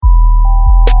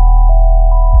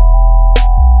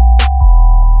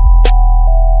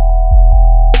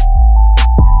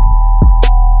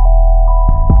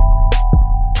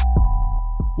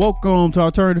Welcome to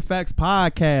Alternative Facts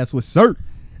Podcast with Sir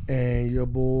and your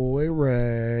boy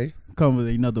Ray. Come with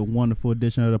another wonderful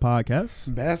edition of the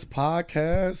podcast. Best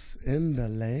podcast in the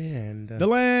land. The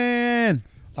land.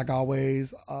 Like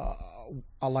always,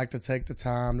 I like to take the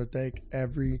time to thank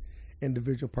every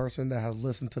individual person that has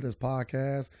listened to this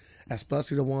podcast,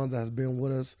 especially the ones that has been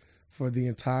with us for the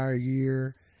entire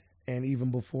year and even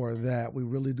before that. We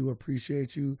really do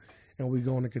appreciate you, and we're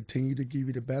going to continue to give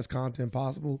you the best content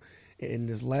possible in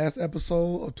this last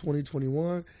episode of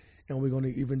 2021, and we're going to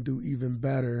even do even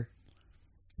better.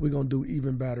 We're going to do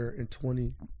even better in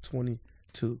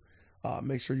 2022.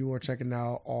 Make sure you are checking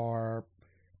out our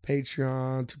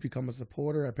Patreon to become a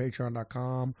supporter at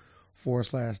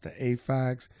patreon.com/the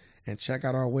AFACS, and check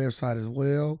out our website as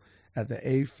well at the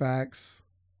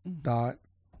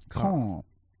AFACS.com.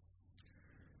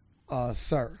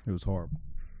 Sir, It was horrible.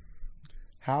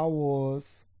 how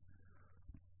was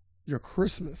your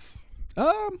Christmas?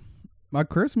 My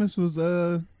Christmas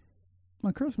was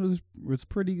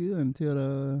pretty good until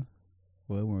it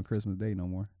wasn't Christmas Day no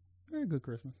more. Very good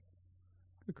Christmas.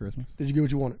 Good Christmas. Did you get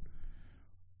what you wanted?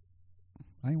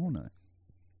 I ain't want nothing.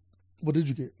 What did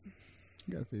you get?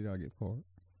 Got a $50 gift card.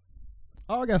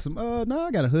 Oh, I got some.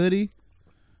 I got a hoodie.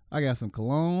 I got some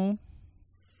cologne.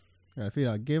 Got a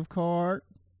 $50 gift card.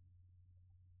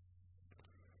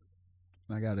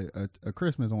 I got a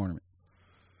Christmas ornament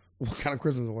What kind of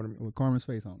Christmas ornament? with Carmen's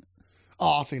face on it.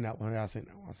 Oh, I seen that one. Yeah, I seen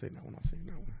that one.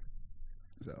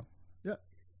 So, yeah.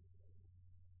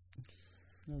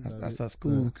 That's that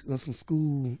school. That's some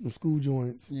school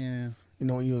joints. Yeah. You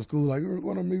know, when you're in school, like you're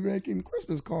going to be making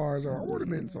Christmas cards or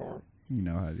ornaments or. You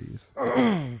know how it is.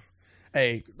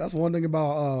 Hey, that's one thing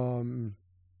about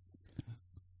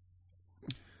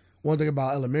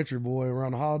elementary, boy.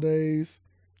 Around the holidays,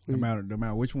 No matter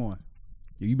which one.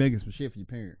 You making some shit for your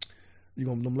parents.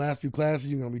 them last few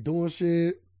classes, you're gonna be doing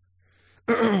shit.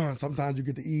 Sometimes you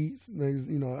get to eat,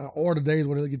 you know, or the days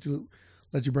where they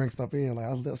let you bring stuff in.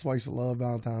 Like that's why I used to love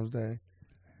Valentine's Day.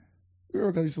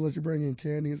 Because I used to let you bring in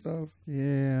candy and stuff.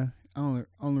 Yeah. Only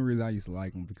reason I used to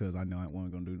like them because I know I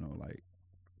wasn't gonna do no like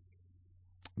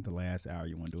the last hour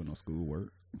you weren't doing no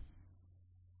schoolwork.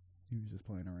 You was just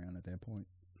playing around at that point.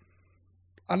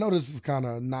 I know this is kind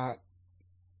of not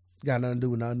got nothing to do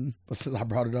with nothing, but since I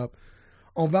brought it up,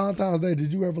 on Valentine's Day,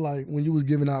 did you ever, like, when you was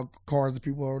giving out cards to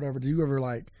people or whatever, did you ever,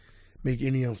 like, make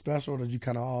any of them special, or did you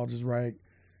kind of all just write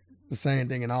the same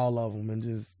thing in all of them and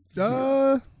just...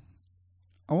 I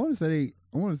want to say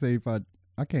if I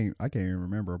can't even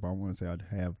remember, but I want to say I'd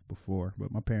have before, but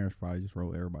my parents probably just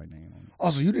wrote everybody's name on it. Oh,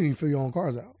 so you didn't even fill your own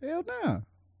cards out? Hell nah.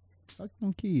 Fuck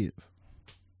them kids.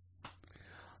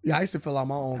 Yeah, I used to fill out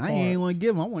my own cards. I ain't want to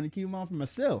give them. I want to keep them all for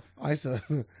myself. I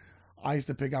used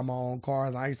to pick out my own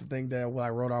cards. I used to think that what I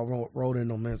wrote in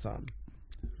them meant something.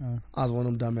 I was one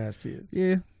of them dumbass kids.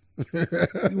 Yeah.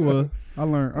 You were. I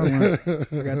learned.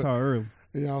 I got taught early.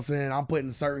 You know what I'm saying? I'm putting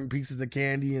certain pieces of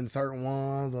candy in certain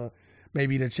ones, or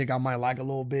maybe the chick I might like a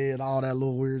little bit, all that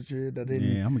little weird shit that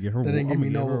didn't. Yeah, I'm gonna get her. That didn't give me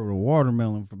no her a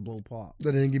watermelon for blow pop.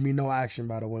 That didn't give me no action,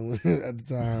 by the way, at the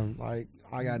time. Like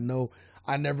I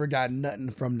never got nothing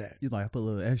from that. You like I put a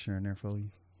little extra in there for you.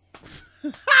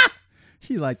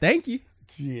 She like, thank you.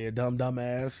 Yeah, dumb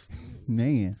ass.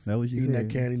 Man, that was you Eating said.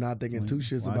 that candy, not thinking two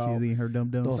shits While about she's eating her dumb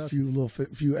those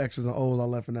few X's and O's I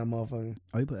left in that motherfucker.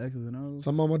 Oh, you put X's and O's?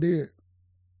 Some of them I did.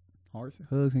 Hearts,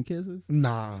 hugs, and kisses?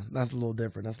 Nah, that's a little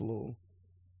different. That's a little.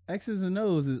 X's and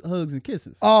O's is hugs and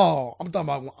kisses. Oh, I'm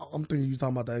thinking you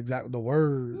talking about the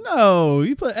word. No,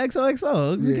 you put XOXO,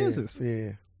 hugs and Yeah, kisses.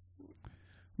 yeah.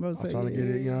 I'm trying to get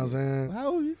it, you know what I'm saying? How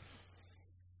old are you?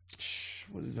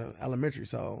 What is that? Elementary,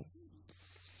 so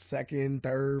 2nd,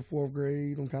 3rd, 4th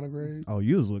grade, them kind of grades. Oh,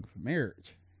 you was looking for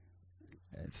marriage.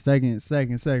 At second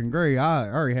grade, I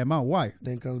already had my wife.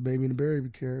 Then comes Baby in the Berry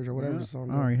Carriage or whatever Yeah, the song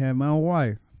I goes. already had my own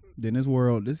wife. Then this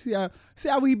world, see how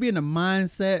we be in the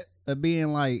mindset of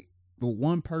being like the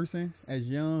one person as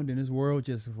young, then this world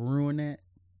just ruined that.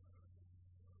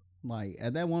 Like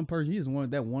at that one person, you just wanted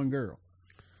that one girl.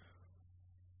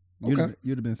 You'd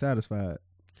have been satisfied.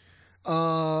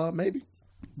 Maybe.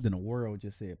 Then the world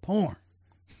just said porn.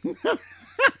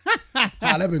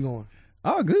 How that been going?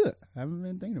 Oh, good. I haven't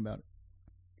been thinking about it.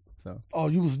 So. Oh,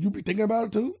 you be thinking about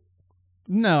it too?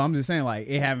 No, I'm just saying I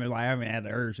haven't had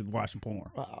the urge to watch porn.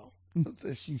 Wow.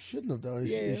 You shouldn't have though.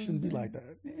 It shouldn't be like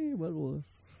that. Yeah, but it was.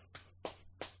 I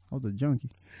was a junkie.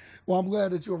 Well, I'm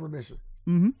glad that you're on remission.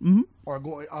 Mm-hmm. Or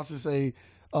going, I should say,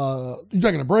 you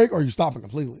taking a break or are you stopping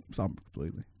completely? Stopping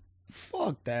completely.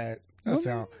 Fuck that. That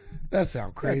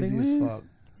sound crazy as fuck.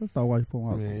 I started watching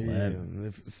porn. Yeah.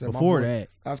 Before that.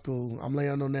 That's cool. I'm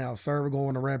laying on now. Server going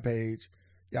on a rampage.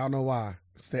 Y'all know why.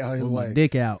 Stay out his With my way.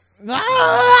 dick out.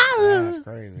 That's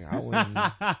crazy. I wasn't,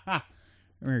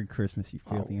 Merry Christmas, you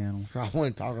filthy animal. I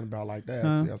wasn't talking about like that.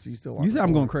 Huh? See, I see you still watching You said I'm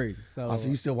porn. going crazy. So I see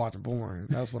you still watching porn.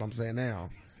 That's what I'm saying now.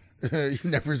 You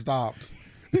never stopped.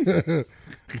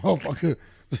 Motherfucker,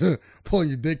 pulling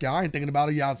your dick out. I ain't thinking about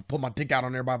it. Y'all put my dick out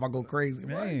on everybody if I go crazy.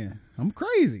 Right? man, I'm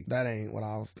crazy. That ain't what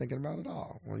I was thinking about at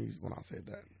all when I said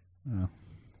that. Oh,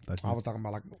 that's I was talking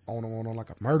about like on like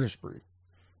a murder spree.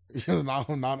 I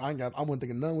wasn't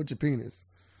thinking nothing with your penis.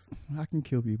 I can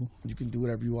kill people You can do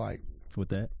whatever you like. with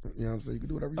that. You know what I'm saying? You can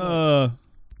do whatever you like.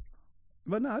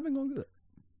 But no, I've been going good.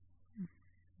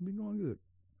 Been going good.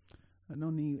 No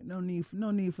need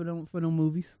for them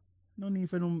movies. No need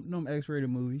for them X-rated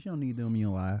movies. You don't need them in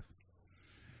your life.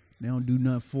 They don't do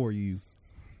nothing for you.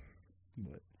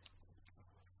 But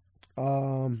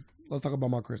Let's talk about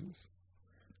my Christmas.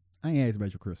 I ain't asked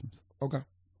about your Christmas. Okay.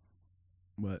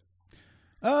 But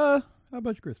how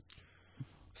about your Christmas?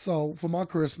 So for my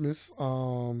Christmas, it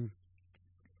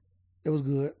was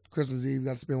good. Christmas Eve,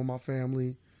 got to spend with my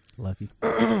family. Lucky.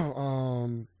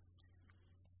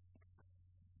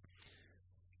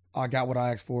 I got what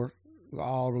I asked for.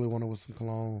 All I really wanted was some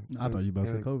cologne. I thought you about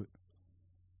to say COVID.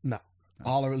 No.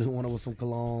 All I really wanted was some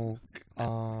cologne.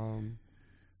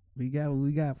 We got what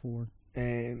we got for her.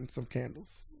 And some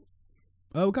candles.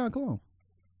 Oh, what kind of cologne?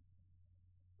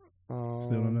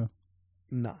 Still don't know.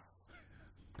 Nah.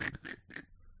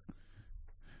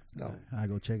 No. I'll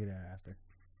go check it out after.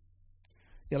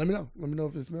 Yeah, let me know. Let me know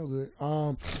if it smells good.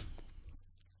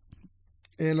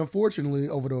 And unfortunately,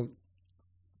 over the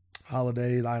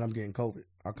holidays, I'm getting COVID.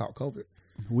 I caught COVID.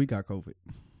 We got COVID.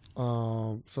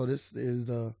 So this is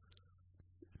the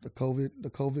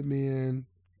COVID Men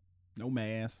No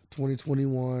mask.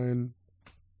 2021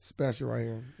 special right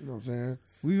here. You know what I'm saying?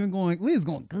 We was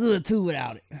going good too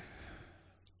without it.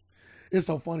 It's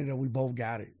so funny that we both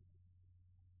got it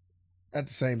at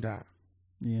the same time.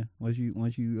 Yeah. Once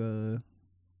you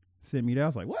sent me that, I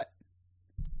was like, what?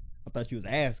 I thought you was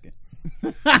asking.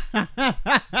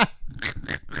 I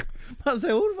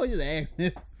said, who the fuck is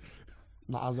asking?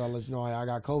 Nah, I was gonna let you know I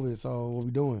got COVID, so what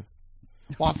we doing?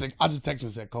 Well, I just texted you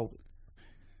and said COVID.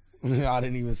 I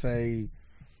didn't even say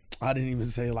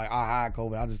like I had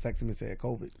COVID. I just texted him and said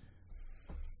COVID.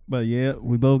 But yeah,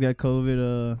 we both got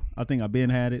COVID. I think I've been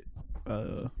had it.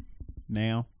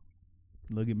 Now,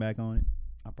 looking back on it,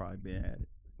 I probably been had it.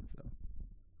 So,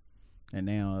 and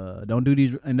now, don't do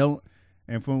these and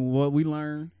from what we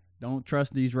learned, don't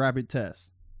trust these rapid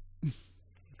tests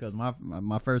because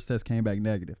my first test came back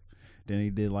negative. Then he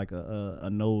did like a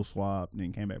nose swab, and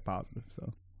then came back positive.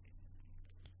 So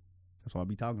that's what I'll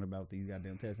be talking about these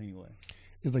goddamn tests anyway.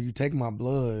 It's like you take my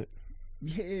blood.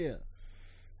 Yeah.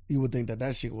 You would think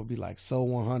that shit would be like so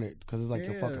 100 because it's like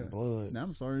your Yeah. fucking blood. Now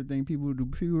I'm starting to think people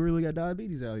really got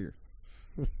diabetes out here.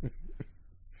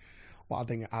 Well, I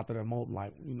think after the moment,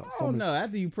 like, you know, I don't know.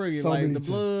 After you prick it, so like many the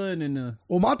blood and the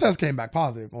well, my test came back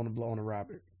positive on the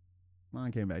rapid.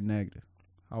 mine came back negative.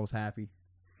 I was happy.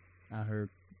 I heard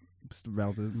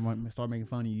about to start making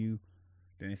fun of you.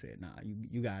 Then they said, "Nah,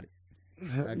 you got it."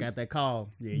 I got that call.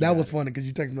 Yeah, That was funny because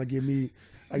you texted me like, "Give me,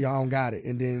 y'all don't got it,"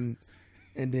 and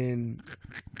then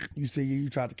you say you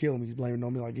tried to kill me. You blaming it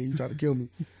on me like, "Yeah, you tried to kill me,"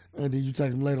 and then you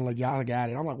text me later like, "Y'all got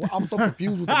it." I'm like, well, I'm so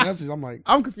confused with the message. I'm like,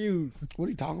 I'm confused. what are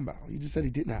you talking about? He just said he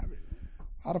didn't have it.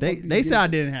 How the They fuck? they said I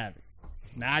didn't have it.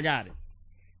 Now I got it,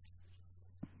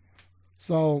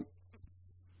 So.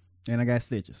 and I got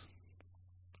stitches.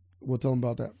 We'll tell him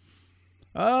about that.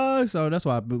 So that's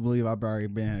why I believe I've already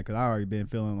been because I already been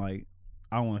feeling like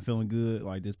I wasn't feeling good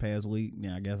like this past week.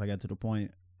 Yeah, I guess I got to the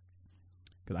point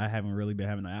because I haven't really been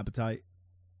having an appetite,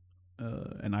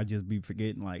 and I just be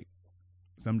forgetting like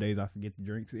some days I forget to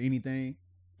drink anything.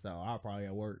 So I'll probably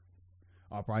at work,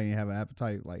 I'll probably ain't have an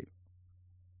appetite. Like,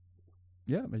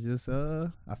 yeah, but just I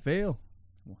failed.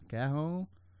 Got home,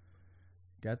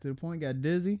 got to the point, got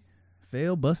dizzy,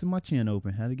 failed, busted my chin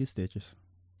open, had to get stitches,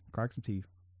 cracked some teeth.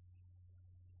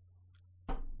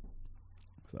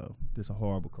 So this is a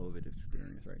horrible COVID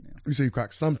experience right now. You say you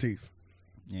cracked some teeth.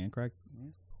 Yeah, crack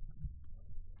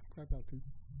out too.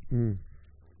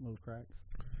 Little cracks.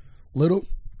 Little.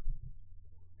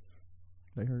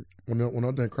 They hurt. When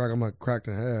I didn't crack, I'm like cracked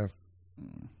in half.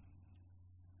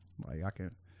 Like I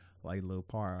can, like a little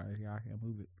part. I can't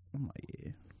move it. I'm like,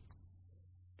 yeah.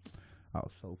 I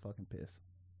was so fucking pissed.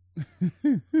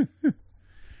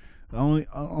 only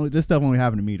this stuff only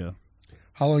happened to me though.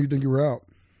 How long you think you were out?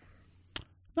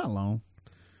 Not long.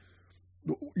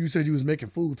 You said you was making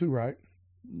food too, right?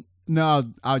 No,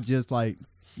 I just like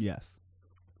yes.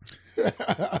 That's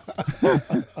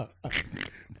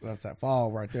that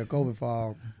fog right there, COVID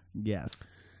fog. Yes.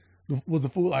 Was the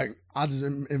food like? I just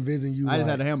envision you. I just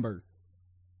had a hamburger.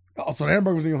 Oh, so the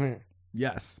hamburger was in your hand.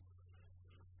 Yes.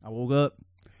 I woke up.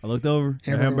 I looked over.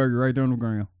 Hamburger. Hamburger right there on the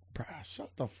ground. Bruh, shut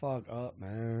the fuck up,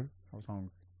 man. I was hungry.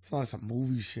 It's like some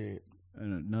movie shit.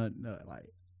 And nut,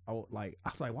 I was like,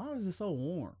 why is it so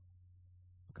warm?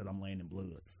 Because I'm laying in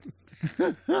blood.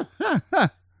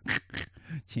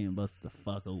 Chin busted the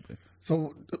fuck open.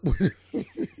 So,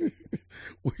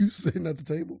 were you sitting at the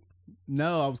table?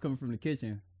 No, I was coming from the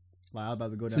kitchen. Like I was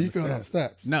about to go down. So you the fell steps. down the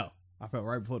steps? No, I fell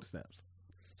right before the steps.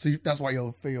 So that's why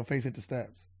your face hit the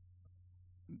steps.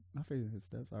 My face hit the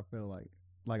steps. I felt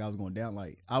like I was going down.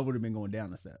 Like I would have been going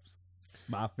down the steps,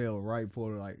 but I fell right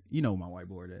before my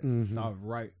whiteboard at. Mhm. So I was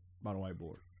right by the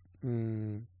whiteboard.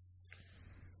 Mm.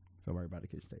 So right by the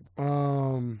kitchen table.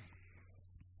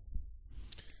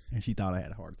 And she thought I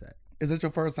had a heart attack. Is that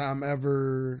your first time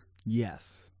ever?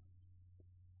 Yes.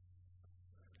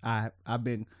 I've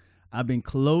been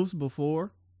close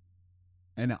before,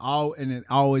 and it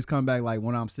always come back like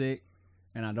when I'm sick,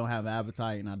 and I don't have an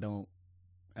appetite, and I don't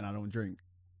drink.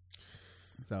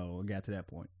 So I got to that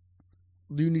point.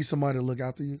 Do you need somebody to look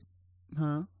after you?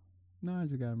 Huh? No, I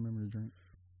just gotta remember to drink.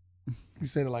 You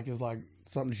said it like it's like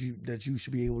something that you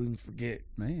should be able to forget.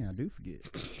 Man, I do forget.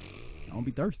 I don't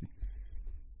be thirsty.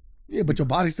 Yeah, but your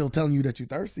body's still telling you that you're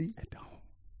thirsty. It don't.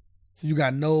 So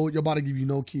your body give you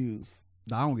no cues.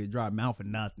 I don't get dry mouth or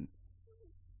nothing.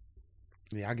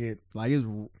 Yeah, I get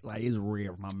it's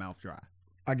rare my mouth dry.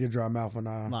 I get dry mouth when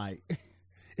Like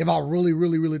if I'm really,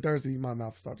 really, really thirsty, my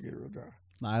mouth start to get real dry.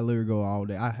 I literally go all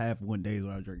day. I have one day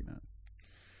without drinking nothing.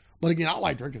 But again, I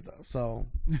like drinking stuff, so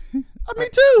I mean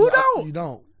too. Who don't? You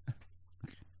don't.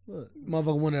 Look,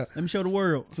 Motherfucker went let me show the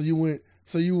world. So you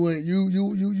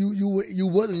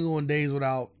wasn't going days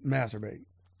without masturbating.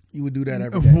 You would do that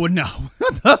every day. Well, no.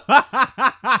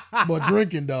 But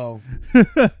drinking though.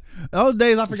 Those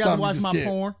days I forgot to something watch you my skip.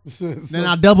 porn. So- Then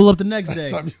I double up the next day.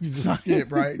 Something you just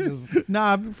skip, right? Just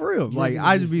Nah, for real. Like drinking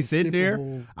I is just be sitting there.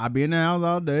 skippable. I be in the house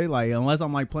all day. Like unless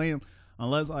I'm like playing,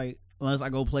 unless I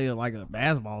go play like a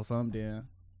basketball or something. Then.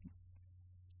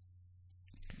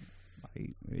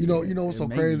 Like, You know what's so it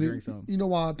made me crazy? drink something. You know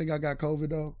why I think I got COVID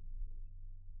though?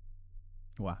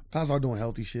 Why? I started doing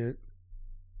healthy shit.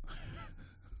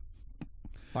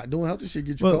 Like doing healthy shit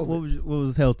get you What COVID.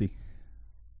 was healthy?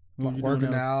 What Like was you doing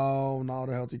working else? out and all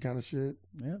the healthy kind of shit.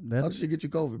 Yeah, Healthy that's shit get you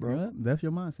COVID, bro. yeah, that's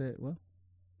your mindset. Well,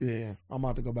 Yeah, I'm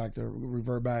about to go back to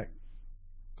revert back.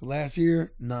 'Cause last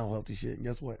year, no healthy shit. And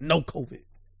guess what? No COVID.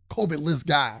 COVID-less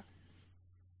guy.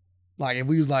 Like if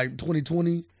we was like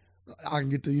 2020, I can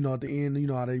get to, at the end,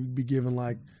 how they be giving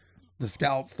like the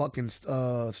scout fucking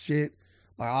shit.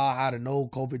 Like I had a no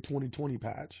COVID 2020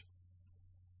 patch.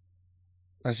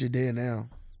 That shit dead now.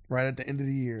 Right at the end of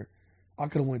the year.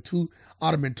 I'd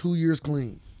have been 2 years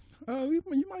clean.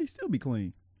 you might still be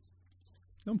clean.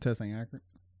 Them tests ain't accurate.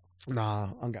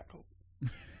 Nah, I got COVID.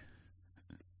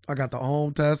 I got the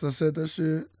home test that said that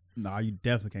shit. Nah, you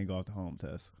definitely can't go off the home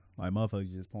test. Like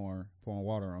motherfuckers just pouring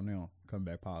water on them, come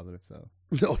back positive. So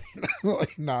No, they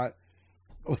not.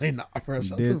 No, they not. Bro.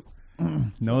 Shut Did- up.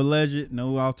 no alleged,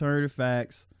 no alternative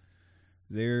facts.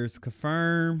 There's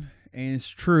confirmed and it's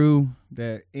true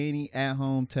that any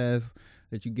at-home test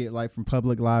that you get like from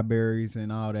public libraries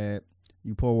and all that,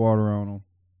 you pour water on them,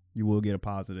 you will get a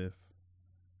positive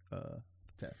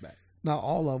test back. Not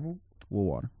all of them. With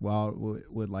water. Well,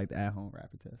 with like the at-home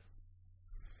rapid test.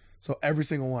 So every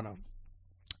single one of them.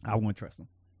 I wouldn't trust them.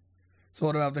 So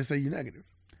what about if they say you negative?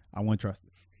 I wouldn't trust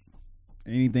it.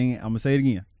 Anything, I'm gonna say it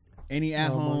again. Any Oh my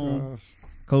at-home gosh.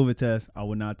 COVID test, I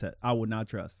would not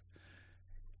trust.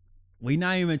 We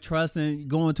not even trusting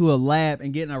going to a lab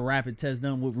and getting a rapid test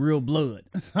done with real blood.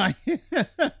 It's like,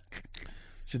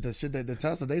 Shit, the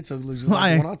test that they took looks just Like-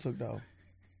 like the one I took though.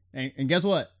 and guess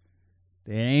what?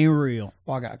 They ain't real.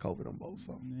 Well, I got COVID on both.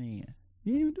 So Man,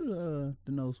 you didn't even do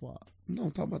the nose swab. no,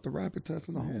 I'm talking about the rapid test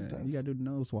and the home Yeah, test. you gotta do the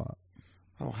nose swab.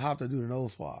 I don't have to do the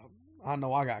nose swab. I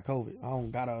know I got COVID. I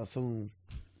don't gotta assume.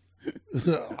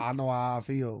 I know how I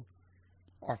feel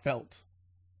or felt.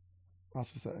 I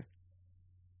should say.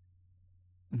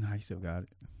 Nah, you still got it.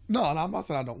 No, I'm not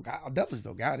saying I don't got. I definitely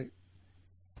still got it.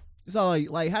 So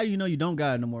like, how do you know you don't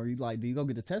got it no more? You like, do you go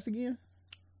get the test again?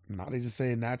 No, they just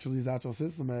say it naturally is out your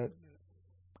system at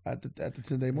the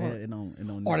 10-day mark. Yeah, it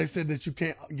don't. Or they said that you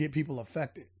can't get people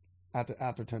affected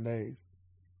after 10 days.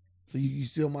 So you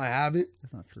still might have it,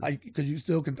 That's not true. like because you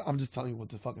still can. I'm just telling you what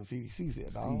the fucking CDC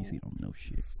said. Dog. CDC don't know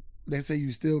shit. They say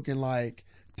you still can like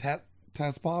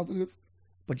test positive,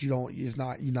 but you don't. You're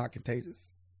not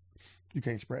contagious. You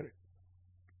can't spread it.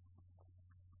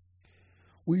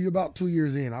 We're about 2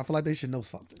 years in. I feel like they should know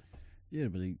something. Yeah,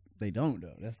 but they don't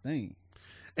though. That's the thing.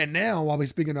 And now, while we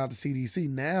speaking about the CDC,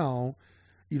 now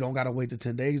you don't got to wait the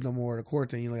 10 days no more to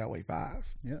quarantine. You only got to wait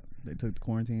 5. Yep. They took the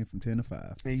quarantine from 10 to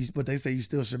 5. But they say you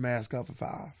still should mask up for 5.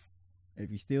 If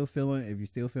you're still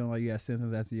feeling like you got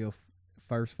symptoms after your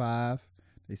first 5,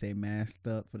 they say masked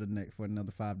up for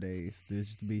another 5 days,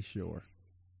 just to be sure.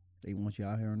 They want you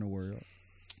out here in the world.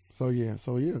 So you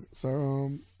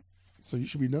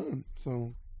should be done.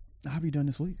 So I'll be done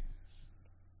this week.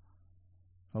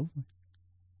 Hopefully.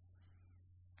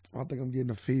 I think I'm getting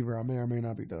a fever. I may or may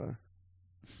not be done.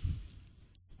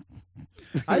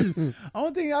 I just been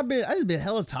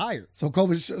hella tired. So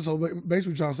COVID. So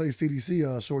basically, trying to say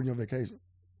CDC shorten your vacation.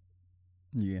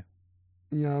 Yeah.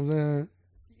 You know what I'm saying?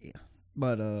 Yeah.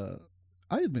 But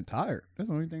I just been tired. That's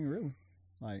the only thing really.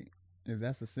 Like, if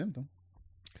that's a symptom.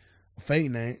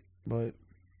 Fainting ain't, but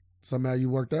somehow you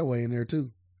work that way in there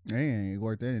too. Man, it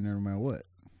worked that in there no matter what.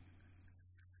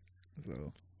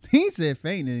 So he said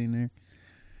fainting in there.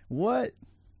 What?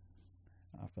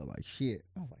 I felt like shit.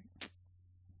 I was like,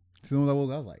 as soon as I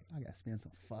woke up, I was like, I gotta spend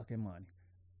some fucking money.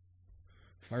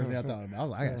 First thing I thought about, I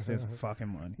was like, I gotta spend some fucking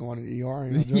money. Going to the ER,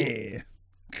 ain't no joke. Yeah.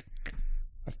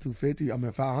 That's $250. I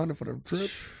mean $500 for the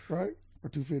trip, right? Or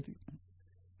 $250.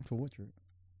 For what trip?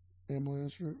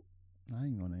 Ambulance trip. I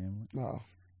ain't going to ambulance. No.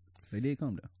 They did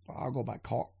come though. I'll go by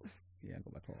car. Yeah, I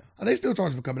go by car. Are they still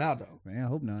charging for coming out though? Man, I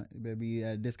hope not. It better be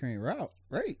at a discounted route,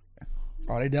 right?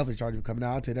 Oh, they definitely charge you for coming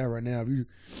out. I'll tell you that right now. If you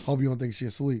hope you don't think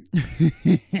shit's sweet.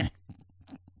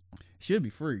 Should be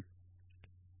free.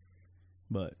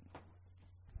 But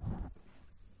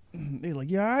they like,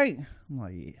 you all right? I'm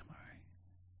like, yeah, I'm all right.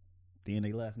 Then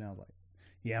they left and I was like,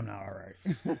 yeah, I'm not all right.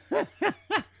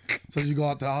 So did you go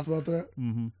out to the hospital after that?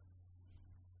 Mm-hmm.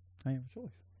 I have a choice.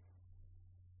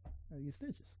 I gotta get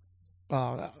stitches.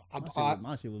 My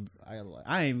shit was I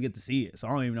didn't even get to see it, so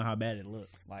I don't even know how bad it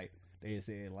looked. Like they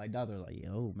said, like doctor was like,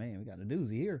 oh man, we got a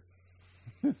doozy here.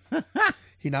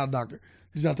 He not a doctor.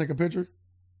 Did y'all take a picture?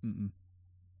 Mm-mm.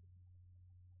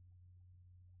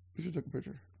 You should take a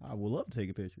picture. I would love to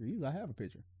take a picture. Usually I have a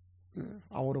picture. Yeah,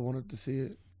 I would have wanted to see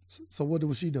it. So what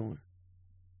was she doing?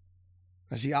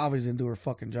 And she obviously didn't do her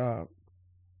fucking job.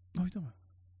 What are you talking about?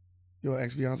 Your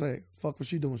ex-fiance. Fuck what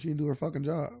she doing? She didn't do her fucking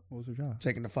job. What was her job?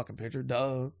 Taking the fucking picture.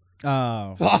 Duh.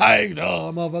 Oh. Like,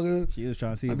 duh, motherfucker. She was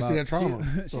trying to see Let me see that trauma.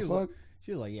 She was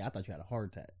like, yeah, I thought you had a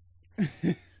heart attack.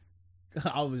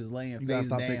 I was just laying face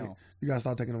down. You gotta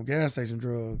stop taking them gas station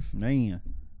drugs. Man.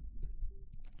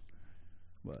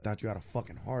 But Thought you had a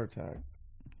fucking heart attack.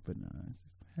 But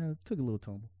nah, it took a little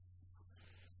tumble.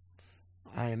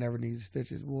 I ain't never needed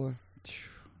stitches, boy.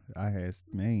 I had,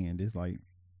 man, this like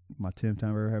my 10th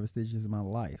time ever having stitches in my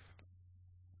life.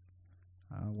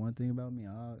 One thing about me,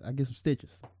 I get some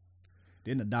stitches.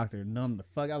 Then the doctor numbed the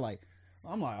fuck. I'm like,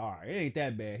 all right, it ain't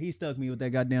that bad. He stuck me with that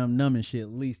goddamn numbing shit at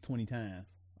least 20 times.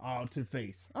 All to the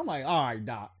face. I'm like, all right,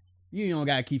 doc. You don't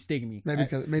gotta keep sticking me. Maybe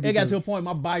it got to a point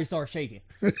my body started shaking.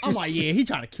 I'm like, yeah, he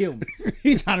trying to kill me.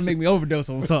 He trying to make me overdose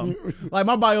on something. Like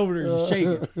my body over there is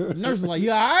shaking. The nurse is like,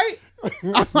 you all right?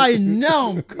 I'm like,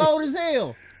 no, I'm cold as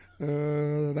hell.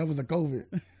 That was a COVID.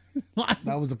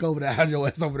 That was a COVID that had your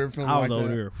ass over there feeling like that. I was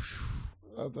over there.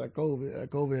 That's that COVID. That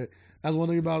COVID. That's one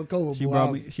thing about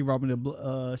COVID. She brought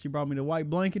me the white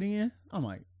blanket in. I'm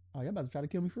like, oh, y'all about to try to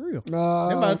kill me for real. They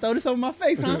about to throw this over my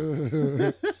face, huh?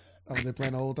 I was there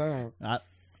playing the whole time. I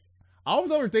was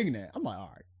overthinking that. I'm like,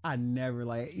 all right. I never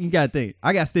you gotta think.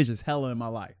 I got stitches hella in my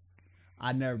life.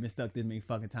 I never been stuck this many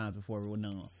fucking times before with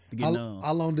numb. To get numb.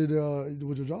 How long did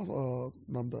was your jaw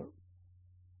numbed up?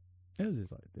 It was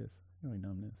just like this. It ain't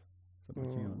numb this.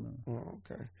 Oh,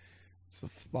 okay. It's a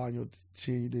spot on your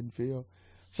chin you didn't feel.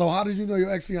 So how did you know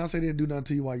your ex-fiance didn't do nothing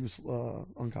to you while you was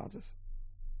unconscious?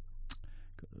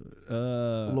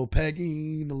 A little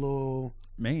pegging, a little...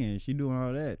 Man, she doing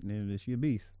all that. And she a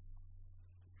beast.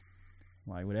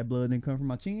 Like, where that blood didn't come from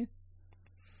my chin?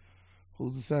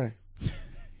 Who's to say?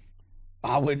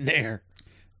 I wasn't there.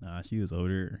 Nah, she was over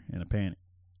there in a panic.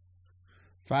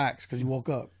 Facts, because you woke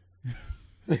up.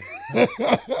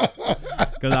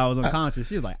 Because I was unconscious.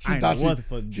 She was like, she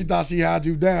thought she had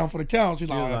you down for the count. She's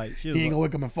like, he ain't gonna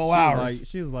wake up in 4 hours.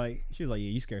 She was like, yeah,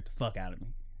 you scared the fuck out of me.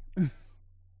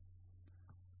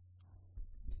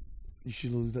 You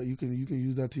should lose that. You can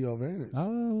use that to your advantage. I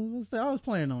was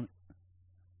playing on it.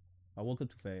 I woke up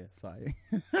too fast. Sorry.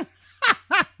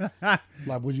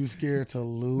 Like, was you scared to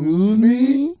lose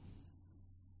me?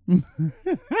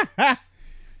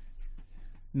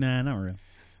 Nah, not really.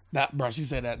 Bro, she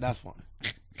said that. That's funny.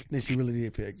 Then she really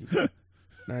did pick you.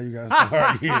 Now you guys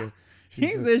start. Yeah. He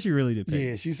said she really did pick.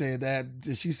 Yeah, she said that.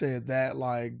 She said that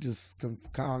like just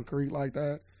concrete like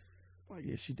that. Like,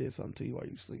 yeah, she did something to you while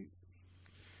you sleep.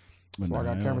 But So I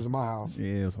got nah, cameras in my house.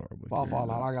 Yeah, it was horrible. If I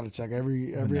fall out, I gotta check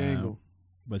every But nah. angle.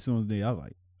 But as soon as I was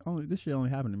like, oh, this shit only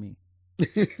happened to me.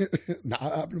 Nah,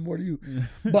 it happened more to you.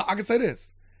 But I can say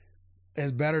this: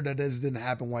 it's better that this didn't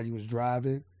happen while you was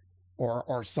driving,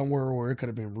 or somewhere where it could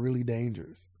have been really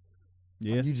dangerous.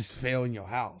 Yeah, Like, you just fell in your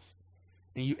house,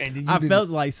 and then you I felt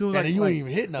like as soon as you like, ain't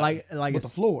even hit nothing like with the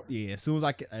floor. Yeah, as soon as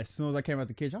I came out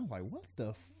the kitchen, I was like, what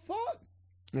the fuck?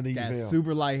 And then you Got fell.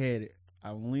 super lightheaded.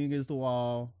 I leaned against the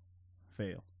wall,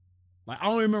 fell. Like I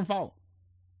don't even remember falling.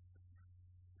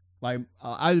 Like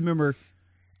I remember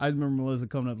Melissa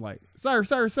coming up like, sir,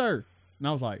 and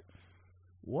I was like,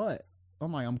 what?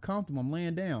 I'm like, I'm comfortable. I'm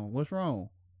laying down. What's wrong?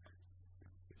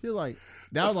 She was like,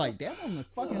 I was like, damn, I'm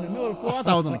fucking in the middle of the floor. I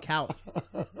thought I was on the couch.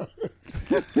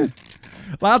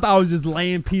 Like I thought I was just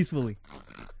laying peacefully.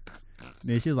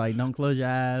 Then she was like, don't close your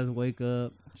eyes, wake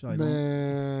up. She's like,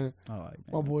 Man, I was like,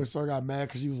 my boy sir got mad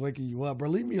because she was waking you up. Bro,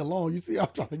 leave me alone. You see, I'm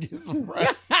trying to get some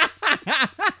rest.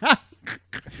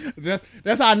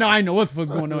 that's how I know I didn't know what the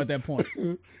fuck's going on at that point.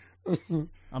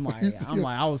 I'm like,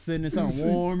 I was sitting in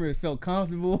something warm. It felt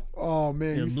comfortable. Oh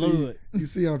man, you see, you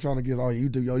see, I'm trying to get. Oh, you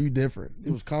different.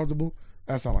 It was comfortable.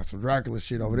 That sounds like some Dracula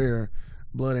shit over there.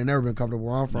 Blood ain't never been comfortable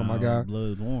where I'm from, my guy.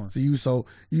 Blood is warm. So you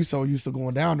so used to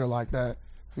going down there like that.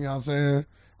 You know what I'm saying?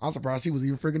 I'm surprised she was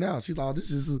even freaking out. She's like, oh, this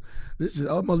is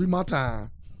oh, it must be my time.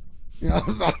 You know,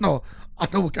 so I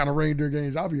know what kind of reindeer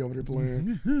games I'll be over there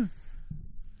playing.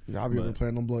 I'll be over there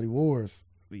playing them bloody wars.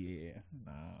 Yeah,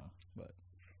 but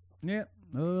yeah.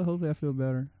 Hopefully I feel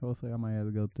better. Hopefully I might have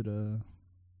to go to the.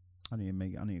 I need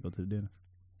to go to the dentist.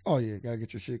 Oh yeah, gotta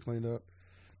get your shit cleaned up.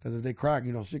 Because if they crack,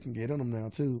 shit can get in them now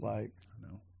too. Like, I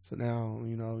know. So now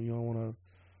you don't want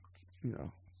to, it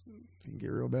can get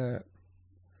real bad.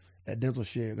 That dental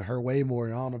shit hurt way more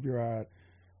than I don't know if you're at.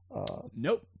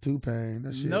 Nope. Tooth pain.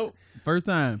 That shit. Nope. First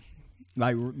time,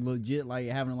 like legit, like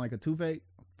having like a toothache.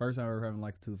 First time ever having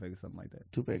like a toothache or something like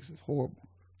that. Toothaches is horrible.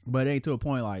 But it ain't to a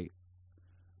point like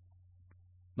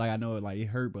I know it like it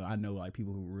hurt, but I know like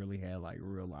people who really had like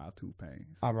real live tooth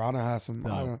pains. I done had some.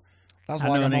 So, that's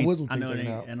why I got my wisdom teeth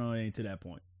taken out. I know it ain't to that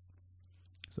point.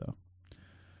 So,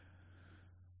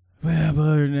 well, but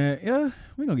other than that, yeah,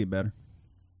 we gonna get better.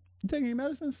 You take any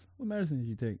medicines? What medicines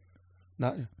you take?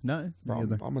 Nothing.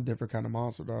 Bro, I'm a different kind of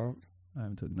monster, dog. I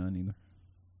haven't took none either.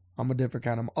 I'm a different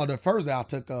kind of. Oh, the first day I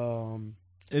took.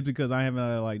 It's because I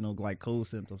haven't like no like cold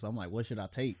symptoms. So I'm like, what should I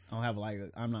take? I don't have like.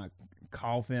 I'm not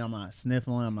coughing. I'm not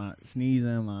sniffling. I'm not sneezing.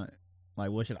 I'm not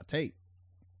like. What should I take?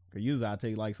 Because usually I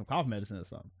take like some cough medicine or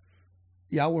something.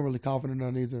 Yeah, I wasn't really coughing or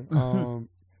nothing either. I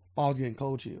was getting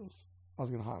cold chills. I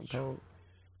was getting hot and cold.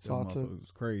 So I took. It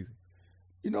was crazy.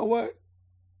 You know what?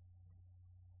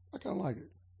 I kind of like it.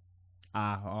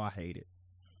 I hate it.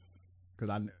 Cause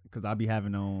I be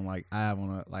having on like I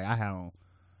was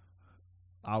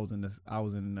in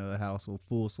the house with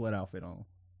full sweat outfit on.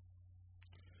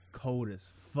 Cold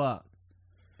as fuck.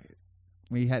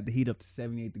 We had the heat up to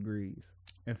 78 degrees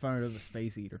in front of the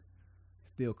space heater.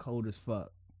 Still cold as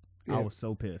fuck. Yeah. I was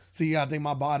so pissed. See, I think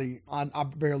my body, I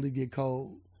barely get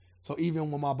cold. So even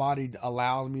when my body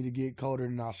allows me to get colder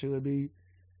than I should be,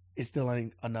 it still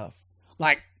ain't enough.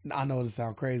 Like, I know this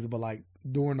sounds crazy, but like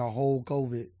during the whole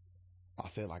COVID, I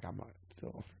said like I'm not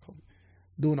still COVID.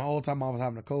 During the whole time I was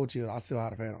having a cold chill, I still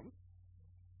had a fan on me.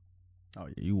 Oh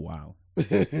yeah, you wild.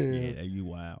 Yeah, you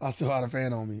wild. I still had a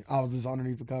fan on me. I was just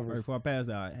underneath the covers. Right before I passed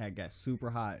out, I had got super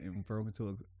hot and broke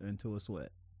into a sweat.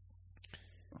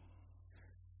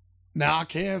 Now I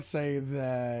can say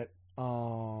that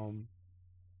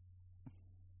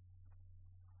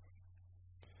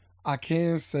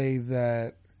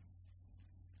COVID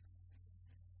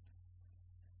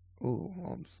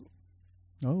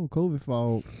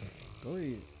fog. Go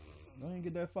ahead. Go ahead and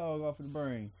get that fog off of the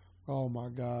brain. Oh my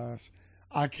gosh.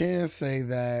 I can say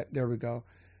that, there we go.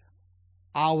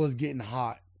 I was getting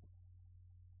hot.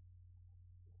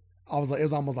 It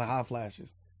was almost like hot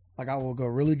flashes. Like I will go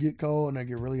really get cold and I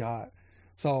get really hot.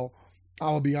 So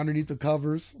I will be underneath the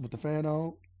covers with the fan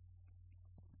on.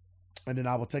 And then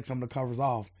I will take some of the covers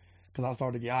off because I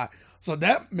started to get hot. So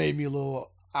that made me a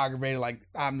little aggravated, like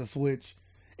having to switch.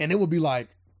 And it would be like,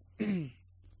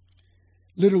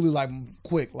 literally like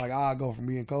quick. Like I'll go from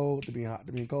being cold to being hot,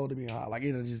 to being cold to being hot. Like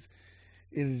it just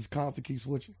constant keep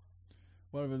switching.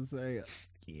 What if I say,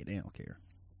 yeah, they don't care.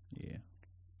 Yeah.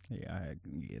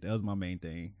 That was my main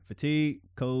thing. Fatigue,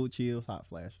 cold, chills, hot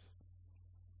flashes.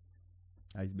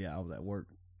 I was at work.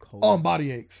 Cold.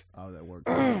 Body aches. I was at work.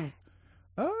 Body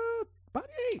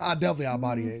aches. I definitely have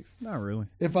body aches. Not really.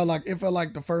 It felt like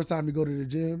the first time you go to the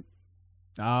gym.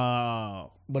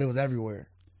 Oh. But it was everywhere.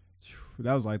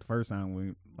 That was like the first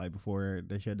time before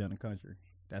they shut down the country.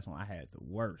 That's when I had the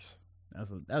worst. That's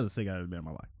a sick I've ever been in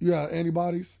my life. You got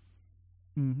antibodies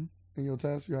Mm-hmm. in your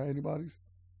test? You got antibodies?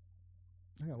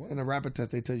 I got what? In a rapid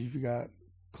test, they tell you if you got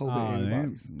COVID Oh,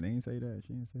 antibodies. they didn't say that.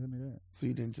 She didn't say me that. So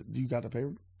you didn't? You got the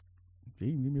paper? She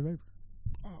didn't give me the paper.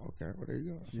 Oh, okay. Well, there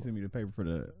you go. She sent me the paper for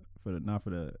the not for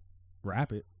the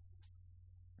rapid.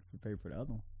 The paper for the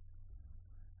other one.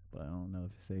 But I don't know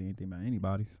if it say anything about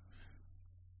antibodies.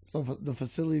 So for the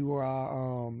facility where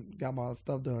I got my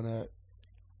stuff done at,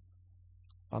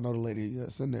 I know the lady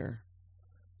that's in there.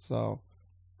 So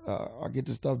I get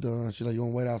the stuff done. She's like, you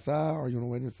want to wait outside or you want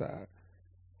to wait inside?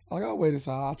 I got to wait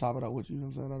inside. I'll top it up with you. You know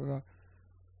what I'm saying?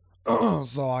 Da, da, da.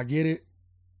 So I get it.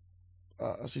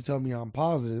 She told me I'm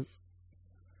positive.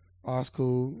 Oh, that's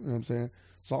cool. You know what I'm saying?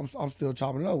 So I'm still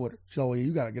chopping it up with her. She's like, well,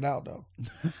 you got to get out, though.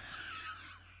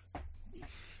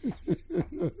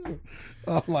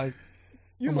 I'm like,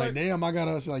 damn, I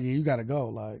gotta. She's like, yeah, you gotta go.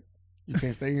 Like, you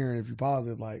can't stay here if you're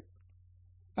positive. Like,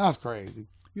 that's crazy.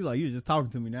 You like, you just talking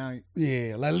to me now.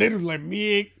 Yeah, like literally, like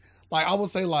me, like I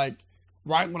would say, like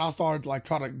right when I started, like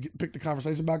trying to pick the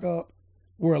conversation back up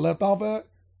where it left off at.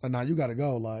 Like, nah, you gotta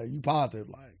go. Like, you positive.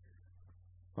 Like,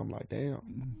 I'm like, damn,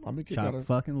 I've been kicked out of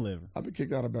fucking liver. I've been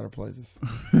kicked out of better places.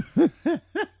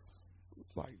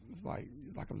 It's like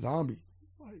a zombie.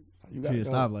 Like, you gotta She go.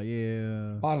 stop. Like,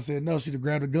 yeah. I'd have said no. She'd have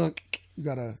grabbed a gun. You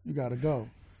gotta go.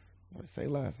 Like, say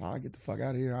less. I'll get the fuck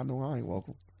out of here. I know I ain't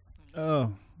welcome.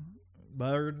 Oh, but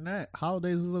other than that,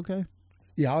 holidays was okay.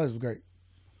 Yeah, holidays was great.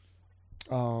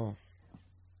 All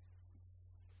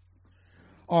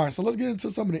right, so let's get into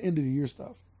some of the end of the year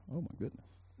stuff. Oh my goodness.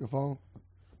 Your phone?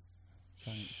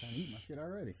 Trying to eat my shit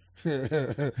already.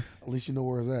 At least you know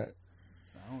where it's at.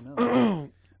 I don't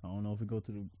know. I don't know if it go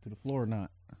to the floor or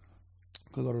not.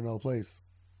 Could go to another place.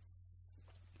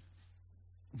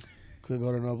 Could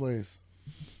go to another place.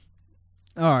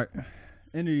 All right,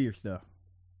 end of the year stuff.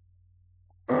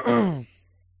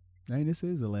 Hey, this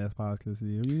is the last podcast of the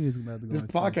year. We is about to go This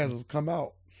into podcast has come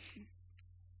out.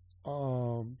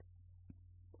 No.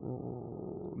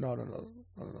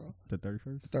 the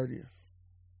 31st, 30th.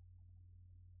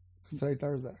 Today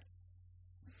Thursday.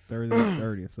 Thursday,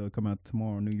 30th. So it'll come out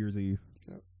tomorrow, New Year's Eve.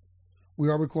 Yep. We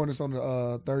are recording this on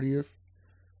the 30th.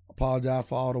 Apologize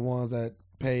for all the ones that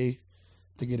pay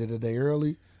to get it a day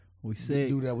early. We sick.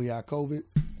 Do that. We got COVID.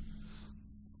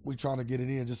 We trying to get it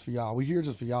in just for y'all. We here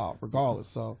just for y'all, regardless.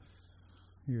 So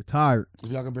You're tired.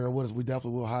 if y'all can bear with us, we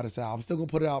definitely will hide this out. I'm still gonna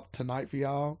put it out tonight for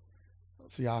y'all,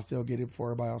 so y'all still get it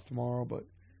before everybody else tomorrow. But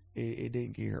it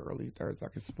didn't get here early Thursday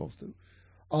like it's supposed to.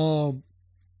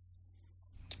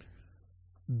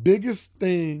 Biggest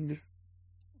thing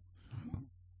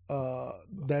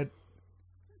that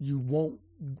you won't.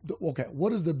 Okay,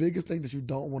 what is the biggest thing that you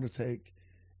don't want to take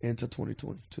into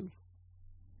 2022?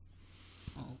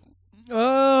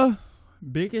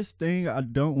 Biggest thing I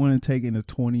don't want to take into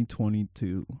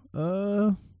 2022.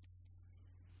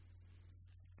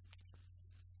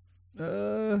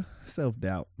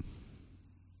 Self-doubt.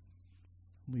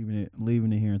 Leaving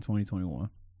it here in 2021.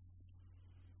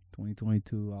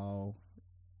 2022 all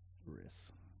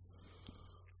risk.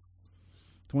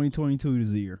 2022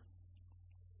 is the year.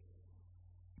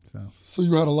 So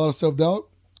you had a lot of self-doubt,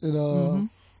 and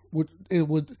would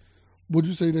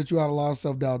you say that you had a lot of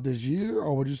self-doubt this year,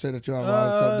 or would you say that you had a lot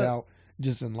of self-doubt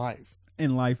just in life?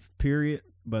 In life, period.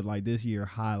 But like this year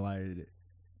highlighted it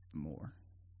more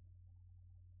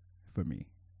for me.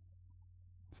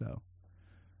 So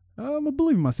I'm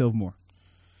believing myself more.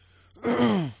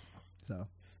 So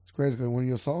it's crazy because one of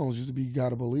your songs used to be "You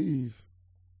Gotta Believe."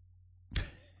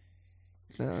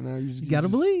 Now you just gotta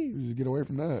believe. You just get away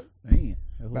from that. Man,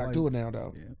 back to it now,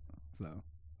 though. Yeah. So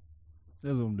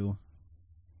that's what I'm doing.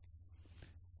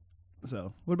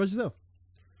 So, what about yourself?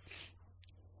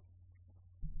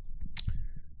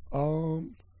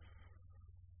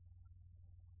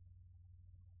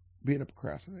 Being a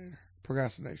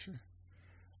procrastination.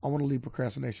 I want to leave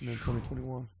procrastination in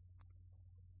 2021.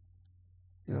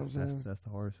 You know what I'm saying? That's the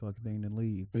hardest fucking thing to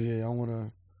leave. Yeah, I want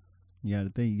to. You got to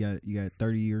think you got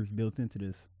 30 years built into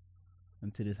this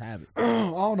habit. I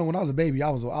don't know. When I was a baby, I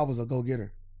was a go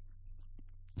getter.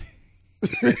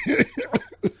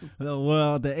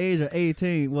 Well, at the age of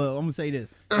 18, well, I'm gonna say this: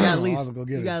 you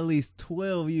got at least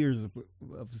 12 years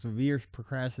of severe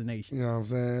procrastination. You know what I'm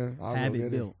saying?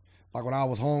 Habit built. Like when I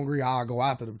was hungry, I'd go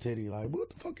after them titty. Like, what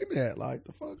the fuck give me that? Like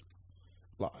the fuck?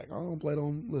 Like I don't play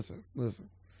them. Listen.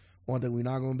 One thing we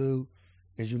not gonna do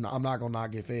is I'm not gonna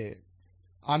not get fed.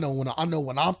 I know when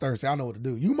I'm thirsty, I know what to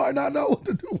do. You might not know what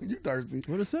to do when you thirsty.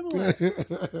 What a similar.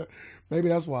 Maybe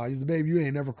that's why. You said, baby, you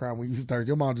ain't never cried when you was thirsty.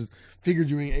 Your mom just figured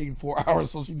you ain't ate in 4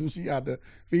 hours, so she knew she had to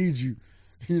feed you.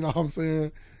 You know what I'm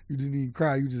saying? You didn't even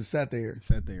cry. You just sat there.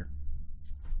 Sat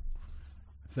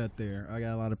there. I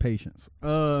got a lot of patience.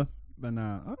 But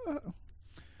nah.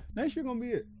 Next year gonna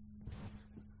be it.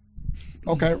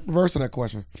 Okay, reversing that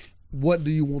question. What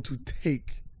do you want to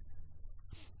take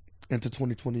into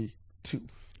 2022?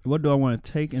 What do I want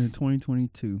to take into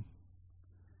 2022?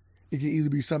 It can either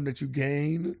be something that you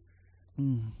gain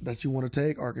that you want to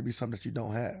take, or it could be something that you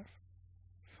don't have.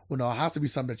 Well, no, it has to be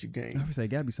something that you gain. I would say it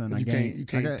gotta be something But I gain. you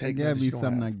can't take it gotta that be you don't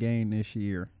something have. I gained this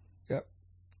year. Yep.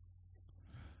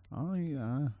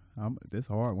 This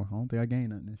a hard one. I don't think I gained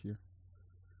nothing this year.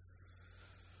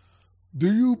 Do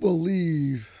you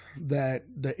believe that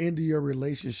the end of your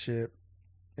relationship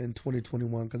in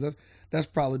 2021, because that's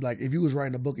probably like, if you was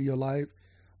writing a book of your life,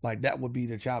 like that would be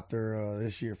the chapter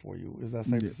this year for you. Is that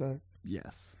safe to say?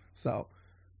 Yes. So,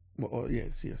 well,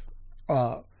 yes.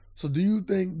 So do you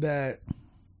think that,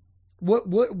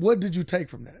 what did you take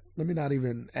from that? Let me not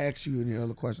even ask you any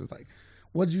other questions. Like,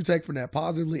 what did you take from that,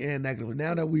 positively and negatively?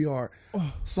 Now that we are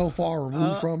so far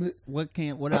removed from it, What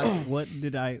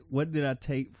did I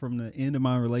take from the end of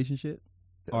my relationship,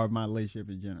 or my relationship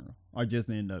in general, or just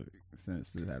the end of it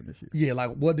since this happened this year? yeah,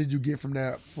 like what did you get from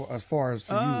that as far as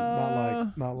for you?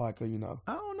 Not like you know.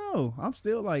 I don't know. I'm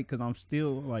still like, cause I'm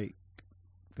still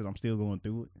going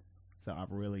through it. So I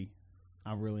really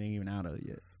ain't even out of it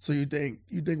yet. So you think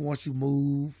once you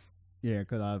move, Yeah,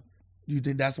 cause you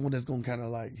think that's the one that's gonna kind of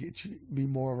like hit you, be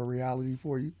more of a reality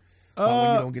for you? Like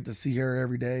when you don't get to see her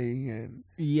every day and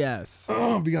yes,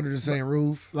 be under the same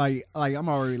roof. like I'm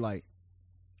already like,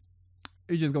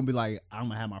 it's just gonna be like I'm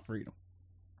gonna have my freedom.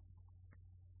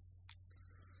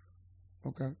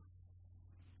 Okay.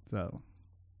 So,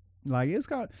 like, it's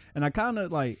kind of, and I kind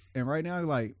of like, and right now,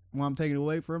 like, when I'm taking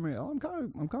away from it, I'm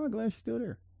kind of glad she's still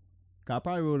there. 'Cause I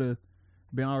probably would have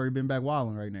already been back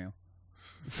wilding right now.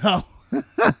 So,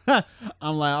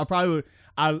 I'm like, I probably would,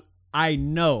 I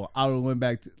know I would have went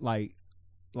back to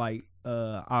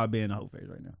I'll be in the whole phase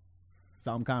right now.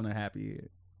 So I'm kind of happy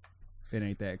it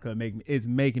ain't that, cause it's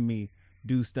making me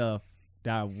do stuff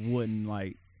that I wouldn't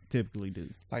like typically do.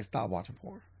 Like stop watching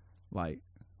porn. Like,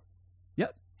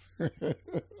 yep.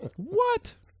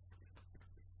 What?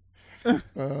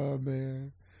 Oh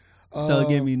man. So it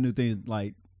gave me new things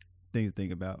to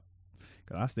think about.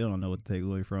 Cause I still don't know what to take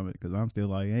away from it. Cause I'm still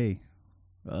like, hey,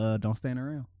 don't stand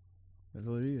around. That's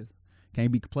what it is.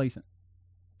 Can't be complacent.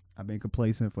 I've been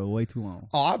complacent for way too long.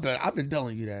 Oh, I've been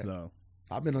telling you that. So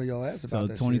I've been on your ass about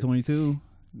that. 2022,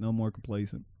 no more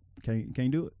complacent.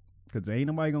 Can't do it. Cause ain't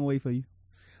nobody gonna wait for you.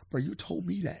 Bro, you told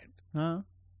me that. Huh?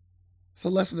 It's a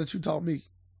lesson that you taught me.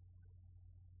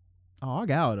 Oh, I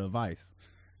got all the advice.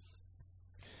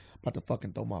 About to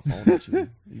fucking throw my phone at you.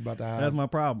 You about to have That's my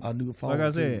problem. a new phone. Like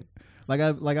I said, like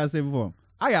I said before,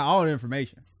 I got all the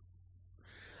information.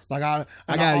 Like I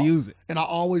gotta use it. And I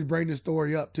always bring this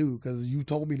story up too, because you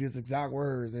told me this exact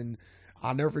words, and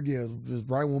I'll never forget. Just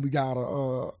right when we got out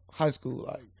of high school,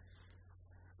 like,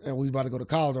 and we was about to go to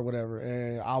college or whatever,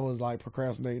 and I was like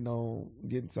procrastinating on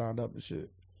getting signed up and shit.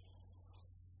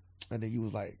 And then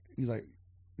he's like,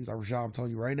 Rashad, I'm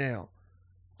telling you right now,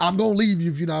 I'm gonna leave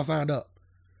you if you're not signed up.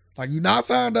 Like, you're not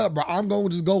signed up, bro. I'm gonna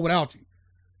just go without you.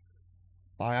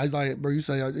 Like, I was like, bro, he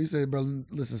said, bro,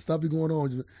 listen, stuff be going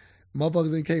on.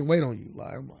 Motherfuckers ain't can't wait on you.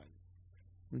 Like, I'm like,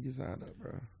 let me get signed up,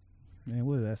 bro. Man,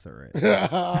 what is that so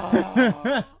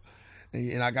right?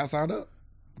 and I got signed up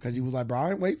because he was like, bro,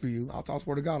 I ain't waiting for you. I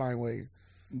swear to God, I ain't waiting.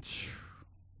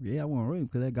 Yeah, I wasn't ready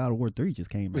because that God of War 3 just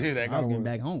came out. Yeah, that I God was of getting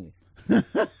War. back home.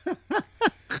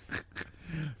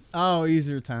 Oh,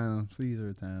 easier times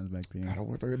back then. God of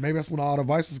War 3. Maybe that's when all the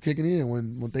vices kicking in,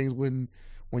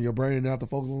 when your brain didn't have to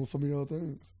focus on so many other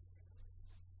things.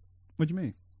 What you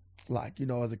mean? Like, you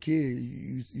know, as a kid,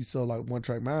 you so like one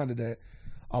track minded that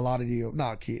a lot of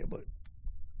not a kid, but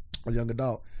a young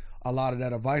adult, a lot of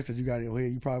that advice that you got in your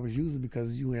head, you probably was using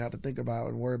because you didn't have to think about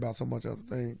and worry about so much other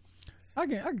things. I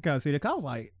can kind of see that. Cause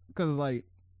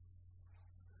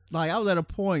I was at a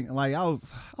point, like I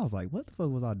was like, what the fuck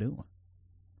was I doing?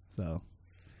 So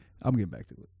I'm getting back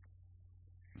to it.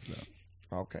 So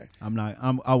Okay.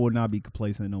 I will not be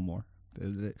complacent no more.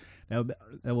 That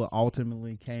will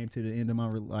ultimately came to the end of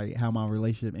my how my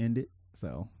relationship ended.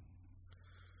 So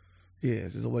yeah,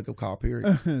 it's just a wake up call.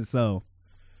 Period. So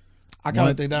I kind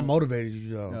of think that motivated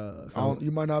you, though.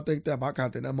 You might not think that, but I kind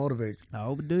of think that motivated you. I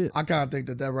hope it did. I kind of think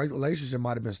that relationship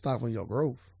might have been stopping your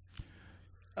growth.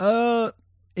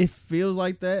 It feels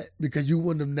like that because you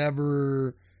wouldn't have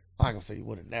never. I ain't gonna say you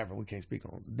would have never. We can't speak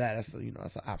on that. That's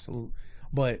that's an absolute.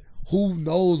 But who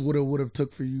knows what it would have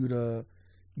took for you to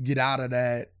get out of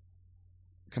that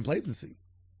complacency?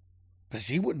 Because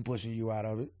she wasn't pushing you out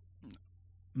of it.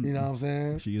 You know what I'm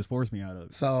saying? She just forced me out of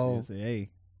it. So, She said, hey.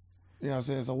 you know what I'm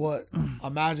saying? So what,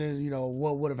 imagine,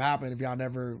 what would have happened if y'all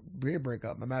never did break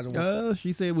up? Imagine what.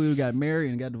 She said we got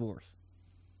married and got divorced.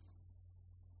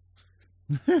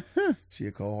 She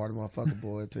a cold-hearted motherfucker,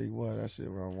 boy. I tell you what, that shit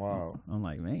run wild. I'm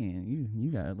like, man,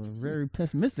 you got a little very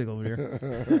pessimistic over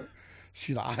there.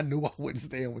 She like, I knew I wouldn't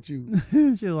stand with you.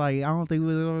 She was like, I don't think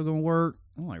we're ever gonna work.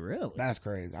 I'm like, really? That's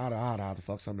crazy. I'd have to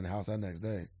fuck something in the house that next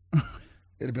day.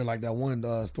 It'd have been like that one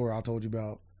story I told you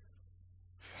about.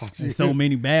 There's so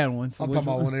many bad ones. I'm talking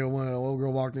about when an old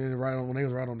girl walked in when they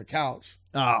was right on the couch.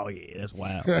 Oh yeah, that's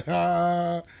wild.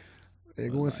 Hey,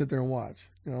 go and sit there and watch.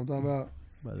 You know what I'm talking about?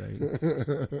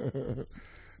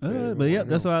 But yeah,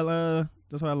 that's what I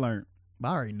learned. But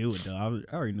I already knew it though. I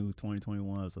already knew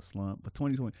 2021 was a slump. But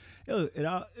 2020, it was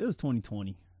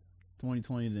 2020.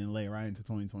 2020 then lay right into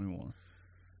 2021.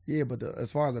 Yeah, but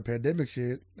as far as the pandemic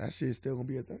shit, that shit's still gonna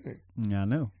be a thing. Yeah, I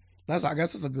know. I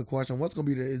guess that's a good question. What's gonna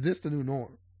be is this the new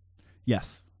norm?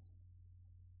 Yes.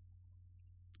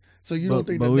 So you don't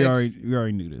think but we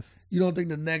already knew this. You don't think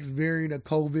the next variant of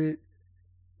COVID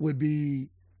would be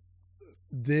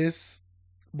this,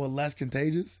 but less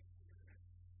contagious?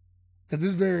 Because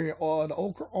this variant, or the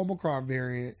Omicron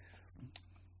variant,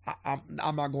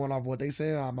 I'm not going off what they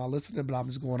say. I'm not listening, but I'm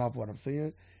just going off what I'm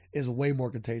seeing. Is way more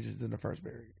contagious than the first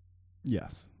variant.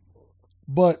 Yes.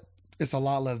 But it's a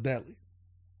lot less deadly.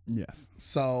 Yes.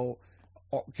 So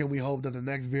can we hope that the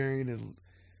next variant is,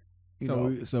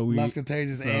 less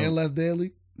contagious and less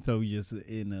deadly? So we just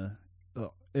in a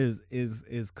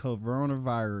is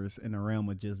coronavirus in the realm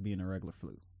of just being a regular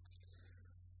flu?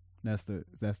 It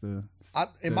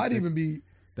might even be.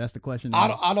 That's the question.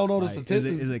 I don't know the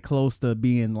statistics. Is it close to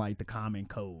being like the common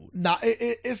cold? Nah,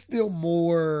 it's still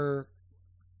more.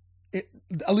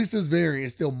 At least this variant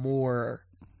is still more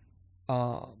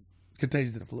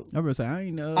contagious than the flu. I'm gonna say I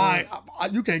ain't know.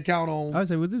 You can't count on. I would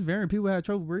say with this variant, people had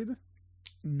trouble breathing.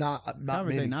 Not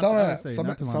many. Some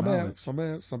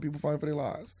people fighting for their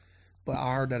lives, but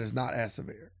I heard that it's not as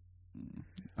severe.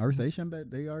 I would say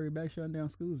they already back shutting down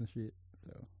schools and shit.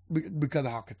 So because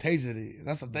of how contagious it is.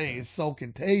 That's the thing. It's so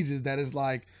contagious that it's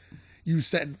like you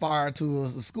setting fire to a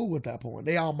school at that point.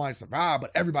 They all might survive,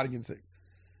 but everybody getting sick.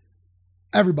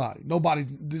 Everybody. Nobody.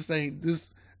 This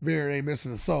variant ain't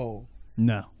missing a soul.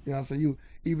 No. You know what I'm saying?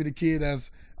 Even the kid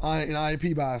that's in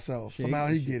IEP by himself. Somehow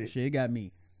he get it. Shit got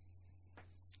me.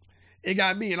 It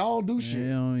got me, and I don't do shit.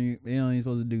 It ain't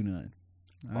supposed to do nothing.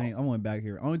 I went back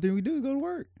here. Only thing we do is go to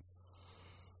work.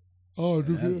 Oh,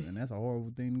 do good. And that's a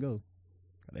horrible thing to go.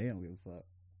 They don't give a fuck.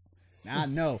 Now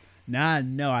I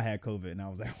know I had COVID and I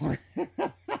was at work.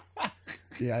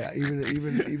 Yeah, even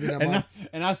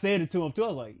and I said it to him too. I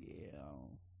was like,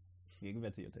 yeah, get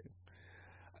back to your table.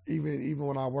 Even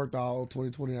when I worked all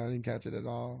 2020, I didn't catch it at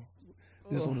all.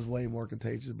 This one is way more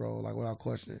contagious, bro. Like without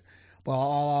question. But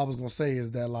all I was gonna say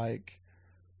is that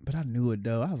but I knew it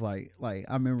though. I was like I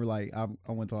remember I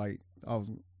went to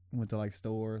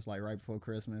stores right before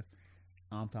Christmas.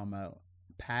 I'm talking about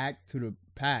packed to the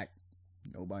pack.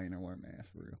 Nobody in there wearing masks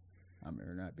for real. I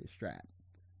remember that bitch strapped.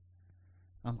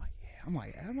 I'm like, yeah. I'm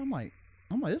like,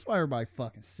 that's why everybody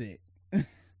fucking sick. I'm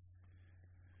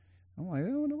like,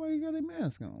 oh, nobody got their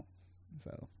mask on.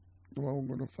 So, well, I'm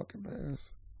wearing a fucking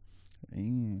mask.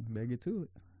 Better get to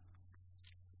it.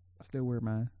 I still wear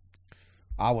mine.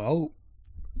 I would hope.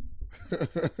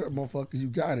 Motherfuckers, you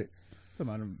got it.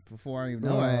 Before I even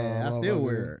know it, I still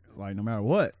wear it. No matter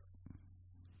what.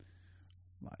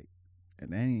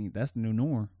 And that's the new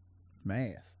norm.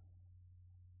 Mask.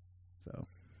 So.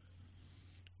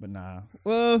 But nah.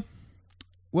 Well,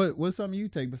 what's something you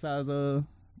take besides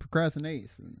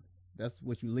procrastination? That's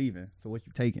what you leaving. So what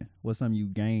you taking? What's something you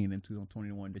gained in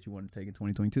 2021 that you want to take in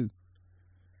 2022?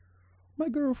 My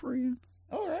girlfriend.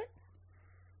 All right.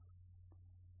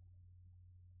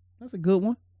 That's a good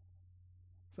one.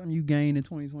 Something you gained in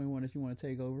 2021 that you want to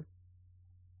take over.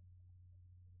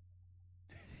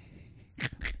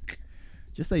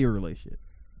 Just say your relationship.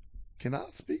 Can I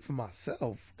speak for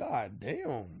myself? God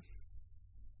damn.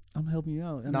 I'm helping you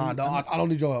out. I don't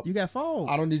need your help. You got fall.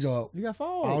 I don't need your help. You got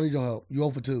fall. I don't need your help. You 0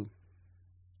 for 2.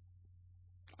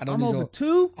 I'm over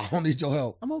 2? I don't need your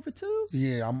help. I'm over 2?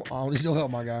 Yeah, I don't need your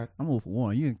help, my guy. I'm over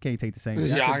 1. You can't take the same thing.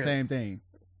 Yeah, the same thing.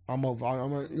 I'm over.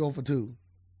 You're 0 for 2.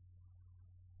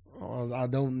 I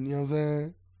don't, you know what I'm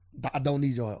saying? I don't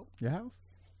need your help. Your house?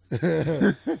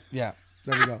 Yeah,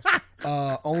 there we go.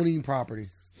 Owning property.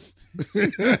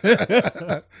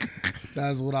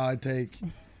 That's what I take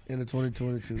in the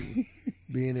 2022.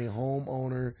 Being a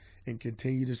homeowner and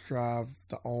continue to strive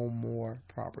to own more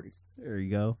property. There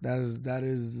you go. That is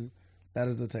the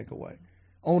takeaway.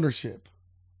 Ownership.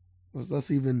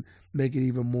 Let's even make it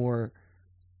even more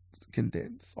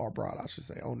condensed or broad, I should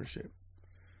say, ownership.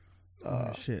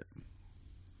 Shit.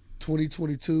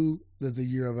 2022 is the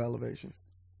year of elevation.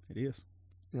 It is.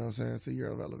 You know what I'm saying? It's a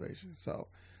year of elevation. So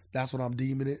that's what I'm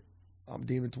deeming it. I'm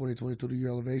deeming 2022 the year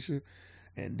of elevation.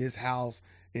 And this house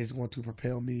is going to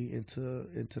propel me into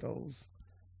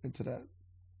that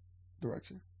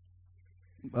direction.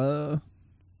 And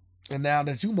now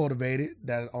that you motivated,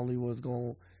 that only was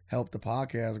going to help the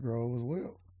podcast grow as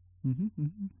well. Mm-hmm.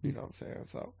 You know what I'm saying?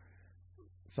 So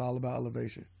it's all about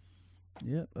elevation.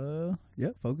 Yep.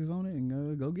 Yep. Focus on it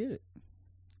and go get it.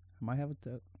 I might have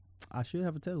I should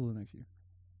have a Tesla next year.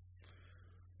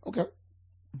 Okay.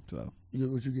 So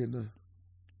What you getting?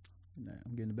 Nah,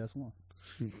 I'm getting the best one.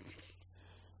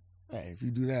 Hey, if you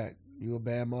do that, you a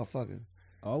bad motherfucker.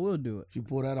 I will do it. If you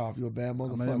pull that off, you a bad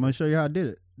motherfucker. I'm gonna show you how I did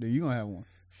it. Then you gonna have one.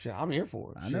 Shit, I'm here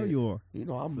for it. I know you are. You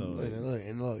know, I'm So, look,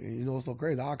 and you know what's so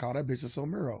crazy? I call that bitch a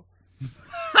Somero.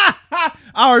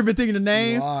 I already been thinking the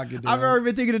names. You know, I've already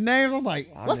been thinking the names. I'm like,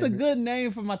 I'll what's a name it. good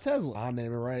name for my Tesla? I'll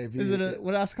name it right. If Is it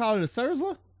what I call it, a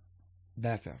Sursla?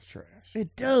 That sounds trash.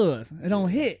 It does. It don't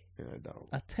hit. Yeah, it don't.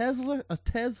 A Tesla? A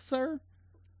Tesla?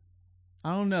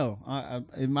 I don't know.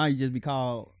 It might just be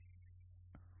called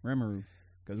Remeru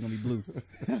because it's gonna be blue.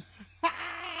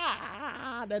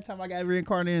 That time I got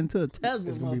reincarnated into a Tesla.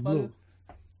 It's gonna be blue.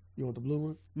 You want the blue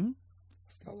one? Hmm?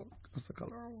 That's the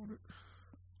color I wanted.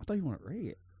 I thought you wanted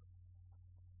red.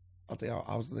 I think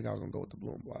I was gonna go with the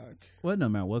blue and black. Well, it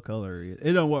doesn't matter what color it is.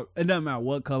 It doesn't matter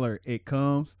what color it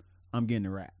comes. I'm getting it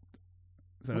wrapped.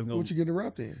 So it's What you getting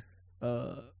wrapped in?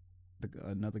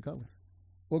 Another color.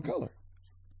 What color?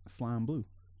 Slime blue.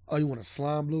 Oh, you want a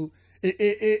slime blue?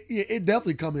 It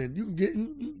definitely come in. You can get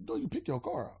you pick your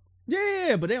car out.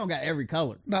 Yeah, but they don't got every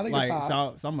color. Nah, they got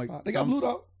five. So I'm like, They got blue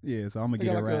though. Yeah, so I'm gonna They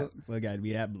get got it like wrapped. But it got to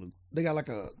be that blue. They got like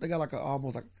a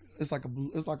almost like it's like a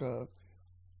blue. It's like a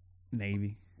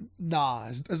Navy. nah.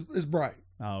 It's bright.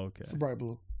 Oh, okay. It's a bright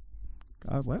blue.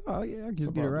 I was like, oh yeah, I can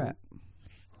just get it bright wrapped.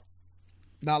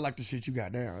 Not like the shit you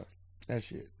got now. That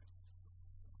shit.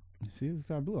 See, it's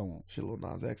the blue I want. Shit, little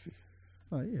Nas-Xy.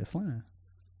 Oh yeah, slime.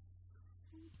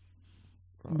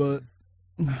 Right. But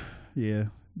yeah,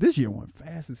 this year went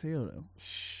fast as hell though.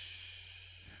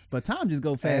 But time just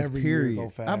go fast. Every year period. go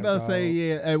fast, I'm about to say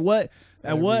dog. yeah. At what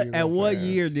fast.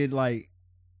 year did like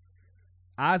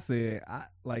I said I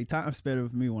like time sped up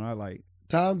for me when I like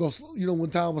Time goes slow. You know when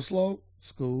time was slow?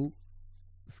 School.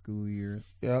 school years.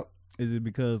 Yep. Is it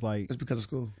because like It's because of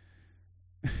school.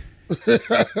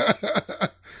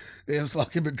 It's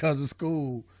fucking because of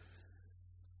school.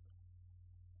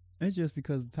 it's just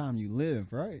because of the time you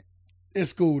live, right? It's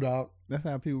school, dog. That's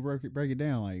how people break it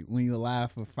down. Like when you're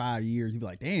alive for 5 years, you be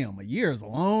like, damn, a year is a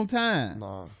long time.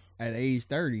 Nah. At age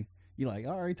 30, you're like,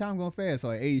 all right, time going fast.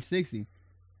 So at age 60,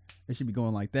 it should be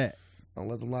going like that. Don't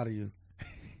let them lie to you.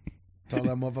 Tell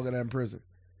that motherfucker that in prison.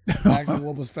 Ask him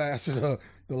what was faster, the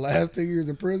last 10 years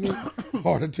in prison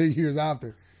or the 10 years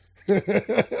after.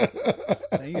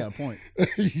 You got a point.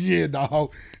 Yeah,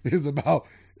 dog. It's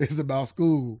about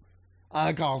school. I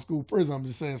ain't calling school prison. I'm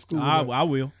just saying school. I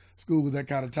will. School was that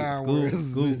kind of time School- where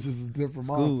it's school- just a different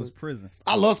School monster. was prison.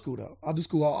 I love school though. I do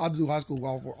school. I do high school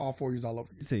all 4 years all over.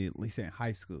 You say at least in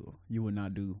high school, you would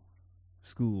not do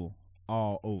school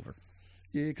all over.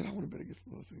 Yeah, because I want to better get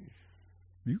some pussy.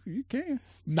 You can.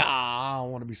 Nah, I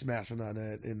don't want to be smashing on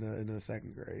that in the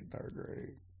 2nd grade, 3rd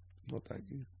grade. No, thank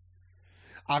you.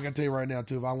 I can tell you right now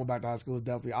too. If I went back to high school,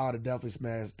 I would have definitely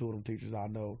smashed 2 of them teachers I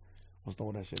know was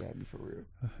throwing that shit at me for real.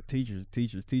 Teachers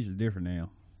different now.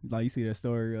 Like you see that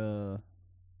story.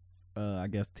 I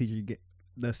guess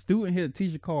the student hit a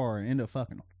teacher car and ended up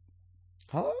fucking him.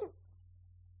 Huh?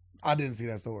 I didn't see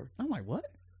that story. I'm like, what?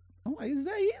 I'm like, is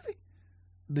that easy?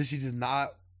 Did she just not?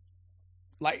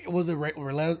 Like, was it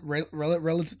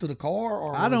relative to the car,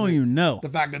 or I was don't it even know. the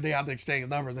fact that they have to exchange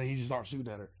numbers and he just starts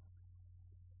shooting at her?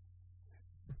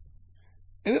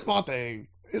 And it's my thing.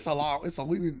 It's a lot.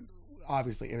 We've been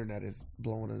obviously internet is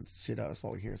blowing the shit up. That's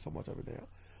why we're hearing so much of it now.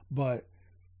 But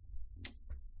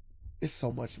it's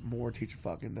so much more teacher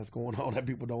fucking that's going on that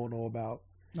people don't know about.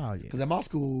 Oh yeah. Because at my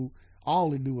school, I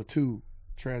only knew of 2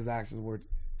 transactions where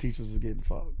teachers was getting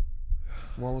fucked.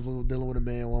 One was dealing with a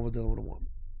man, one was dealing with a woman.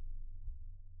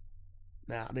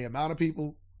 Now, the amount of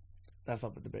people, that's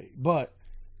up to debate. But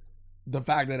the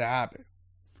fact that it happened.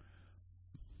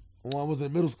 One was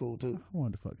in middle school, too. I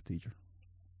wanted to fuck a teacher.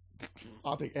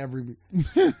 I think every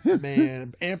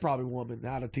man and probably woman,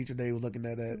 now the teacher they was looking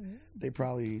at that, they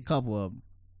probably, Couple of them.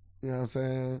 you know what I'm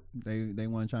saying? They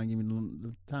want to try and give me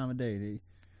the time of day.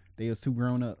 They was too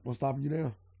grown up. What's stopping you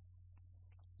now?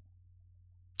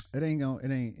 It ain't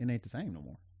the same no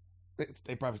more.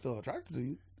 They probably still attracted to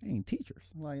you. They ain't teachers.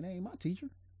 Like, they ain't my teacher.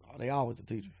 Oh, they always a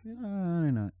teacher. They're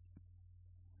not.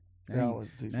 They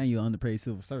always a teacher. Now you underpaid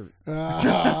civil servant.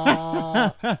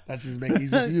 That just make it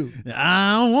easy for you.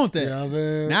 I don't want that. You know what I'm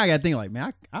saying? Now I gotta think like,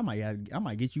 man, I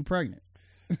might get you pregnant.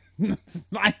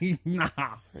 Like, nah.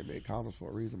 They made condoms for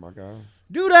a reason, my guy.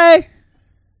 Do they?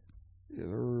 Yeah,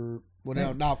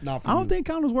 well, not for you. I don't think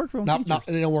condoms work for them.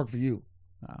 They don't work for you.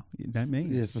 Oh, that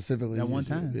means specifically that one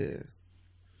time. Yeah,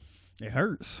 it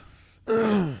hurts.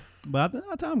 But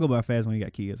time go by fast when you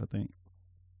got kids. I think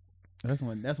that's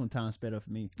when time sped up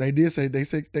for me. They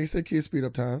said kids speed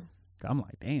up time. I'm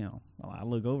like, damn. I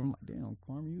look over. I'm like, damn,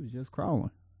 Kwame, you was just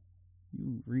crawling.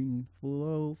 You reading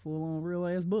full on real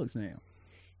ass books now.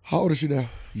 How old is she now?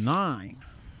 9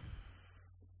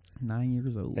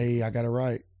 years old. Hey, I got it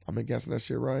right. I've been guessing that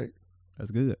shit right.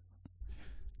 That's good.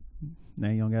 Now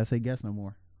you don't gotta say guess no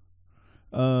more.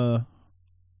 I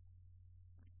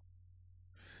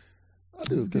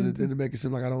do, because it didn't make it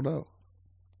seem like I don't know.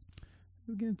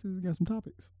 We got some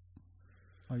topics.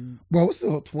 Bro, what's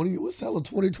hella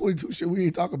 2022 shit we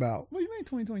ain't talk about? What do you mean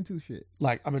 2022 shit?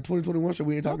 Like, 2021 shit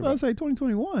we ain't talking about. I was about to say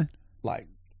 2021. Like,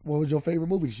 what was your favorite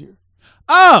movie this year?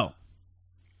 Oh!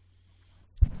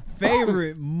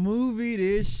 Favorite movie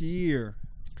this year.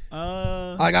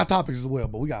 I got topics as well,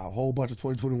 but we got a whole bunch of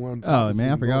 2021. Oh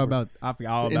man, I forgot all about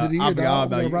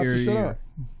your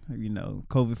you know,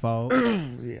 COVID fall.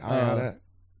 Yeah, I got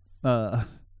that.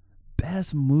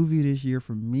 Best movie this year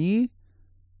for me.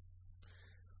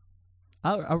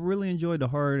 I really enjoyed The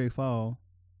Harder They Fall.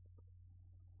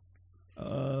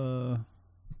 Man,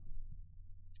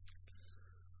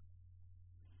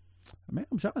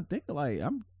 I'm trying to think. Like,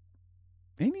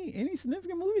 any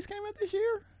significant movies came out this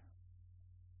year?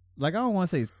 Like, I don't want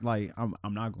to say like I'm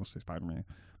not gonna say Spider-Man,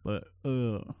 but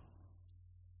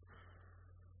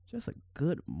just a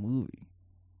good movie.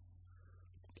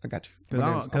 I got you. Because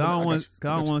I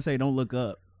don't want to say Don't Look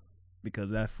Up because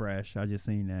that's fresh. I just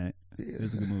seen that. Yeah.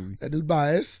 It's a good movie. That dude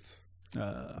biased.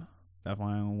 That's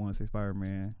why I don't want to say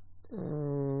Spider-Man.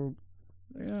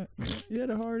 Yeah,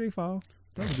 The Harder They Fall.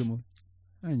 That was a good movie.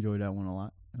 I enjoyed that one a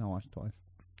lot, and I watched it twice.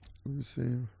 Let me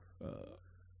see.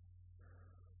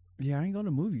 Yeah, I ain't going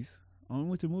to movies. I only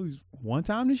went to movies one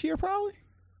time this year, probably.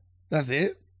 That's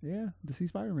it? Yeah, to see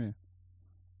Spider-Man.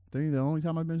 I think the only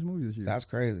time I've been to movies this year. That's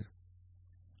crazy.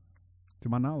 To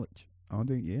my knowledge. I don't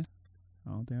think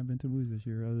I've been to movies this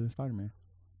year other than Spider-Man.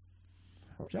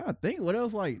 I'm trying to think what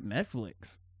else, like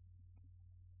Netflix.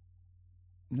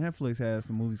 Netflix has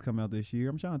some movies come out this year.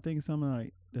 I'm trying to think of something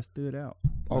like that stood out.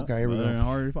 Okay, here we go.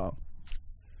 Harder to Fall.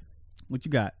 What you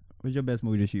got? What's your best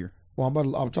movie this year? Well,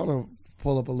 I'm trying to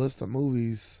pull up a list of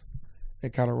movies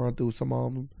and kind of run through some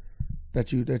of them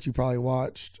that you probably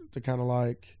watched to kind of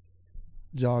like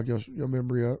jog your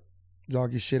memory up,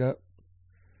 jog your shit up.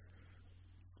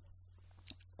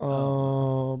 I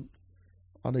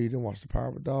know you didn't watch The Power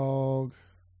of a Dog.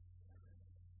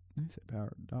 You said Power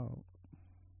of a Dog.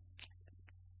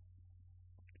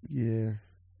 Yeah.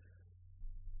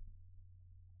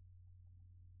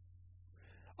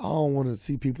 I don't want to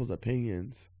see people's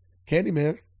opinions.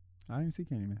 Candyman. I didn't see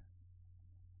Candyman.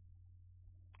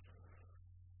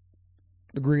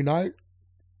 The Green Knight.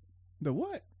 The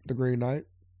what? The Green Knight.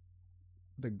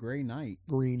 The Gray Knight.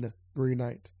 Green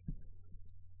Knight.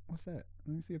 What's that?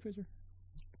 Let me see a picture.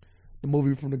 The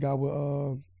movie from the guy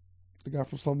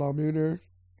from Slumdog Millionaire.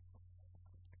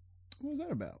 What was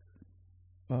that about?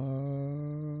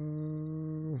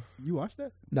 You watched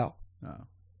that? No. Oh.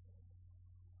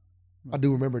 I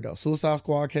do remember though. Suicide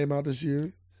Squad came out this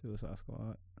year. Suicide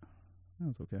Squad. That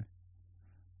was okay.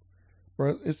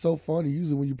 Bro, it's so funny.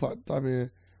 Usually when you type in,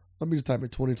 let me just type in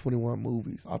 2021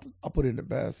 movies. I put in the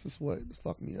best. It's what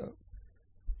fucked me up.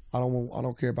 I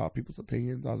don't care about people's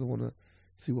opinions. I just want to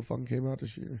see what fucking came out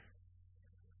this year.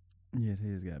 Yeah,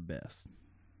 his got best.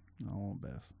 I don't want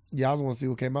best. Yeah, I just want to see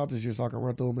what came out this year so I can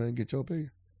run through them and get your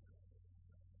opinion.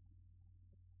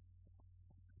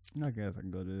 I guess I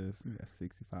can go to this. We got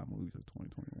 65 movies of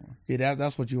 2021. Yeah,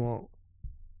 that's what you want.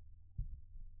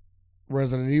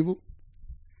 Resident Evil.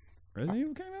 Resident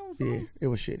Evil came out with Yeah, something? it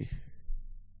was shitty.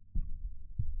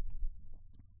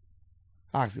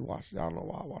 I actually watched it. I don't know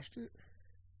why I watched it.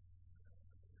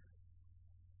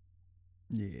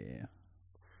 Yeah.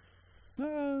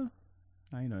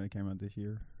 I know it came out this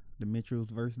year. The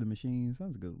Mitchells versus the Machines. That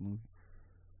was a good movie.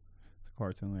 It's a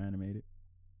cartoon animated.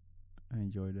 I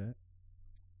enjoyed that.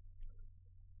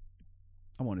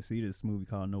 I want to see this movie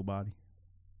called Nobody.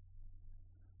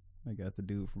 I got the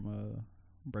dude from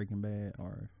Breaking Bad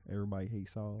or Everybody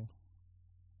Hates Saul.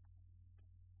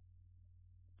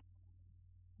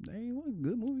 Dang, what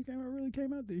good movie really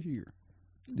came out this year?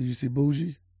 Did you see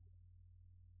Bougie?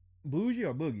 Bougie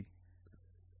or Boogie?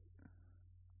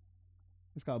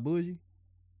 It's called Bougie.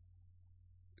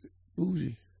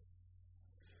 Bougie.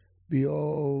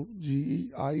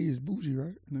 Boogei is Bougie,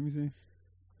 right? Let me see.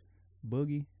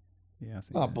 Boogie. Yeah, I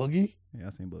seen Not that. Boogie. Yeah, I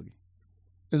seen Boogie.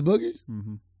 It's Boogie?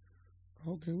 Mm-hmm.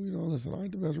 Okay, we don't listen. I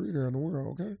ain't the best reader in the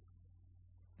world, okay?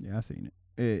 Yeah, I seen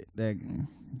it.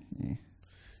 Yeah.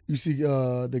 You see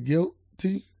the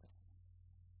Guilty?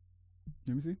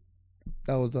 Let me see.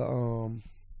 That was the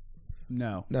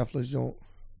No. Netflix joint.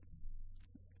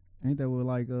 Ain't that what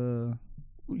like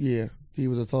Yeah, he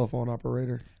was a telephone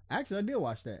operator. Actually I did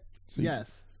watch that. So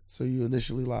Yes. So you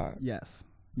initially lied. Yes.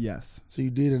 So you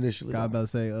did initially I was lie. about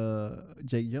to say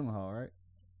Jake Gyllenhaal, right?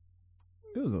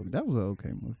 That was an okay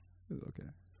movie. It was okay.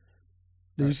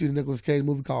 Did you see the Nicolas Cage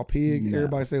movie called Pig? No.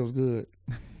 Everybody say it was good.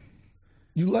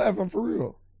 You laugh, I'm for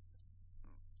real.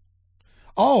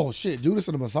 Oh shit, Judas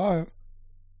and the Messiah.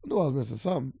 I knew I was missing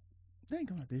something. They ain't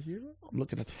come out this year, bro. I'm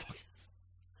looking at the fucking.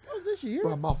 That was this year.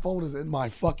 Bro, my phone is in my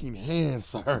fucking hand,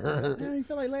 sir. Yeah, you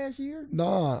feel like last year?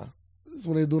 Nah, this is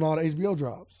when they're doing all the HBO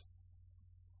drops.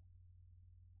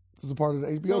 This is a part of the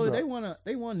HBO So drop.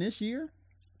 they won this year?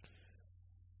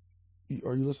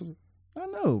 Are you listening? I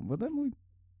know, but that movie.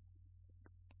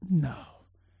 No.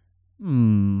 Let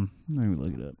me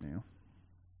look it up now.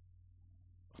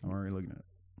 I'm already looking at it.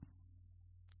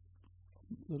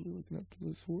 I'm literally looking at the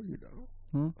list for you, though.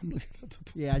 Huh? I'm looking at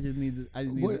the. Yeah, I just need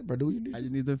What, bro? Do you need? I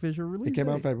just need the official release. It came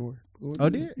out in date. February. Oh,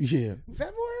 did it? Yeah.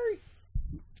 February?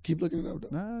 Keep looking it up, though.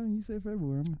 Nah, you said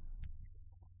February.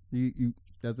 You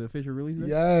that's the official release date?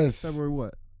 Yes. February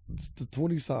what? It's the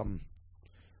 20 something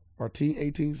or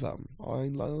 18 something. I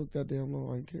ain't look that damn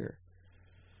long. I ain't care.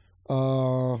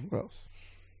 What else?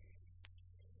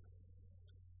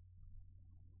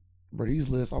 But these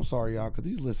lists, I'm sorry y'all, because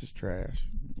these lists is trash.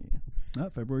 Yeah.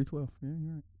 Not February 12th. Yeah,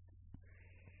 you're right.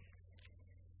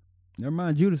 Never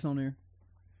mind Judas on there.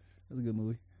 That's a good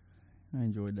movie. I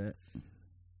enjoyed that.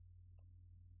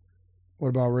 What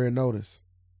about Red Notice?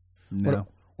 No.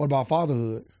 What about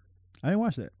Fatherhood? I didn't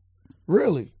watch that.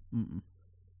 Really? Mm-mm.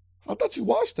 I thought you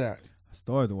watched that. I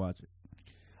started to watch it.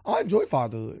 I enjoy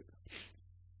Fatherhood.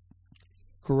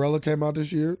 Cruella came out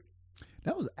this year.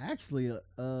 That was actually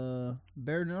better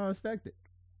than I expected.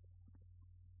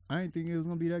 I didn't think it was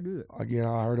gonna be that good. Again,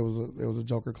 I heard it was a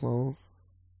Joker clone,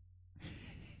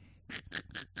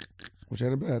 which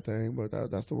ain't a bad thing, but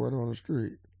that's the word on the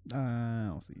street. I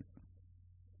don't see it.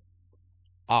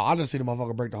 I just seen the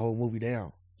motherfucker break the whole movie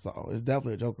down, so it's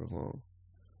definitely a Joker clone.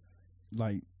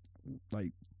 Like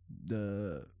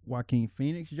the Joaquin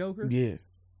Phoenix Joker. Yeah,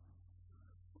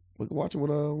 we can watch it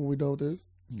when we done with this.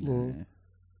 It's a little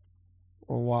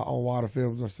Nah. on why the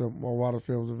films are why the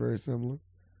films are very similar.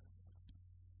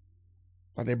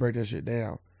 Like they break that shit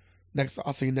down.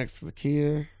 I seen Next to the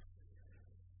Kin.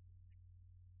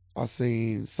 I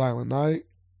seen Silent Night.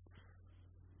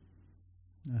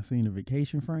 I seen the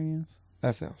Vacation Friends.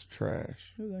 That sounds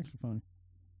trash. It was actually funny.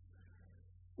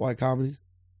 White comedy.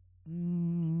 I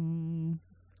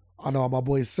know my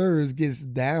boy Sirs gets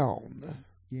down.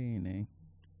 Yeah, name.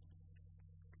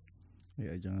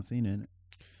 Yeah, John Cena in it.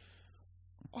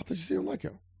 I thought you didn't like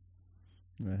him.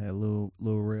 It had Lil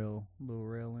Rel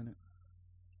in it.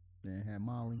 Then it had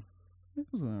Molly. It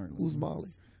was an alright Who's movie. Molly?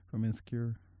 From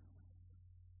Insecure.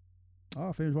 Oh,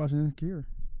 I finished watching Insecure.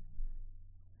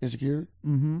 Insecure?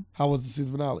 Mm-hmm. How was the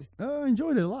season finale? I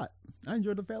enjoyed it a lot. I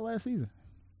enjoyed the last season.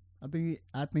 I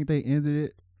think they ended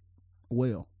it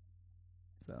well.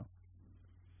 So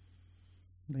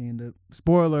they end up,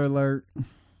 spoiler alert,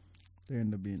 they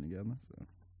end up being together. So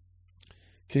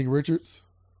King Richards?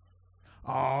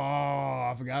 oh,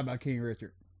 I forgot about King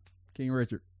Richard. King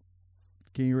Richard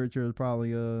is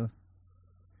probably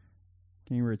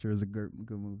King Richard is a good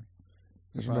movie.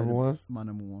 That's your Probably number one? My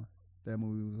number one. That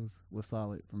movie was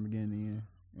solid from beginning to end,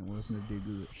 and Will Smith did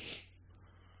good.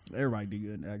 Everybody did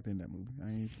good in acting in that movie. I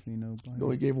ain't seen no. No,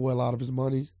 he gave away a lot of his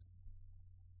money.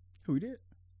 Who he did?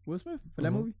 Will Smith for that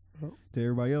Uh-huh. movie? Uh-huh. To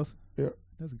everybody else? Yeah.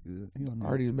 That's good. He don't I know.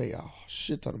 heard he made a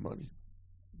shit ton of money.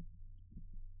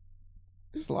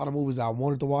 There's a lot of movies that I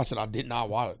wanted to watch that I did not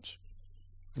watch.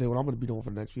 I think what I'm going to be doing for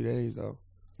the next few days, though.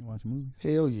 You watch movies?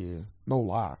 Hell yeah, no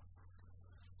lie.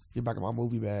 Get back in my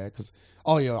movie bag, cause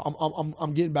oh yeah,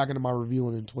 I'm getting back into my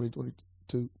reviewing in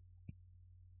 2022.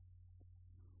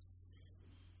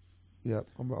 Yep,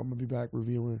 I'm gonna be back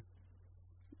reviewing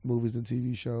movies and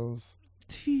TV shows.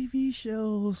 TV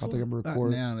shows. I think I'm gonna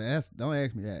record. Now don't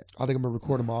ask me that. I think I'm gonna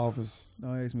record in my office.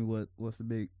 Don't ask me what's the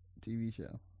big TV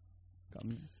show.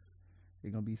 It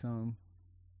gonna be something.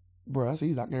 Bro, that's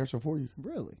easy. I can answer for you.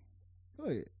 Really? Go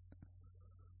ahead.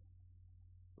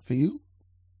 For you?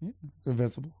 Yeah.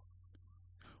 Invincible.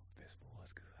 Invincible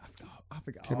was good. I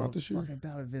forgot. Came all out this year. fucking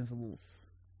about Invincible.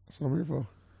 That's what I'm here for.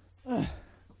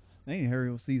 They ain't hurry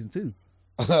on season 2.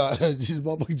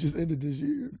 Motherfucker just ended this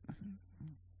year.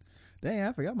 Dang,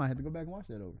 I forgot. I might have to go back and watch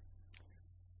that over.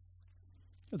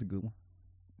 That's a good one.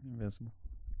 Invincible.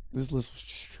 This list was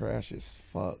just trash as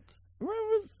fuck.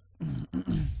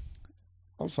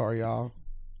 I'm sorry, y'all.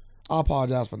 I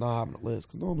apologize for not having a list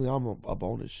because normally I'm up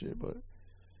on this shit, but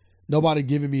nobody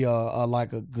giving me a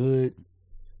good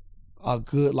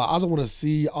like. I just want to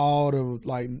see all the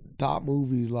like top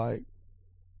movies, like,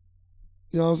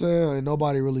 you know what I'm saying. And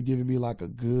nobody really giving me like a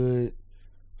good,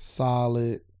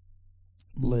 solid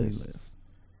list.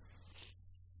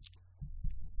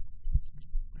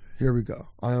 Here we go.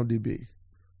 IMDb.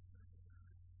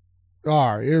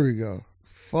 All right, here we go.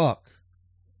 Fuck.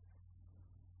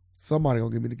 Somebody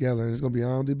gonna get me together, and it's gonna be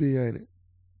IMDb, ain't it?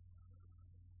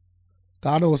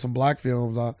 I know it's some black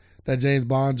films. That James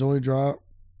Bond joint drop.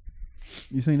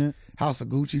 You seen that? House of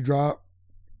Gucci drop.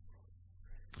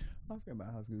 I forgot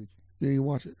about House of Gucci. You didn't even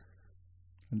watch it.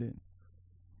 I did.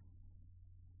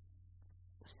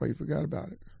 That's why you forgot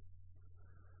about it.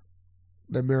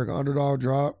 The American Underdog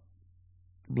drop.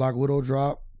 Black Widow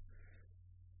drop.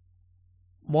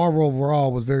 Marvel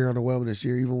overall was very underwhelming this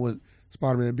year, even with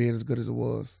Spider-Man being as good as it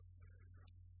was.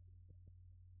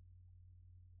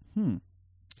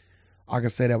 I can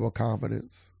say that with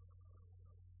confidence.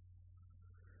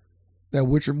 That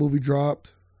Witcher movie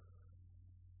dropped.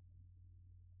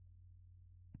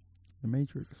 The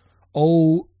Matrix.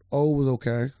 Old was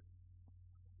okay.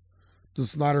 The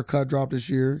Snyder Cut dropped this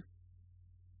year.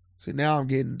 See, now I'm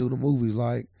getting through the movies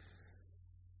like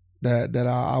that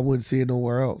I wouldn't see it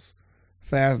nowhere else.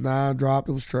 Fast 9 dropped.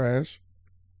 It was trash.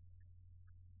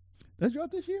 That's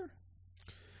dropped this year?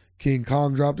 King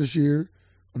Kong dropped this year.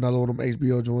 Another one of them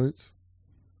HBO joints.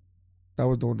 That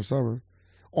was during the summer.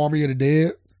 Army of the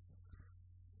Dead.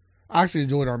 I actually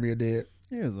enjoyed Army of the Dead.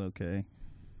 It was okay.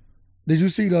 Did you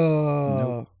see the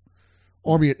Nope.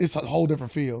 Army? It's a whole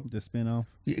different feel. The spinoff?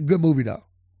 Yeah, good movie though.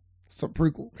 Some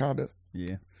prequel, kind of.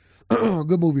 Yeah.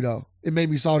 Good movie though. It made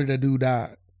me salty that dude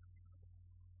died.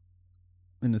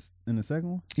 In the second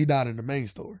one? He died in the main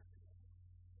story.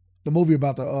 The movie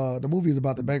about the movie is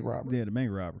about the bank robber. Yeah, the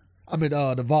bank robber. I mean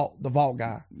the vault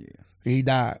guy. Yeah. He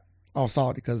died. I was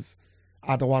salty because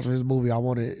after watching his movie, I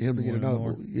wanted him to You get wanted another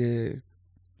more? movie. Yeah,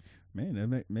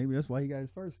 Man, maybe that's why he got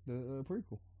his first, the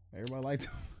prequel. Everybody liked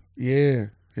him. yeah.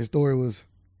 His story was.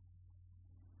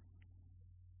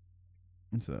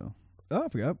 So, I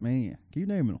forgot, man. Keep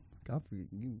naming them. I forget.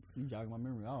 You jogging my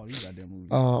memory. All these goddamn movies.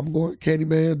 I'm going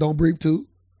Candyman. Don't Breathe 2.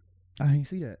 I ain't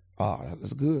see that. Oh,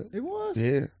 that's good. It was?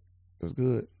 Yeah, it was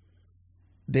good.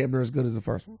 Damn near as good as the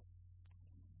first one.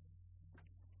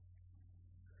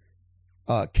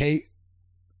 Kate,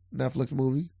 Netflix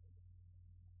movie.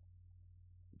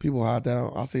 People had that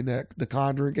on. I seen that. The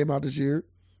Conjuring came out this year.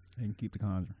 They can keep the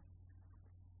Conjuring.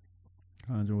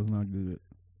 Conjuring was not good.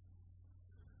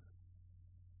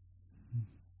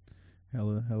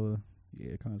 Hella.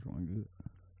 Yeah, Conjuring wasn't good.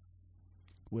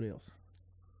 What else?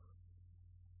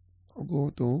 I'm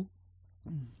going through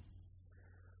them.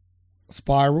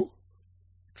 Spiral.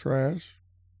 Trash.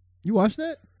 You watched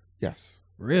that? Yes.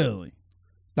 Really?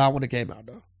 Not when it came out,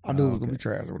 though. I knew it was going to Okay. be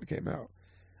trash when it came out.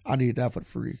 I needed that for the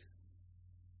free.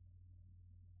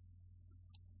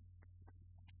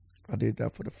 I did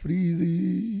that for the freezy.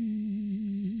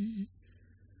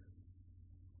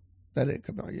 That didn't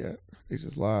come out yet. They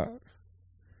just lied.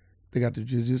 They got the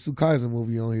Jujutsu Kaisen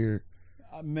movie on here.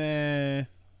 Man.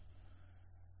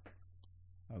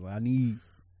 I was like, I'm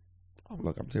I'm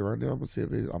telling you right now. I'm gonna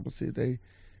see if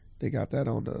they got that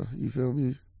on the. You feel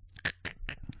me?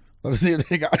 Let me see if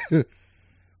they got.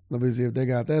 Let me see if they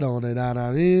got that on there. Nah.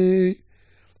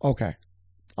 Okay,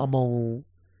 I'm on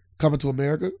Coming to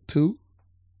America 2.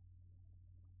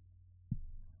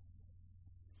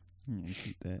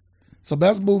 keep that. So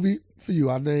best movie for you,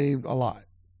 I named a lot.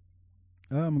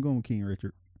 I'm going with King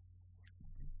Richard.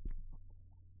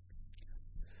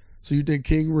 So you think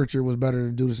King Richard was better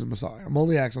than Judas and Messiah? I'm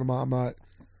only asking. I'm not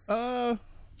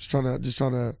just trying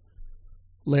to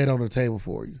lay it on the table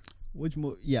for you. Which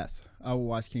movie? Yes, I will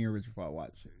watch King Richard before I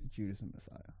watch Judas and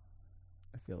Messiah.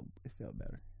 It felt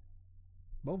better.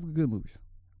 Both are good movies,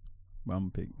 but I'm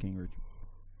gonna pick King Richard.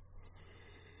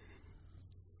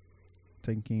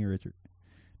 Taking King Richard.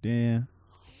 Then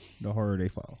the harder they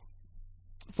fall.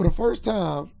 For the first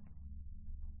time,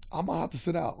 I'm gonna have to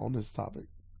sit out on this topic.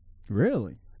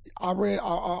 Really? I listened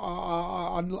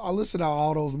to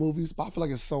all those movies, but I feel like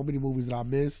there's so many movies that I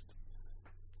missed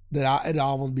that it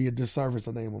almost be a disservice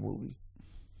to name a movie.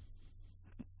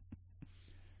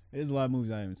 There's a lot of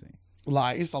movies I haven't seen.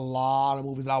 Like, it's a lot of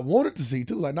movies that I wanted to see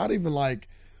too. Like, not even like,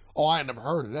 oh, I ain't never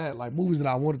heard of that. Like, movies that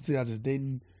I wanted to see, I just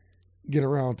didn't get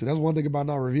around to. That's one thing about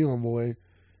not reviewing, boy.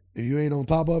 If you ain't on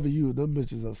top of it, them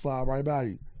bitches will slide right by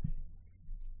you.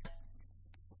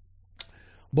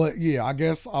 But yeah, I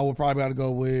guess I would probably have to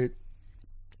go with,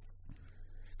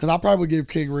 because I probably give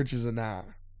King Richards a 9.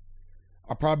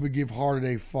 I probably give Harder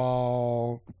They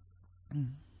Fall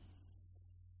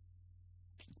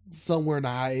somewhere in the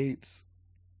high 8s.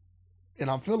 And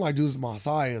I feel like Judas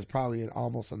Messiah is probably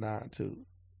almost a 9 too.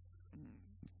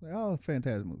 They're all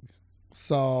fantastic movies.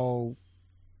 So,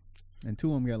 and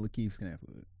 2 of them got Lakeith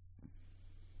Stanfield.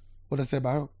 What I say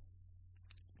about him?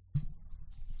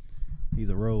 He's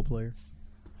a role player.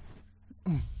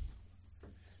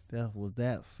 That was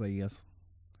that says.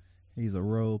 He's a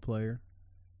role player.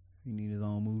 He need his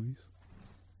own movies.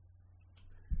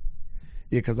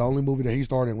 Yeah, because the only movie that he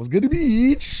starred in was Good to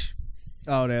Beach.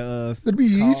 Oh, that Good to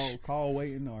Beach. Call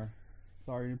waiting or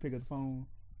sorry to pick up the phone.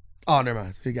 Oh, never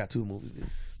mind. He got 2 movies then.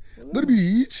 Good to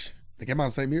Beach. They came out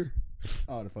the same year.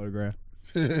 Oh, The Photograph.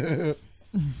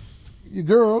 Your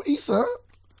girl, Issa.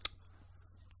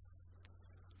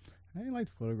 I ain't like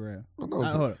The Photograph. Hold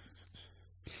up.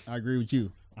 I agree with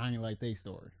you. I ain't like their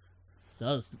story.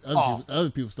 The other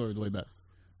people's story is way better.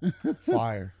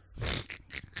 Fire.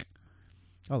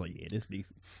 I was like, yeah, this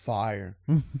decent. Fire.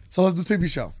 So let's do TV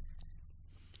show.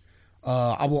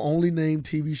 I will only name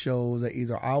TV shows that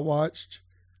either I watched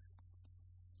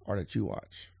or that you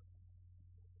watch.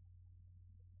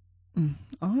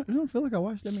 I don't feel like I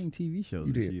watched that many TV shows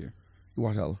You this did. year. You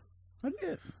watched hella. I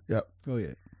did. Yep. Go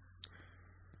ahead.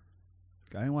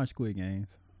 I didn't watch Squid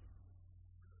Games.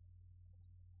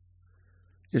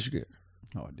 Yes, you did.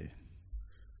 Oh, I did.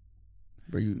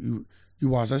 But you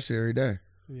watch that shit every day.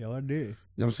 Yeah, I did. You know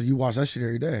what I'm saying? You watch that shit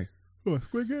every day. What,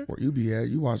 Squid Game? Where you be at,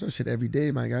 you watch that shit every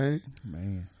day, my guy.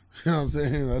 Man. You know what I'm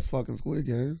saying? That's fucking Squid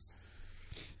Game.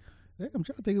 Yeah, I'm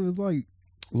trying to think of it like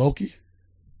Loki.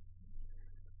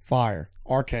 Fire.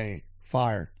 Arcane.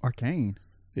 Fire. Arcane.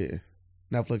 Yeah.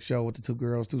 Netflix show with the 2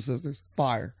 girls, 2 sisters.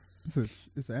 Fire.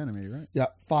 It's anime, right? Yeah.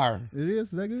 Fire. It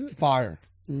is? Is that good? Fire.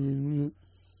 Mm-hmm.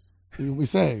 We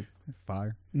say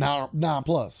Fire.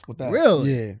 9+ with that.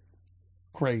 Really? Yeah.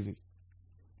 Crazy.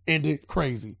 Ended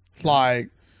crazy. Like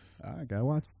I gotta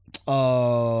watch.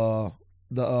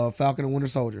 The Falcon and Winter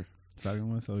Soldier. Falcon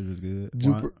and Winter Soldier is good.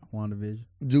 WandaVision.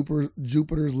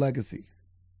 Jupiter's Legacy.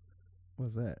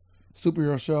 What's that?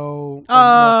 Superhero show.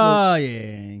 Oh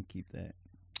yeah, keep that.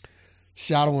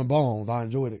 Shadow and Bones. I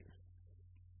enjoyed it.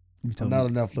 Another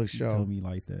Netflix show. You told me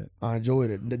like that. I enjoyed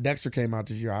it. The Dexter came out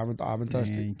this year. I haven't touched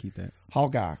it. Keep that.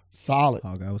 Hawkeye. Solid.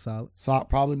 Hawkeye was solid.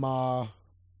 Probably my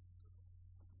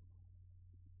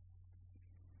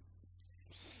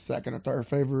second or third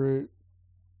favorite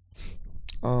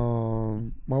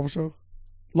Marvel show.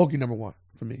 Loki number 1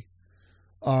 for me.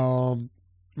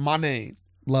 My Name.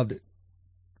 Loved it.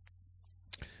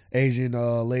 Asian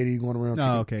lady going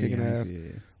around kicking ass.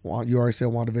 Yeah. You already said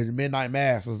WandaVision. Midnight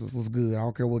Mass was good. I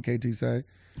don't care what KT say.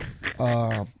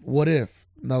 What If?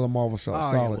 Another Marvel show.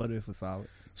 Solid. Yeah, What If was solid.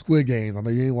 Squid Games. I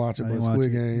know you ain't watching, but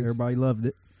Squid Games. Everybody loved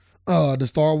it. The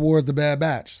Star Wars The Bad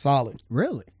Batch. Solid.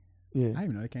 Really? Yeah. I didn't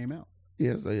even know it came out.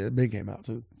 Yes, yeah, it big came out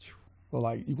too. So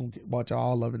like you can watch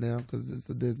all of it now because it's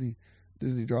a Disney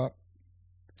drop.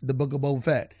 The Book of Boba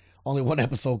Fett. Only 1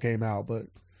 episode came out, but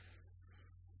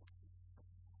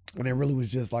and it really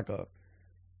was just like a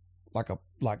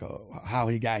how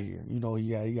he got here. You know,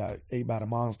 he got ate by the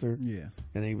monster. Yeah.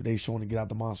 And they showing to get out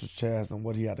the monster's chest and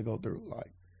what he had to go through,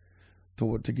 like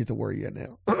to get to where he at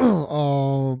now.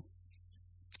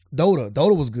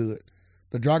 Dota was good.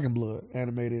 The Dragon Blood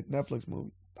animated Netflix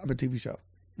movie. I mean TV show.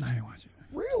 I ain't watching it.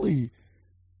 Really?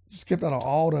 You skipped out on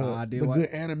all the good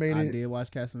animated. I did watch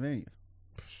Castlevania.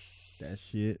 That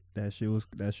shit was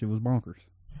bonkers.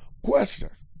 Question.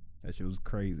 That shit was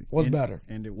crazy. What's better?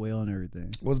 Ended well and everything.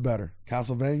 What's better?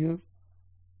 Castlevania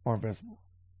or Invincible?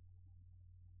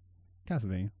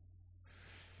 Castlevania.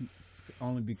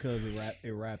 Only because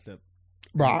it wrapped up.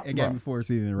 Bro, it got me 4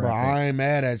 seasons. Bro, I ain't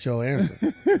mad at your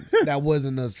answer. That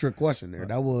wasn't a trick question there.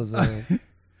 That was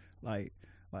like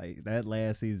that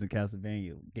last season of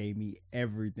Castlevania gave me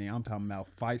everything. I'm talking about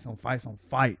fights on fights on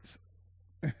fights.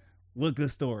 What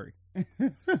good story.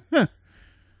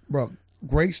 Bro,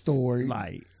 great story.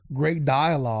 Like great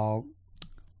dialogue.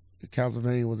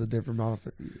 Castlevania was a different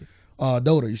monster.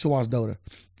 Dota. You should watch Dota.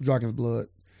 Dragon's Blood.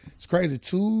 It's crazy.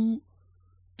 3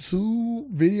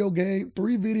 video game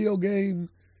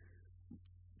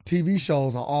TV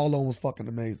shows and all of them was fucking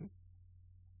amazing.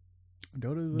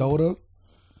 Dota.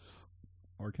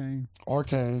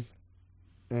 Arcane.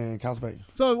 and Castlevania.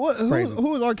 So what? Crazy.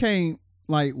 Who is Arcane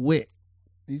like with?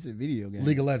 You said video game.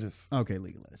 League of Legends. Okay,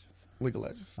 League of Legends. League of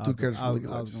Legends. I Two was characters gonna- from League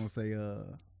of I was Legends. gonna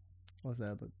say what's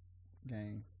that other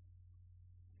game?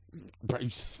 Bro, you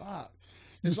suck.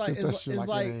 You It's like sent that it's, shit it's it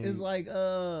like ain't. it's like I've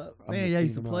man, been yeah, I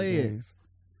used to seeing them play it. nowadays.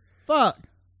 Fuck.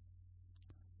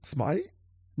 Smite?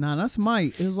 Nah, that's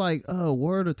Smite. It was like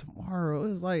Word of Tomorrow. It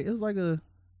was like a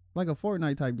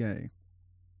Fortnite type game.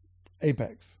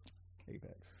 Apex.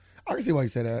 Apex. I can see why you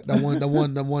say that. That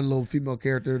one little female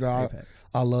character that Apex.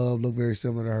 I love look very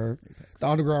similar to her. Apex. The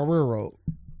Underground Railroad.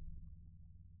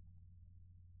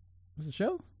 What's the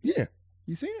show? Yeah.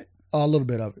 You seen it? A little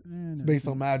bit of it. Yeah, It's based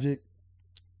on magic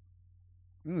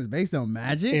It was based on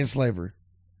magic. and slavery.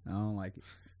 I don't like it.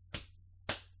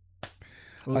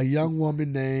 A young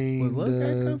woman Was named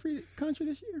Lovecraft country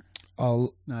this year?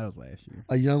 No, that was last year.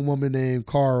 a young woman named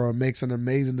Kara makes an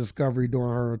amazing discovery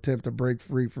during her attempt to break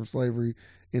free from slavery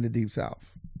in the Deep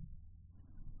South.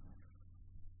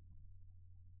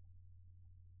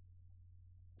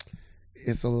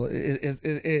 It's a little,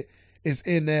 it's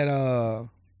in that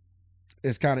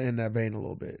it's kind of in that vein a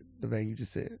little bit, the vein you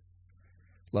just said.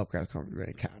 Lovecraft Country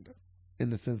vein, kind of, in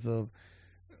the sense of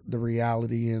the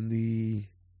reality and the,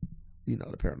 the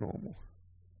paranormal.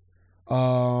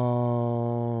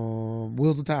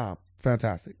 Wheels of Time,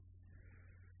 fantastic.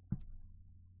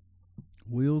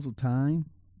 Wheels of Time.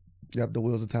 Yep, the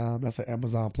Wheels of Time. That's an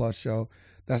Amazon Plus show.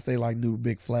 That's their like new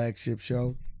big flagship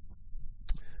show.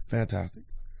 Fantastic.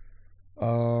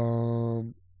 I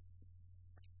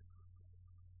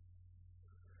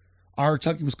heard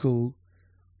Chucky was cool.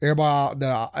 Everybody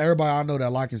I know that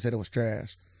liked him said it was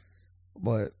trash,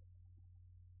 but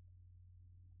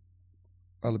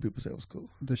other people said it was cool.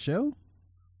 The show?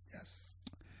 Yes.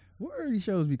 Where are these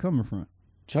shows be coming from?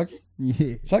 Chucky?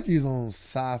 Yeah. Chucky's on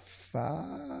Sci-Fi.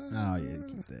 Oh yeah,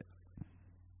 keep that.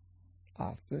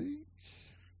 I think.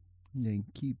 Yeah,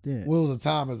 keep that. Wheels of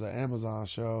Time is an Amazon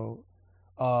show.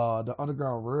 The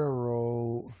Underground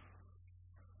Railroad.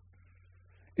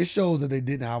 It shows that they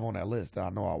didn't have on that list that I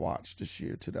know I watched this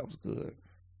year too. That was good.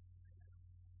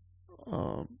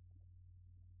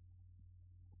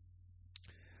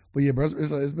 But yeah, bro,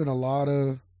 it's been a lot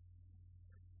of.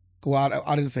 Well,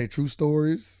 I didn't say true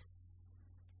stories.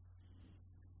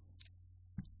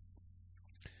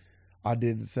 I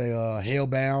didn't say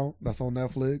Hellbound. That's on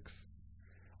Netflix.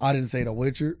 I didn't say The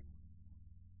Witcher.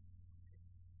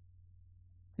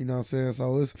 You know what I'm saying?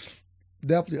 So it's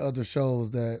definitely other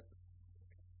shows that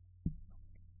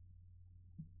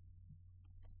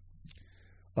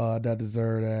that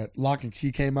deserve that. Lock and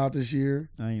Key came out this year.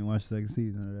 I ain't watched the second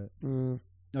season of that.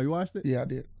 Oh, you watched it? Yeah, I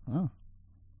did. Oh.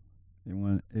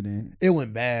 It didn't. It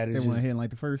went bad. It went hitting like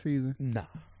the first season. Nah.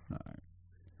 All right.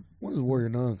 When does Warrior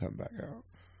Nun come back out?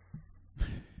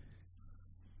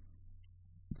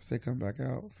 Say come back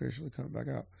out. Officially come back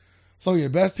out. So your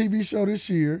best TV show this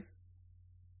year.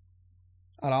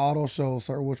 Out of all those shows,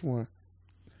 sir, which one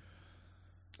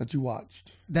that you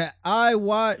watched? That I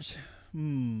watched. It's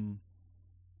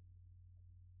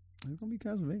gonna be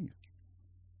Castlevania.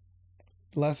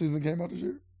 The last season came out this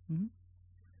year? Mm-hmm.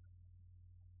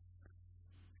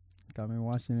 Got me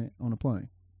watching it on the plane.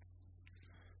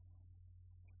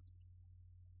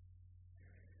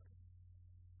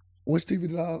 Which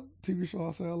TV show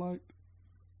I say I liked?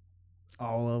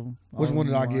 All of them. Which one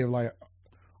did I give? Like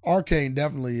Arcane,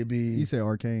 definitely it'd be. You said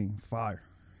Arcane. Fire.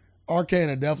 Arcane,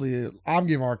 I'm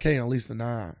giving Arcane at least a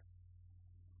 9.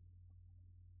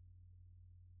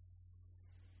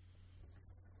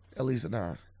 At least a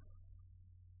 9.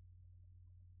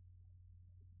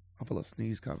 I feel a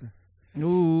sneeze coming.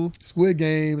 Ooh. Squid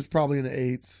Game is probably in the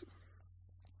 8s.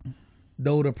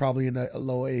 Dota probably in the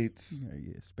low 8s.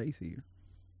 Yeah, Space Eater.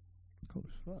 Cool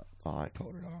as fuck. Oh, I ain't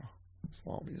cold at all. That's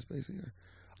why I don't need a Space Eater.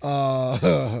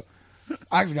 I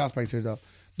actually got Space Eater though.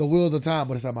 The Wheels of Time,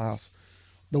 but it's at my house.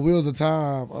 The Wheels of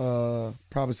Time,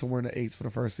 probably somewhere in the 8s for the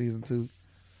first season too.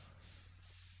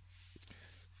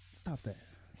 Stop that.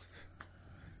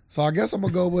 So I guess I'm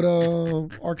gonna go with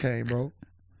Arcane, bro.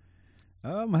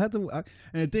 I have to.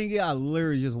 And the thing is, I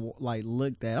literally just like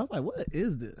looked at it. I was like, "What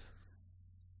is this?"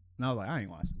 And I was like, "I ain't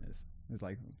watching this." It's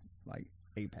like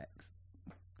Apex.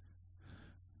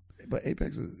 But if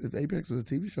Apex was a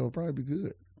TV show, it'd probably be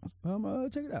good.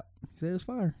 Check it out. He said it's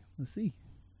fire. Let's see.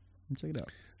 Check it out.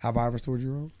 Have I ever stored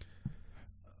you wrong?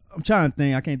 I'm trying to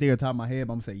think. I can't think of the top of my head,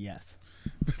 but I'm gonna say yes.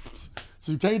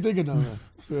 So you can't think of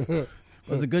nothing.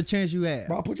 There's a good chance you have.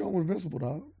 Bro, I'll put you on with Invincible,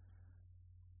 dog.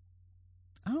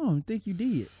 I don't think you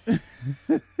did.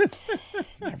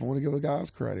 Never want to give a guy's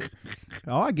credit.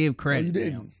 Oh, I gave credit. No, you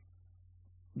didn't. Damn.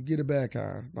 You get a bad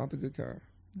kind, not the good kind.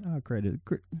 All credit.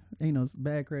 Ain't no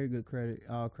bad credit, good credit,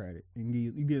 all credit.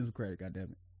 You give some credit,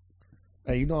 goddammit.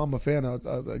 Hey, you know I'm a fan of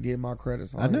getting my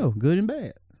credits. I know, good and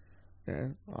bad. Yeah,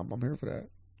 I'm here for that.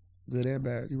 Good and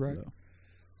bad. You're right. So.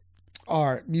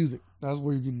 All right, music. That's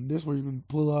where you can. This where you can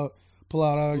pull out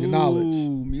your knowledge.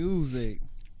 Ooh, music.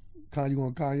 You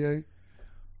want Kanye?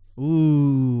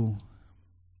 Ooh.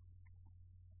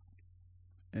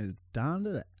 It's down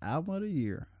to the album of the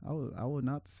year. I would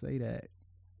not say that.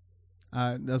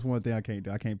 That's one thing I can't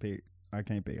do. I can't pick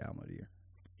album of the year.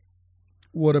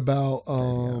 What about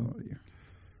Album of the year.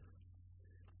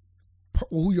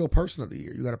 who your person of the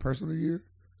year? You got a person of the year?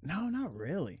 No, not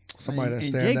really. Somebody that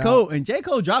and stand out. And J.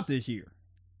 Cole dropped this year.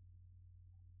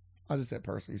 I just said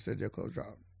person. You said J. Cole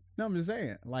dropped. No, I'm just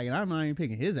saying. Like, I'm not even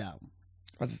picking his album.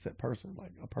 I just said person,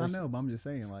 like a person. I know, but I'm just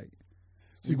saying, like.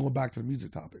 So you're going back to the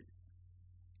music topic.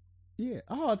 Yeah.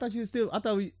 Oh, I thought you were still. I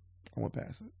thought we. I went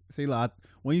past it. See, like,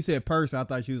 when you said person, I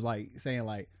thought you was like saying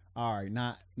like, all right,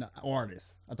 not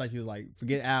artist. I thought you was like,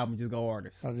 forget album, just go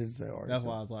artist. I didn't say artist. That's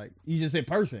why I was like, you just said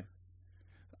person.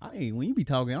 When you be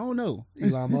talking, I don't know.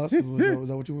 Elon Musk, is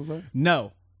that what you want to say?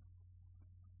 No.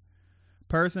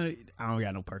 Person, I don't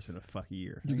got no person of the fucking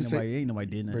year. Ain't nobody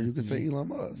did nothing. Bro, you can say Elon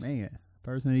Musk. Man,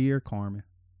 person of the year, Carmen.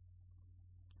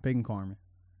 Picking Carmen.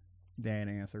 Dad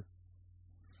answer.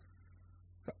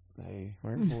 Hey,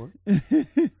 right for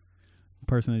it.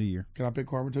 Person of the year. Can I pick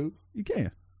Carmen too? You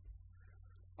can.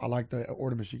 I like the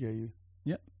ornament she gave you.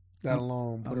 Yep. That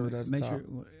alone, put her at the make top.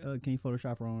 Sure. Can you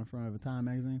Photoshop her on in front of a Time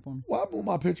magazine for me? What happened with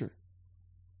my picture?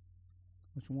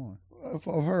 Which one? Of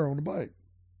her on the bike.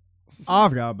 Oh, I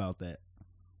forgot about that.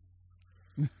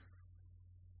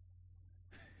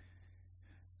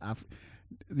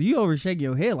 You over shaking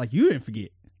your head like you didn't forget.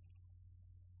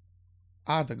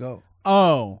 I had to go.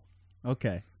 Oh,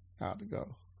 okay. I had to go.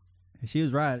 She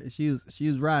was riding. She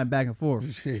was riding back and forth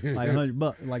like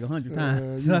 $100, like 100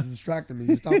 times. You was distracting me.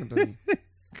 You was talking to me.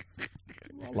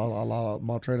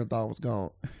 My train of thought was gone.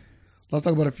 Let's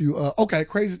talk about a few. Okay,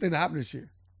 craziest thing that happened this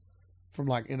year, from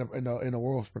like in a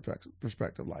world's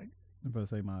perspective. Like I'm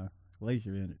supposed to say my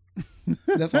glacier in it.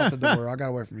 That's why I said the word. I got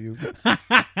away from you.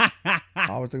 I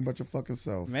always think about your fucking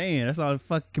self. Man, that's all that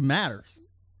fucking matters.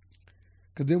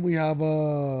 Cause then we have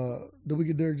did we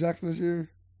get Derek Jackson this year?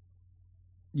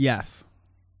 Yes.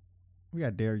 We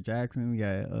got Derek Jackson, we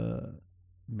got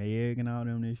Meg and all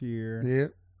them this year. Yeah.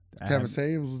 Kevin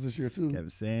Samuels was this year too. Kevin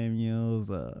Samuels,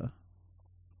 we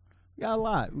got a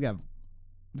lot. We got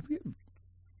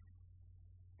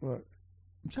what?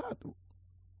 I'm trying to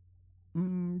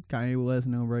Kanye West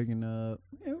no breaking up.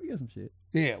 Yeah, we got some shit.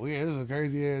 Yeah, this is a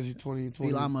crazy ass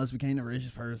 2020. Elon Musk became the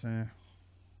richest person.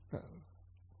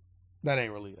 That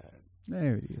ain't really that.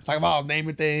 There it is. Like if I was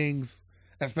naming things,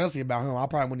 especially about him, I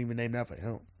probably wouldn't even name that for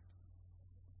him.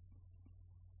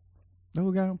 Oh,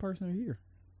 we got him person of the year.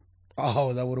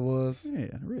 Oh, is that what it was?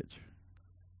 Yeah, rich.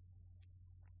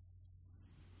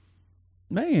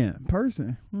 Man,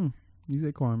 person. You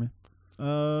said Carmen.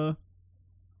 You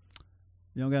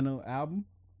don't got no album?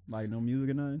 Like no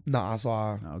music or nothing? Nah, that's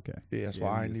why. Okay. Yeah, that's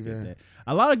why I ain't even. That.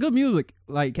 A lot of good music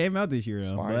like came out this year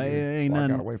though. But it ain't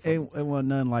nothing. It wasn't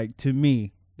nothing like to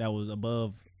me that was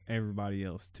above everybody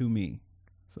else to me.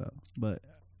 So, but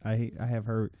I have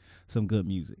heard some good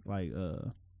music. Like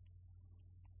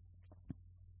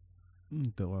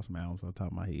throw out some albums off the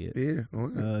top of my head. Yeah.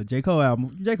 Okay. J. Cole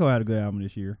album. J. Cole had a good album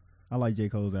this year. I like J.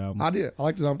 Cole's album. I did. I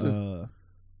liked his album too.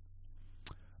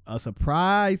 A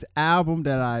surprise album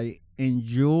that I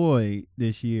enjoyed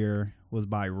this year was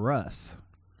by Russ,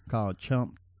 called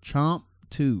Chomp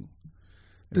 2.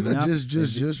 Didn't it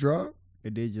just drop?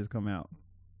 It did just come out,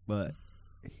 but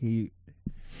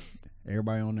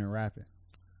everybody on there rapping,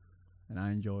 and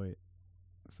I enjoy it.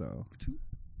 So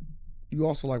you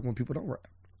also like when people don't rap.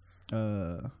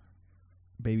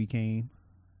 Baby Kane,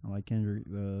 I like Kendrick,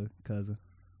 cousin.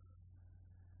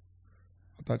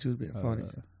 I thought you was being funny.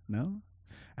 No.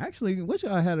 Actually, which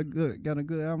I had got a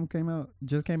good album came out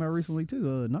recently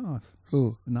too. Nas.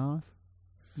 Who? Nas.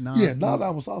 Yeah, Nas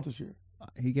album was out this year.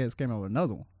 He just came out with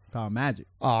another one called Magic.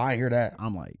 Oh, I ain't hear that.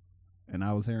 I'm like, and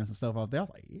I was hearing some stuff out there. I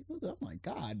was like,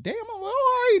 God damn, I'm like, all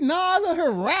right, Nas out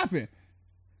here rapping.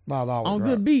 Nas always on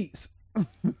good beats.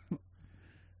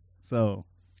 So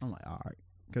I'm like, all right,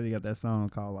 because he got that song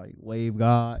called like Wave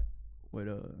God with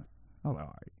I was like,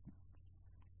 all right,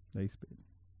 they spit.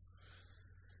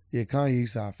 Yeah, Kanye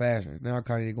side fashion. Now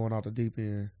Kanye going off the deep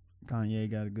end.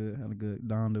 Kanye had a good.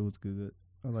 Donda was good.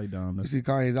 I like Donda. You see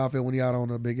Kanye's outfit when he out on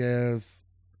the big ass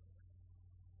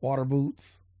water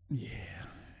boots. Yeah.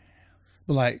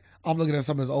 But like, I'm looking at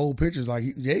some of his old pictures. Like,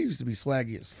 Jay used to be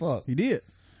swaggy as fuck. He did.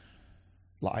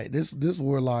 Like this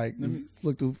where like Let me-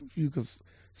 flick through a few because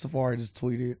Safari just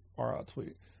tweeted or I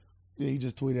tweeted. Yeah, he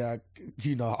just tweeted out,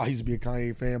 you know, I used to be a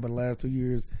Kanye fan, but the last 2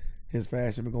 years his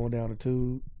fashion been going down the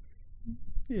tube.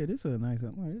 Yeah, this is a nice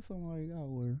one. Like, this something like I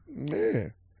wear. Yeah.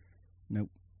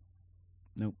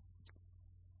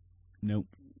 Nope.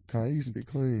 Kanye used to be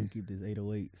clean. Keep this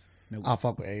 808s. Nope. I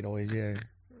fuck with 808s, yeah.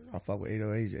 I fuck with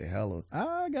 808s, yeah, hella.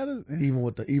 I gotta. Even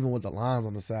with the lines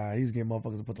on the side, he's getting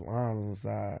motherfuckers to put the lines on the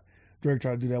side. Drake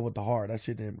tried to do that with the heart. That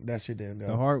shit didn't go.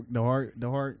 The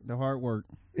hard work.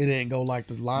 It didn't go like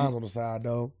the lines on the side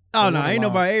though. Oh For no, one, ain't the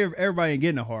line- everybody ain't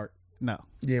getting a heart. No,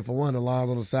 Yeah, for one, the lines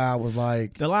on the side was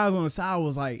like the lines on the side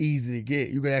was like, easy to get.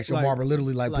 You could ask your Like- barber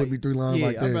literally like put me 3 lines yeah,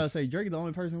 like I'm about to this. say Drake is the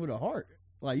only person with a heart.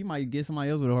 Like you might get somebody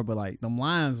else with a heart, but like them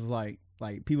lines was like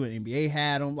people in NBA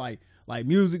had them, like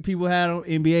music people had them,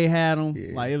 NBA had them.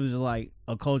 Yeah. Like it was just like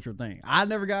a cultural thing. I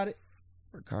never got it.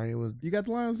 Kanye was. You got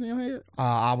the lines in your head?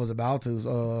 I was about to.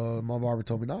 My barber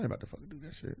told me, "No, I ain't about to fucking do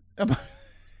that shit."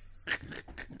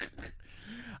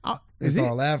 They Is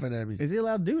started he, laughing at me. is he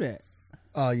allowed to do that?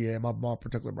 Oh yeah, my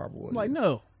particular barber was. I'm like,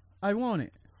 no, I want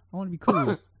it. I want to be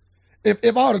cool. If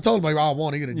I would have told him like I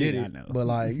want it, he'd have did Yeah, I it. know. But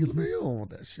like, you don't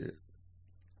want that shit.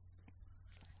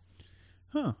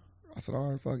 Huh. I said,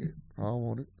 all right, fuck it. I don't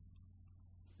want it.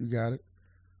 You got it.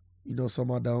 You know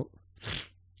some I don't.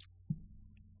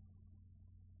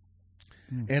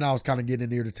 And I was kind of getting in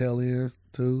near the tail end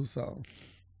too, so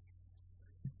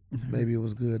maybe it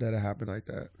was good that it happened like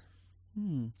that.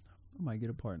 I might get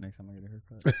a part next time I get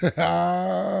a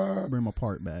haircut. Bring my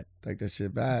part back. Take that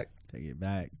shit back. Take it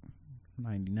back.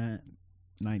 99,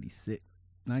 96,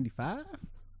 95?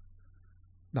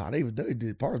 Nah, they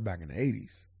did parts back in the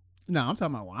 80s. No, I'm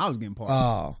talking about when I was getting parts.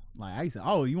 Oh. Like I used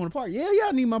to, you want a part? Yeah,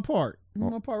 I need my part. I need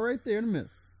my part right there in the middle.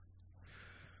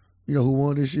 You know who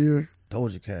won this year?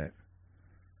 Doja Cat.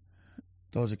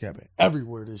 Doja Cat been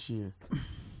everywhere this year.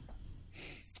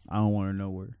 I don't want to know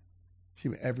where. She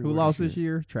been everywhere. Who lost this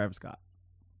year? Travis Scott.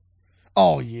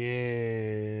 Oh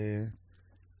yeah.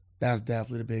 That's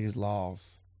definitely the biggest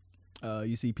loss.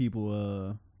 You see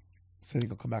people Said he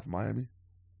gonna come back from Miami.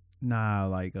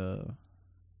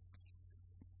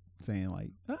 Saying like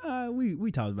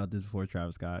we talked about this before.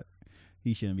 Travis Scott,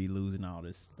 he shouldn't be losing all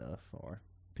this stuff, or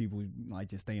people like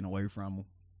just staying away from him.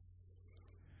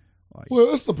 Like,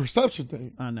 Well, it's the perception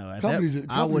thing. I know. At Companies-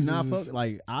 I would companies not is- fuck.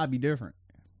 Like I'd be different.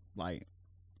 Like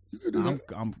You can do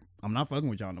that. I'm not fucking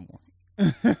with y'all no more.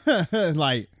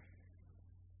 Like,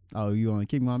 oh, you want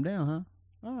to kick mom down,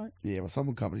 huh? All right. Yeah, but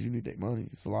some companies you need their money.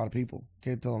 It's a lot of people.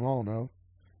 Can't tell them all no.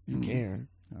 You can.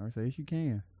 I would say yes, you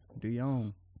can do your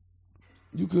own.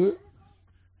 You could.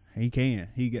 He can.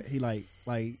 He like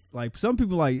some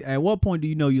people like. At what point do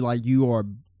you know you are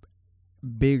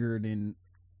bigger than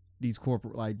these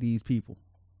corporate like these people?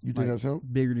 You think Like, that's him?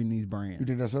 bigger than these brands? You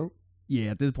think that's him?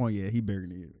 Yeah, at this point, yeah, he bigger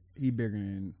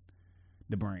than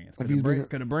the brands. If Because he's bigger-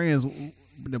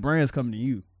 the brands coming to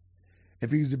you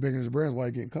If he's the biggest brands, why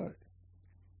he getting cut?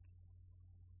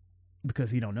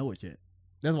 because he don't know it yet.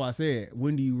 That's why I said,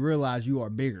 when do you realize you are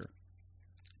bigger?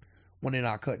 When they're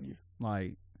not cutting you.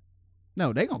 Like,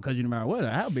 no, they gonna cut you no matter what,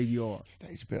 how big you are.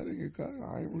 Dave Chappelle didn't get cut.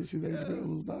 I ain't really see Dave Chappelle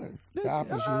lose nothing.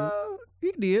 That's-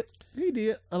 He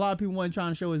did. A lot of people wasn't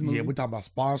trying to show his movie. Yeah, we're talking about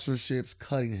sponsorships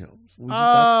cutting him.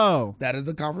 So that is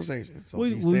the conversation. So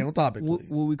please stay on topic, please.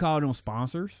 Will we call them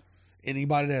sponsors?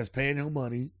 Anybody that's paying him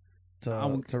money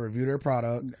to review their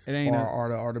product It ain't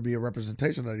or to be a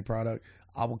representation of the product,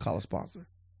 I would call a sponsor.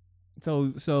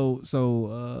 so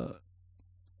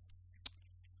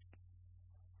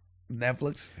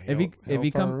Netflix.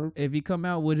 if he come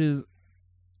out with his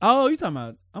you talking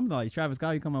about, I'm like Travis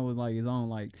Scott, he come out with like his own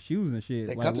like shoes and shit.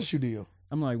 They like, cut the shoe deal.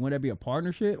 I'm like, would that be a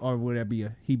partnership or would that be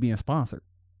he being sponsored?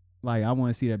 Like I want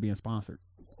to see that being sponsored.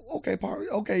 Okay,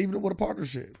 even with a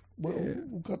partnership. Well,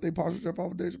 we'll cut their partnership off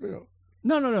with Dave Chappelle.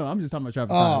 No. I'm just talking about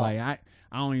Travis Scott. Like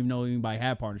I don't even know anybody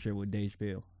had partnership with Dave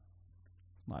Chappelle.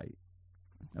 Like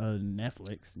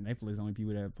Netflix. Netflix only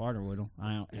people that partner with him.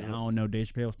 I don't know Dave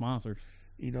Chappelle sponsors.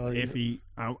 You know,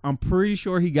 I'm pretty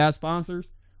sure he got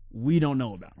sponsors. We don't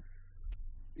know about him.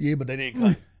 Yeah, but they didn't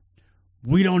cut.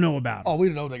 We don't know about him. Oh, we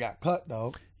didn't know they got cut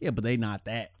though. Yeah, but they not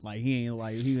that. Like he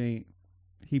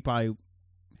probably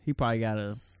got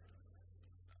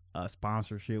a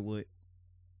sponsorship with,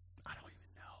 I don't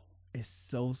even know. It's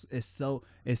so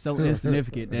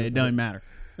insignificant that it doesn't matter.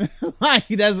 Like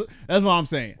that's what I'm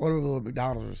saying. What if it was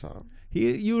McDonald's or something?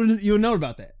 You would know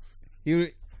about that. It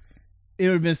would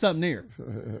have been something there.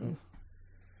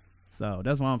 So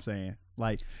that's what I'm saying.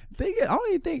 Like, I don't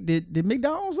even think did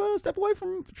McDonald's step away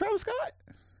from Travis Scott?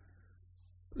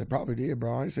 They probably did,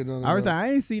 bro. I ain't seen nothing.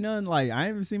 I ain't seen nothing. Like, I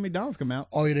ain't even seen McDonald's come out.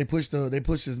 Oh yeah, they pushed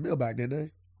his meal back, didn't they?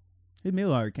 His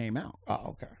meal already came out. Oh,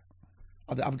 okay.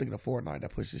 I'm thinking of Fortnite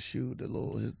that pushed his shoe,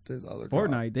 his other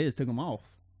Fortnite, they just took him off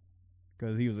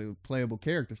because he was a playable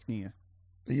character skin.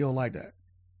 You don't like that?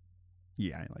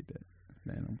 Yeah, I ain't like that.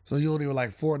 Man, so you don't even like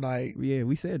Fortnite? Yeah,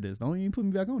 we said this. Don't even put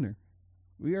me back on there.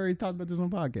 We already talked about this on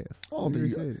the podcast.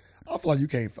 I feel like you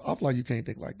can't. I feel like you can't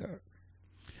think like that.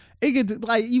 It get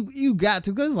like you got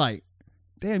to, because like,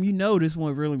 damn, this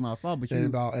wasn't really my fault, but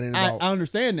I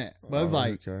understand that, but it's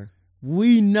like, okay.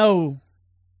 We know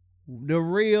the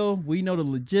real, we know the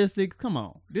logistics. Come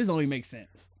on, this only makes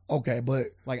sense. Okay, but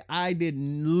like I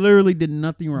literally did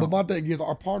nothing wrong. But my thing is,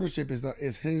 our partnership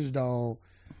is hinged on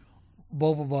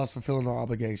both of us fulfilling our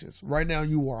obligations. Right now,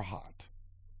 you are hot.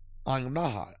 I am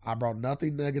not hot. I brought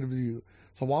nothing negative to you.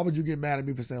 So why would you get mad at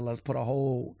me for saying let's put a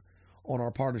hold on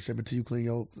our partnership until you clean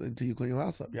your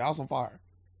house up? Your house on fire.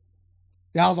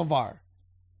 Your house on fire.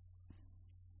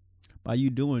 By you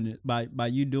doing it, by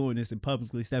you doing this and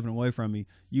publicly stepping away from me,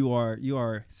 you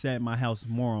are setting my house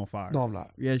more on fire. No, I'm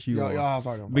not. Yes, you are. Your house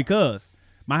on fire. Because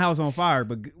my house on fire,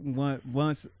 but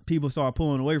once people start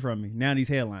pulling away from me, now these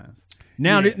headlines.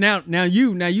 Now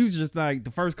you just like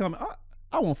the first company.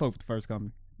 I won't fuck with the first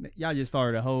company. Y'all just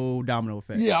started a whole domino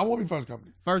effect. Yeah, I want to be first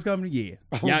company. First company, yeah.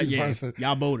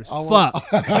 Y'all bold as fuck.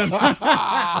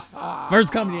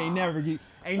 First company ain't never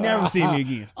see me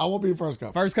again. I won't be the first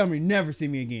company. First company never see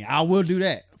me again. I will do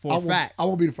that for a fact. I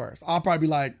won't be the first. I'll probably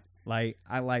be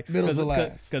middle to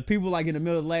last. Because people like in the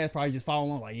middle of last probably just follow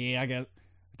along like, yeah, I guess.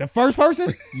 The first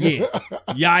person? Yeah.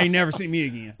 Y'all ain't never see me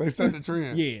again. They set the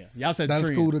trend. Yeah. Y'all set the trend.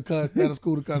 That's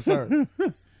school to cut, sir. You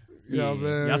know what I'm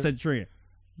saying? Y'all set the trend.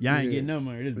 Y'all ain't getting no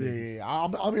money. This business. Yeah,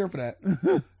 I'm here for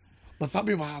that. But some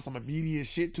people have some immediate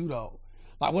shit too, though.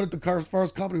 Like, what if the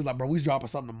first company was like, bro, we dropping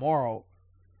something tomorrow?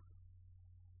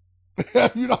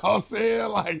 You know what I'm saying?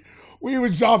 Like, we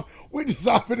just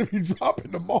happen to be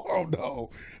dropping tomorrow,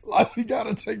 though. Like, we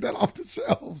gotta take that off the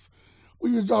shelves.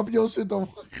 We was dropping your shit tomorrow.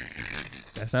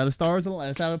 That's how the stars align.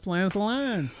 That's how the plans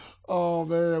align. Oh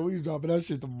man, we was dropping that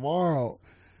shit tomorrow.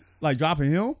 Like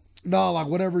dropping him? No, like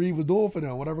whatever he was doing for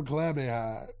them, whatever collab they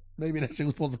had. Maybe that shit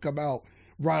was supposed to come out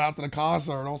right after the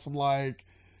concert on some like,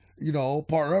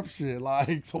 partner up shit.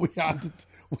 Like, so we had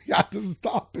to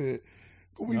stop it.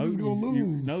 We just gonna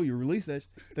lose. You release that.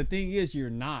 The thing is, you're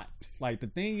not. Like, the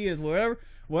thing is,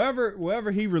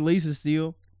 wherever he releases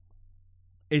still,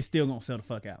 it's still gonna sell the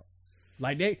fuck out.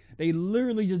 Like, they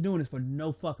literally just doing this for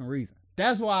no fucking reason.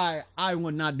 That's why I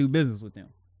would not do business with them.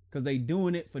 Because they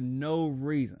doing it for no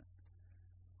reason.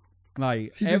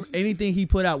 Like, anything he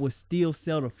put out would still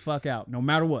sell the fuck out, no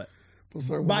matter what.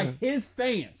 By his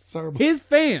fans. His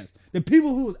fans. The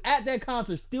people who was at that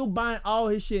concert still buying all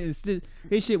his shit, and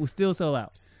his shit would still sell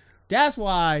out. That's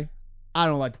why I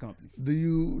don't like the companies.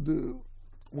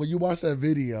 When you watch that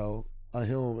video of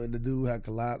him and the dude had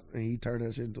collapsed and he turned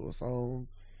that shit into a song,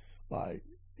 like,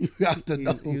 you got to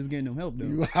know. He was getting them help, though.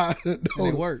 You got to know. And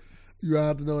it worked. You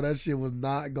have to know that shit was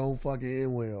not going to fucking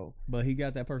end well. But he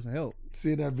got that person help.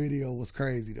 Seeing that video was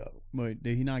crazy, though. But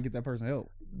did he not get that person help?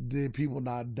 Did people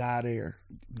not die there?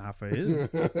 Not for his.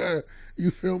 You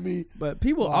feel me? But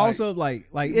people also like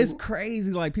it's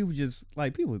crazy. Like, people just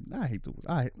like people. I hate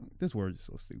this word is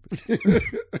so stupid.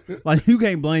 Like, you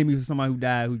can't blame me for somebody who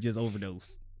died who just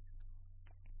overdosed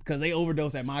because they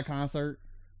overdosed at my concert.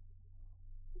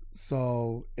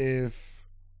 So if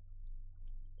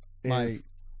I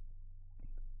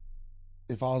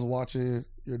was watching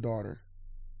your daughter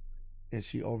and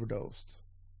she overdosed,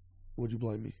 would you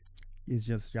blame me? It's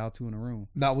just y'all two in a room.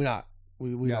 No, we're not.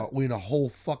 We in a whole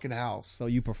fucking house. So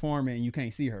you performing and you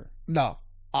can't see her. No.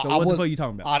 So what the fuck are you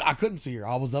talking about? I couldn't see her.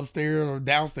 I was upstairs or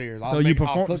downstairs. I was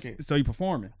cooking. So you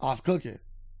performing? I was cooking.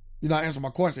 You're not answering my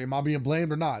question. Am I being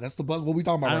blamed or not? That's what we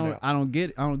talking about right now. I don't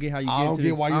get how you get. I don't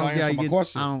get why you not answering my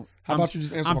question. How about you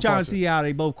just answer my question? I'm trying to see how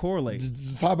they both correlate.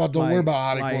 Just talk about. Don't worry about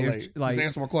how they correlate. Just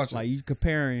answer my question. Like, you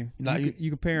comparing. You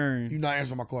comparing. You're not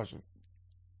answering my question.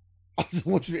 I just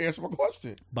want you to answer my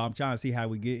question. But I'm trying to see how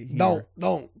we get here.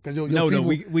 Don't, because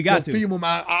we got to. Female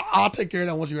mind, I'll take care of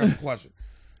that once you answer the question.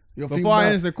 Before I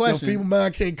answer the question, your female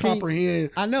mind can't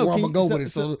comprehend where I'm gonna go with it.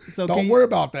 So don't worry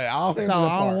about that. I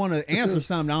don't want to answer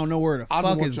something. I don't know where the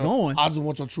fuck it's going. I just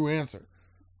want your true answer.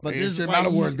 But it doesn't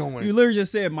matter where it's going. You literally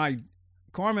just said my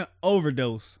Carmen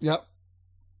overdose. Yep.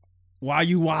 Why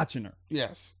you watching her?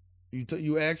 Yes.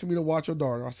 You asked me to watch your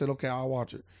daughter. I said, okay, I'll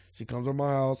watch it. She comes to my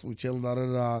house. We chilling,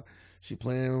 da-da-da. She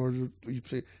playing.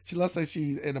 Let's say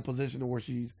she's in a position where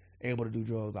she's able to do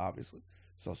drugs, obviously.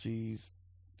 So she's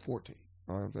 14.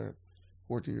 You know what I'm saying?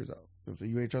 14 years old. So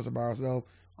you ain't trusted by herself.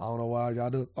 I don't know why y'all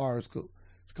do it. All right, it's cool.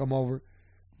 She come over,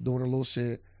 doing her little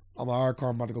shit. I'm like, all right,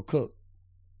 Carmen, I'm about to go cook.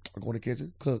 I go in the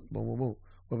kitchen, cook, boom, boom, boom,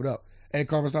 whip it up. Hey,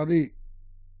 Carmen, it's time to eat.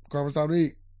 Carmen, it's time to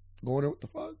eat. Go in there, what the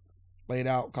fuck? Lay it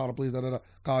out, call the police,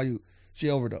 call you. She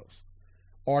overdosed.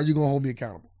 Or are you going to hold me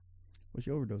accountable? What's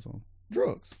your overdose on?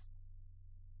 Drugs.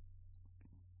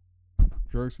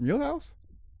 Drugs from your house?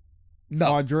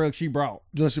 No. Or drugs she brought?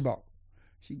 Drugs she bought.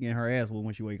 She getting her ass whooped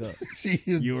when she wake up. She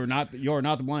is. You're not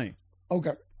to blame.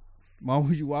 Okay. Why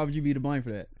would you be to blame for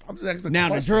that? I'm just asking now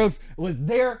the drugs was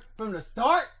there from the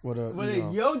start. Was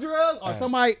it your drugs or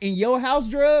somebody in your house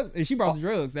drugs? And she brought the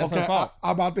drugs. That's her fault.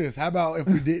 How about this? How about if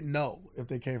we didn't know if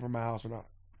they came from my house or not?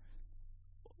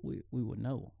 We would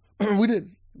know. We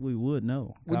didn't. We would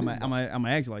know. I'm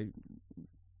actually like,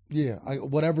 yeah,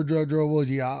 whatever drug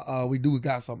was. Yeah, we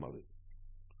got some of it.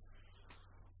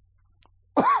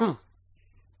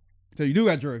 So you do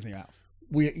got drugs in your house.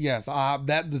 Yes,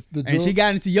 the and drug, she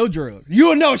got into your drugs. You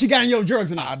will know she got in your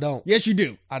drugs or not. I don't. Yes, you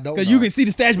do. I don't. Because you can see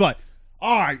the stash, but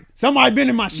all right, somebody been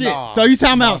in my shit. Nah, so you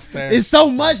talking about it's so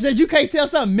much that you can't tell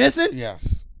something missing?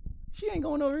 Yes. She ain't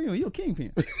going over you. You a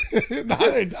kingpin. Nah,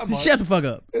 it ain't that much. Shut the fuck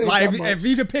up. Like if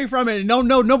you can pick from it and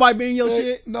nobody be in your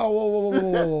shit. No,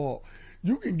 whoa.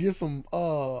 You can get some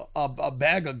a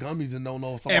bag of gummies and don't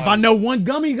know somebody. If I know one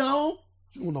gummy gone.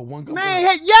 You want to know one gummy? Man,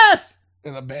 yes.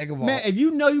 And a bag of all. Man, if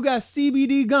you know you got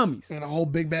CBD gummies and a whole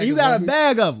big bag, and you got a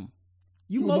bag of them,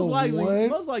 you most likely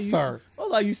sir.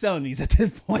 Most likely you selling these at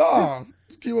this point. Nah,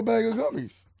 just keep a bag of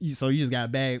gummies. So you just got a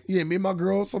bag. Yeah, me and my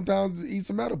girl sometimes eat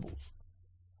some edibles.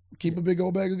 Keep a big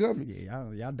old bag of gummies.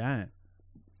 Yeah, y'all dying.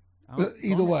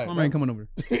 Either way, Mama ain't coming over.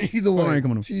 Either way, ain't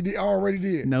coming over. She already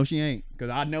did. No, she ain't. Cause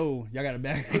I know y'all got a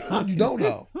bag. You don't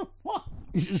know.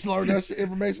 You just learned that shit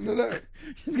information today.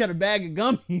 She's got a bag of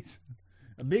gummies,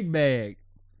 a big bag.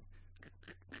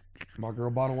 My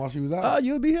girl bought them while she was out. Oh,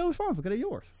 you would be held responsible because they're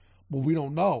yours. But we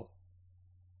don't know.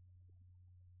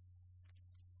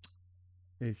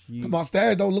 If she, my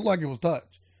stash don't look like it was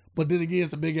touched. But then again,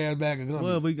 it's a big ass bag of gummies.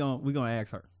 Well, we gonna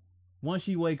ask her. Once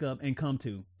she wake up and come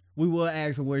to, we will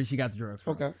ask her where she got the drugs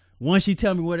from. Okay. Once she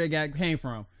tell me where they came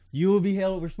from, you will be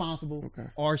held responsible. Okay.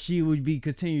 Or she would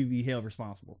continue to be held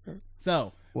responsible. Okay.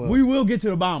 So we will get to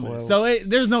the bottom of it. So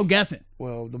there's no guessing.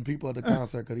 Well, them people at the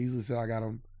concert could easily say I got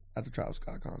them at the Travis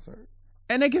Scott concert.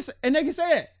 And they can say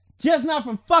it. Just not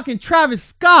from fucking Travis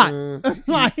Scott.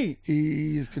 Like he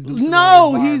is conducive.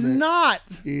 No, he's not.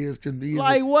 He is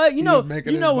like what? You know when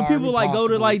people like go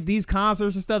to like these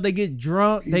concerts and stuff, they get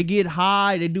drunk, they get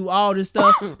high, they do all this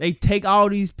stuff, they take all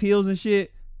these pills and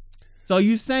shit. So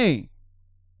you saying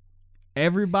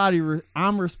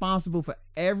I'm responsible for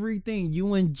everything you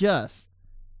ingest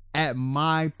at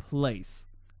my place.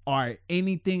 Or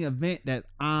anything event that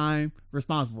I'm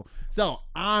responsible. So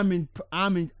I'm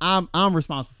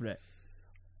responsible for that.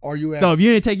 Are you? So if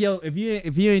you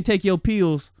didn't take your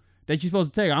pills that you're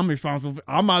supposed to take, I'm responsible.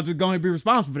 I'm just going to be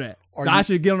responsible for that. I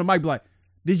should get on the mic and be like,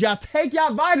 "Did y'all take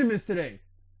y'all vitamins today?"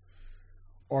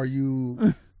 Are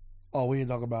you? Oh, we didn't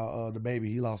talk about the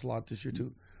baby. He lost a lot this year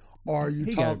too. Are you?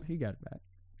 He got it back.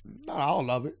 Not all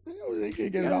of it. They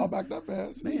can't get it all back that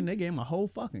fast. Man, they gave him a whole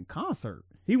fucking concert.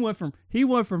 He went from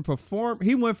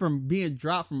being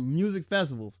dropped from music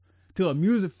festivals to a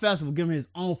music festival giving his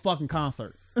own fucking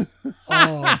concert. That's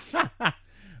why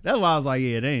I was like,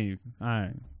 yeah, they ain't.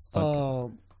 I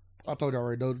told you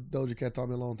already. Doja Cat told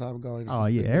me a long time ago. Oh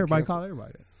yeah, everybody call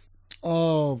everybody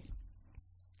that.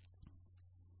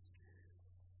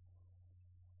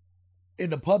 In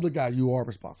the public eye, you are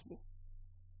responsible.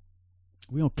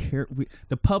 We don't care.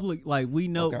 The public, like we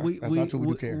know, okay. We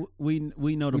do care. We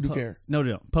know the public care. No,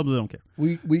 they don't. Public don't care.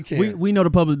 We care. We know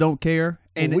the public don't care,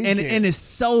 and care. And it's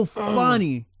so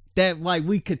funny that like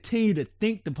we continue to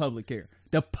think the public care.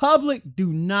 The public do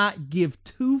not give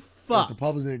two fucks. If the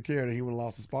public didn't care, then he would have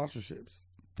lost the sponsorships.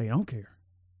 They don't care.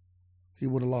 He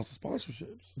would have lost the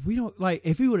sponsorships. We don't like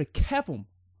if he would have kept them,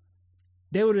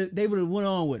 they would have went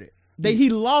on with it. He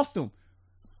lost them.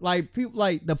 Like people,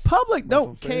 like the public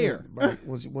don't care.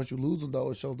 Once you lose them, though,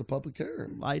 it shows the public care.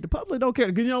 Like the public don't care.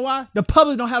 Cause you know why? The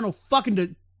public don't have no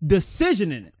fucking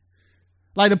decision in it.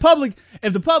 Like the public,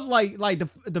 if the public, like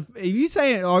are you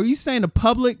saying the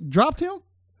public dropped him?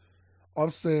 I'm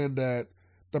saying that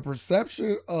the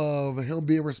perception of him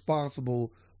being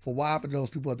responsible for what happened to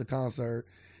those people at the concert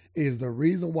is the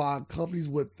reason why companies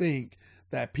would think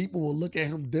that people will look at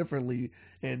him differently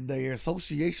and their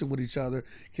association with each other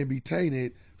can be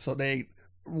tainted, so they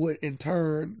would in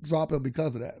turn drop him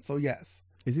because of that. So yes.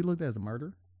 Is he looked at as a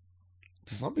murderer?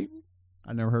 To some people.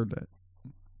 I never heard that.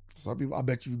 To some people, I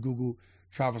bet you Google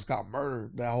Travis Scott murder,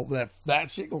 that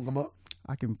shit gonna come up.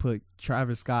 I can put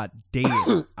Travis Scott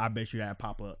dead. I bet you that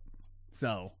pop up.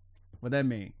 So What that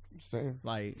mean? Saying.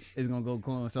 Like it's gonna go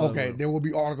coincide. Okay, there will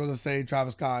be articles that say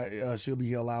Travis Scott should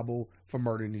be held liable for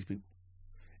murdering these people,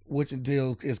 which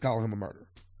until is calling him a murderer.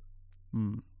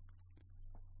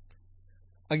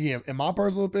 Again, in my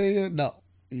personal opinion, no.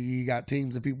 You got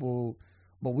teams of people,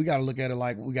 but we got to look at it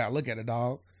like we got to look at it,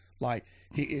 dog. Like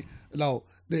is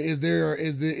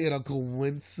it a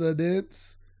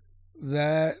coincidence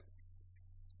that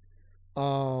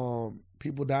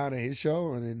people died at his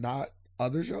show and then not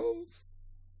other shows?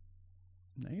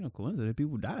 Ain't no coincidence.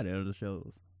 People died at other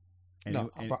shows. Bro,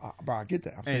 I get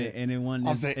that. And it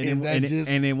wasn't.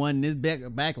 And it wasn't this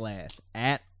backlash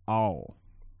at all.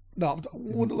 No,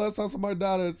 when the last time somebody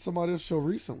died at somebody else's show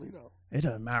recently, though? It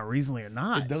doesn't matter recently or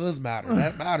not. It does matter.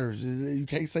 That matters. You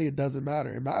can't say it doesn't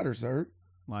matter. It matters, sir.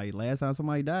 Like last time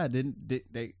somebody died,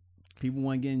 people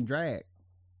weren't getting dragged.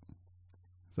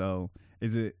 So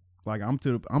is it like I'm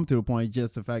to the point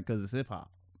just the fact because it's hip hop.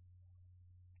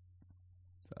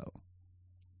 So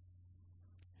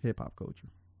hip hop culture,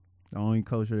 the only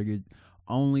culture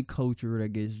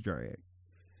that gets dragged.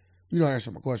 You don't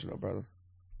answer my question though, brother.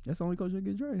 That's the only culture that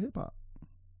gets dragged. Hip hop.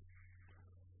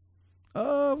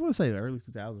 I would say the early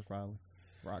 2000s probably.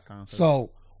 Rock concerts.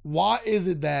 So why is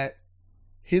it that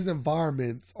his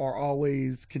environments are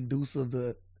always conducive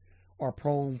to or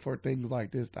prone for things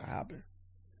like this to happen?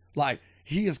 Like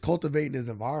he is cultivating his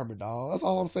environment, dog. That's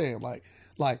all I'm saying. Like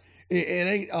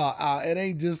it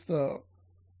ain't just a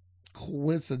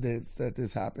coincidence that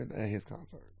this happened at his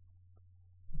concert.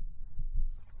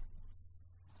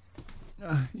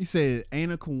 You said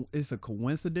it's a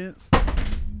coincidence?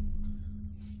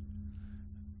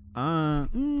 I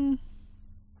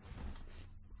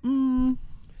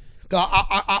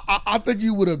think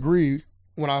you would agree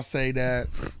when I say that.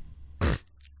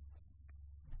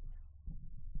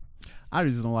 I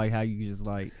just don't like how you just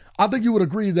like. I think you would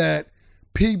agree that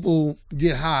people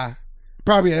get high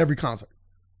probably at every concert.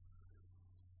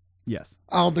 Yes.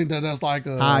 I don't think that's like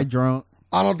a high drunk.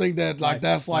 I don't think that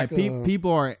that's like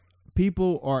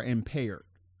people are impaired.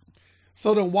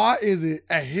 So then why is it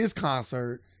at his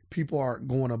concert people are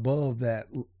going above that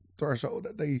threshold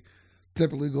that they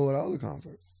typically go at other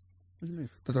concerts? What do you mean?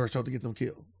 The threshold to get them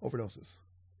killed, overdoses.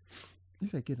 You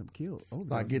said get them killed,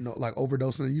 overdoses. Like getting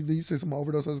overdosing. You say some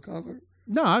overdose at a concert?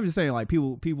 No, I'm just saying like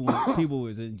people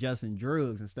is ingesting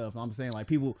drugs and stuff. I'm saying like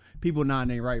people not in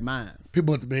their right minds.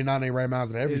 People they not in their right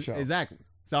minds at every show. Exactly.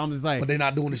 So I'm just like, but they're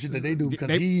not doing the shit that they do because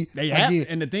they have,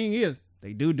 and the thing is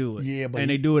they do it. Yeah, but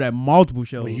they do it at multiple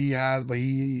shows. But he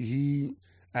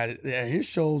at his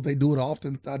shows they do it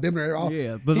often. Yeah,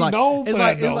 but he's like known for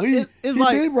that though. He's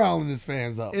like been riling his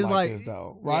fans up it's like this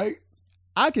though, right?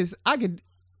 I could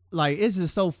like it's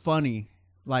just so funny.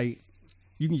 Like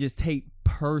you can just take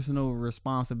personal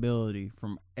responsibility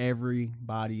from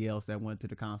everybody else that went to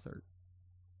the concert.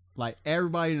 Like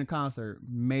everybody in the concert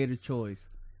made a choice.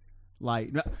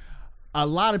 Like a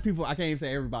lot of people, I can't even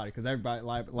say everybody because everybody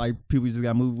like people just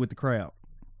got moved with the crowd.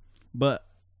 But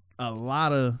a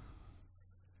lot of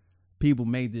people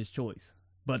made this choice,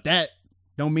 but that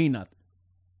don't mean nothing.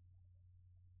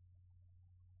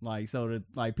 Like so the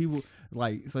like people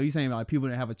like so you saying like people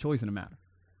that have a choice in the matter.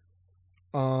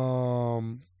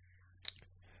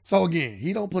 So again,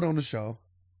 he don't put on the show.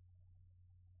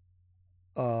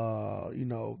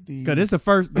 Because this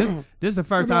is the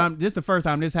first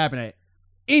time this happened at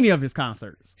any of his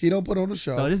concerts. He don't put on the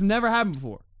show. So this never happened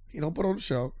before. He don't put on the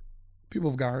show. People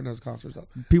have got hurt in those concerts though.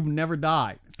 People never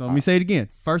died. So let me say it again.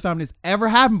 First time this ever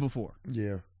happened before.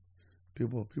 Yeah.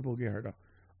 People get hurt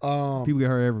though. People get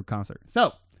hurt every concert.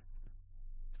 So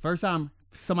first time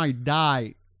somebody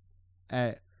died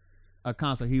at a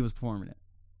concert he was performing at.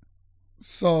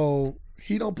 So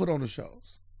he don't put on the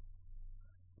shows.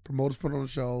 Promoters put on the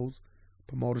shows.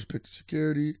 Promoters pick the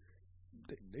security.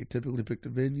 They typically pick the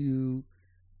venue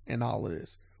and all of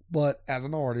this. But as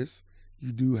an artist,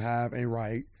 you do have a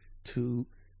right to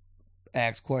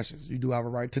ask questions. You do have a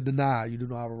right to deny. You do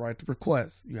not have a right to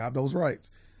request. You have those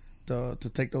rights to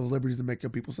take those liberties to make your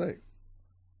people safe.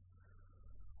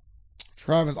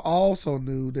 Travis also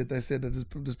knew that they said that this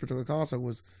particular concert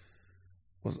was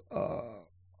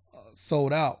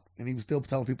sold out, and he was still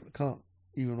telling people to come,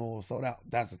 even though it was sold out.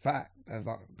 That's a fact. That's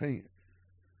not an opinion.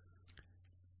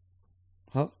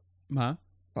 Huh? Huh?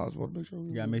 I just want to make sure.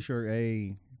 You gotta make sure.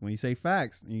 Hey, when you say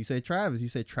facts and you say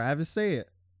Travis said.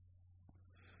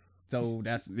 So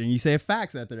then you said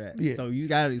facts after that. Yeah. So you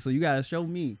gotta show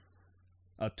me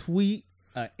a tweet,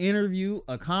 an interview,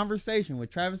 a conversation where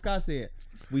Travis Scott said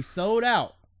we sold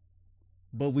out,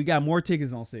 but we got more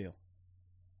tickets on sale.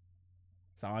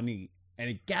 That's all I need, and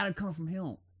it gotta come from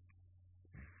him.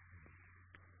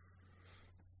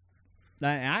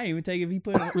 Like, I ain't even take if he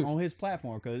put it on his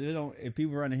platform because if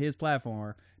people running his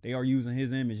platform, they are using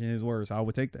his image and his words. So I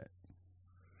would take that.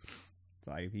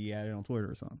 Like if he had it on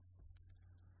Twitter or something.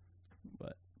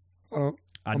 But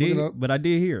I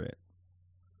did hear it.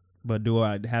 But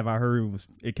have I heard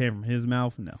it came from his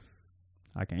mouth? No,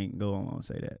 I can't go on and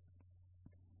say that.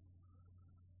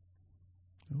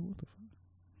 Oh, what the fuck?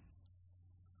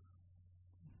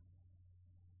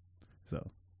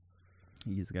 So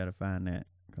he just got to find that.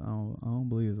 I don't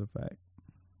believe it's a fact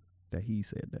that he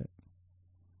said that.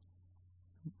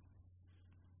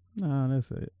 Nah,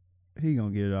 that's it. He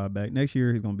gonna get it all back next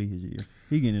year. He's gonna be his year.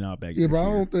 He getting it all back. Yeah, but I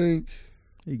don't think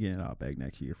he getting it all back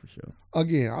next year for sure.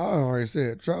 Again, I already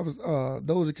said Travis.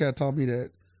 Doja Cat taught me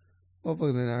that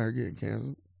motherfuckers ain't out here getting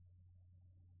canceled.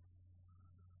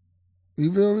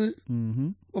 You feel me? Mm-hmm.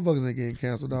 Motherfuckers ain't getting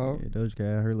canceled, dog. Yeah, Doja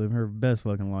Cat out here living her best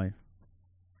fucking life.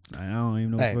 I don't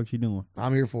even know what the fuck she doing.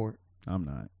 I'm here for it. I'm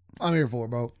not. I'm here for it,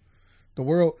 bro. The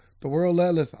world.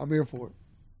 Listen, I'm here for it.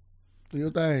 Do your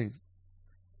thing.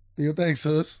 Do your thing,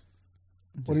 sis.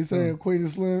 What he saying, Queen and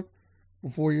Slim,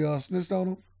 before you snitched on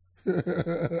him?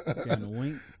 Got a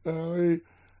wink.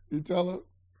 You tell him.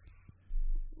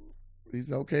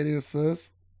 He's okay then,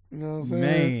 sis. You know what I'm saying?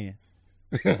 Man.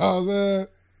 You know what I'm saying?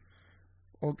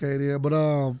 Okay then. But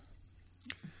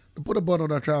to put a button on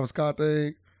that Travis Scott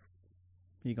thing,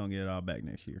 he gonna get it all back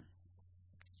next year.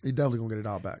 He definitely gonna get it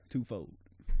all back. Twofold.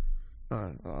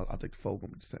 I think the fold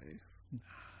gonna be the same.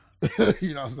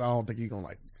 You know what I'm saying? I don't think he's gonna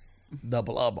like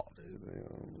double up on it. I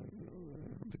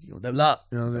don't think he's gonna double up.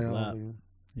 You know what I'm saying?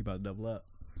 He about to double up.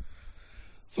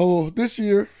 So this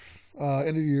year, end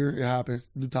of the year, it happened.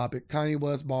 New topic. Kanye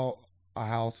West bought a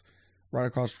house right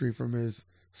across the street from his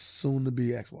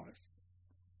soon-to-be ex-wife.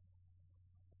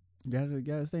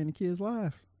 Gotta stay in the kid's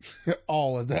life.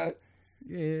 Oh, is that?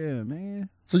 Yeah, man.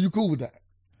 So you cool with that?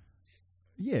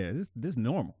 Yeah, this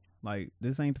normal. Like,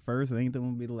 this ain't the first, it ain't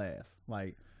gonna be the last.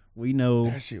 Like, we know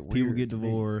that shit weird people get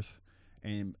divorced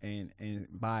and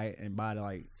buy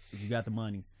like, if you got the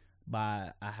money,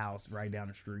 buy a house right down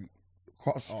the street.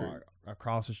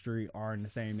 Across the street or in the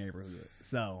same neighborhood.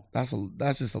 So that's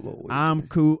just a little weird. I'm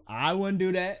cool. I wouldn't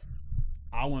do that.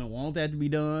 I wouldn't want that to be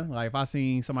done. Like, if I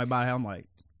seen somebody buy a house, I'm like,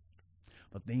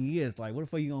 but the thing is, like, what the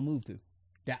fuck you gonna move to?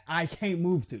 That I can't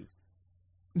move to.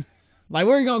 Like,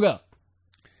 where you gonna go?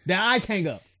 That I can't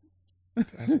go.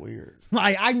 That's weird.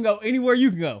 Like, I can go anywhere you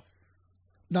can go.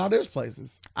 No, there's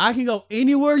places. I can go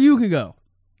anywhere you can go.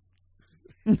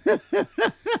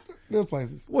 There's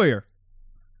places. Where?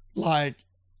 Like,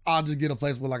 I'll just get a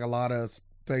place with like a lot of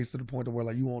space to the point to where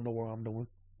like you won't know what I'm doing.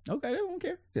 Okay, they don't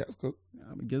care. Yeah, it's cool.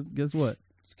 I mean, guess what?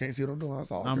 Just can't see what I'm doing.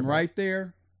 That's all. I'm right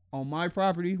there on my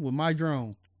property with my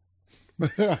drone.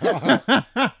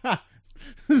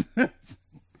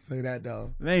 Say that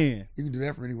though, man. You can do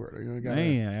that from anywhere. You know,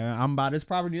 man, I'm by this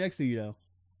property next to you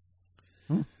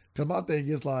though. Cause my thing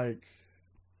is like,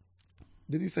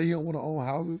 did he say he don't want to own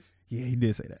houses? Yeah, he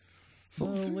did say that. So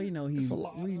well, we know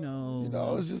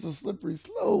it's just a slippery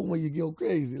slope when you go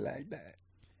crazy like that.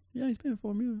 Yeah, he spent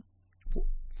 $4 million.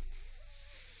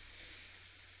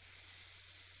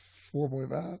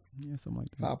 4.5. Yeah, something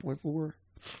like that. 5.4.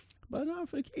 But not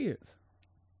for the kids.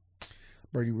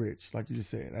 Birdie Rich, like you just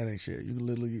said, that ain't shit. You can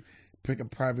literally pick a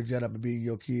private jet up and be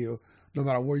your kid, no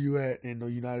matter where you at in the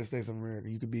United States of America.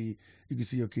 You can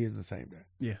see your kids in the same day.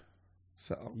 Yeah.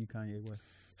 So you Kanye West.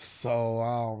 So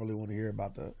I don't really want to hear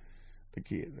about the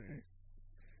kid, man.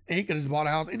 And he could have just bought a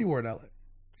house anywhere in LA.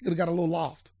 He could have got a little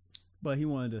loft. But he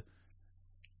wanted to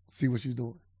see what she's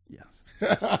doing. Yeah.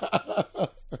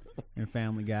 And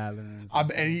family gatherings.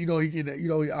 And he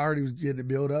I heard he was getting it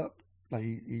built up. Like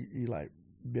he like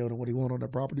building what he wanted on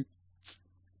that property.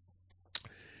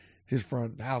 His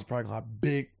front house probably gonna have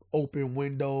big open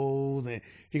windows, and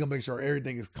he gonna make sure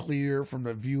everything is clear from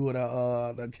the view of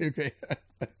the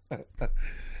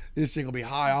this shit gonna be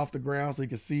high off the ground so you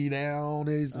can see down on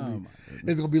it.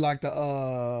 It's gonna be like the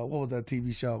what was that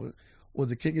TV show?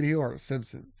 Was it King of the Hill or The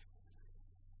Simpsons?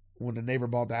 When the neighbor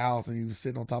bought the house and he was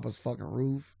sitting on top of his fucking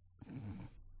roof.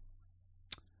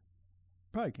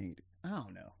 Probably King. I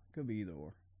don't know. Could be either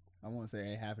or. I want to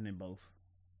say it happened in both.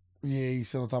 Yeah, he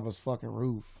sat on top of his fucking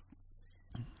roof.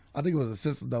 I think it was The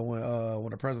Simpsons though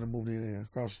when the president moved in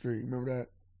across the street. Remember that?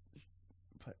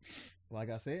 But like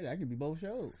I said, that could be both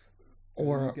shows.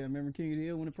 Or you can remember King of the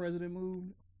Hill when the president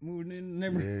moved in.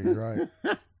 Never. Yeah, you're right.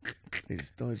 They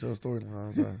just telling each other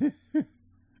storylines.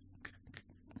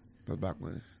 That's back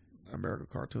when American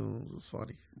cartoons was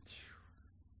funny.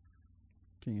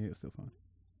 King of the Hill still funny.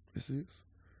 This is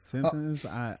Simpsons.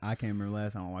 I can't remember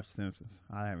last time I watched Simpsons.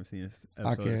 I haven't seen this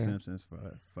episode of Simpsons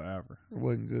for forever. It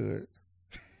wasn't good.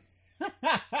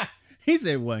 He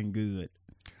said it wasn't good.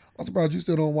 I'm surprised you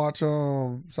still don't watch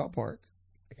South Park.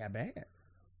 It got bad.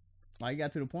 Like, it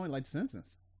got to the point like The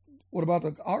Simpsons. What about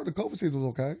the COVID season was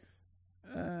okay?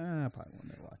 I probably won't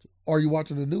never watch it. Or are you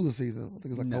watching the newest season? I think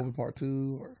it's like No. COVID Part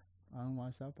 2 or... I don't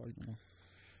watch South Park no more.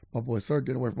 My boy Sir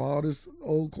getting away from all this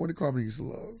old corny comedy he used to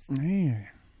love. Man,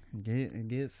 it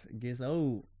gets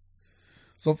old.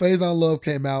 So Faison Love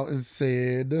came out and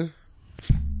said, let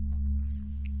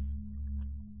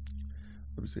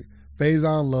me see.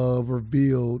 Faison Love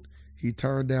revealed he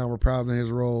turned down reprising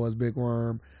his role as Big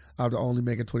Worm after only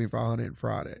making $2,500 in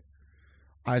Friday.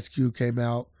 Ice Cube came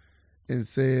out and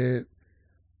said,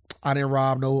 I didn't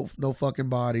rob no fucking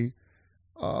body.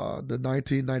 The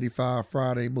 1995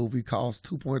 Friday movie cost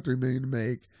 $2.3 million to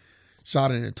make. Shot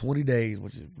it in 20 days,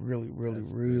 which is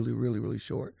really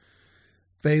short.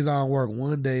 Faison worked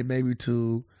 1 day, maybe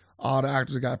 2. All the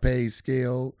actors got paid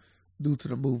scale due to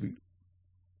the movie.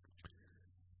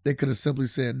 They could have simply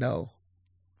said no,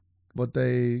 but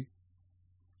they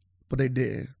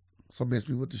didn't. So miss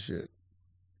me with the shit.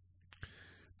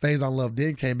 Faison Love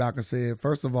then came back and said,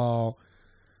 first of all,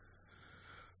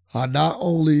 I not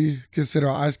only consider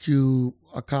Ice Cube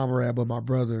a comrade, but my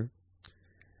brother.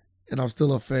 And I'm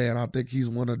still a fan. I think he's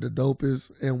one of the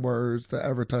dopest N-words to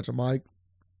ever touch a mic.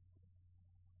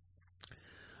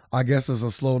 I guess it's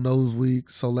a slow nose week,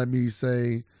 so let me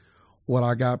say what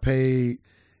I got paid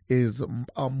is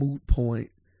a moot point.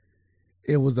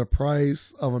 It was the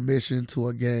price of admission to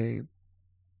a game.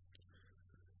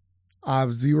 I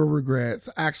have zero regrets.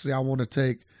 Actually, I want to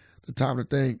take the time to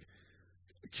thank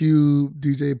Cube,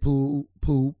 DJ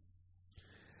Poop,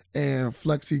 and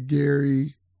Flexi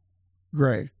Gary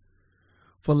Gray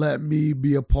for letting me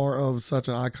be a part of such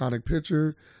an iconic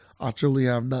picture. I truly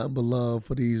have nothing but love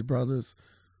for these brothers.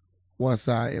 One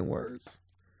side in words.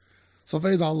 So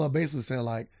Faison Love basically saying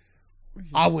like,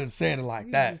 I wouldn't say it like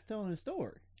He's that. just telling the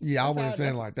story. Yeah, I wouldn't say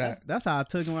it like that. That's how I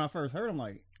took him when I first heard him.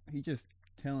 Like, he just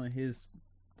telling his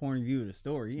point of view of the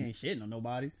story. He ain't shitting on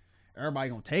nobody. Everybody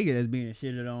gonna take it as being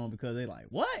shitted on because they like,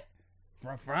 what?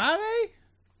 For Friday?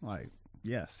 Like,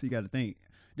 yes, you got to think.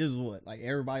 This is what, like,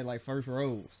 everybody like first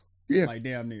rows. Yeah. Like,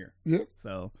 damn near. Yeah.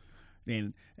 So,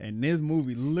 then, and this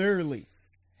movie literally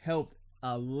helped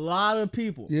a lot of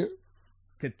people Yeah.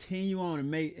 continue on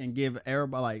and make and give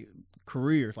everybody like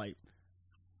careers. Like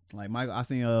Michael, I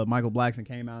seen Michael Blackson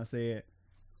came out and said,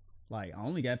 like, I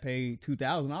only got paid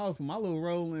 $2,000 for my little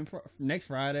role in next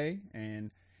Friday,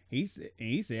 and he said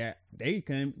they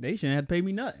shouldn't have to pay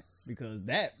me nothing because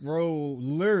that role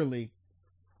literally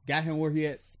got him where he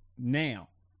at now.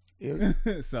 Yeah.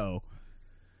 So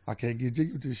I can't get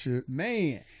jiggy with this shit.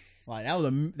 man, like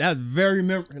that's very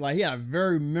like he had a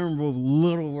very memorable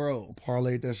little role.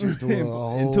 Parlayed that shit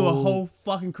into a whole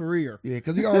fucking career. Yeah,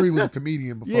 because he already was a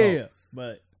comedian before. Yeah,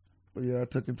 but yeah, I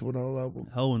took him to another level.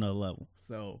 Whole another level.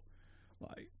 So,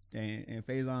 like, and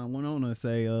Faison went on to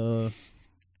say,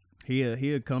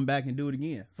 he'll come back and do it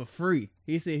again for free.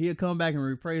 He said he'll come back and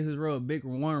reprise his role of Big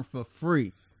Worm for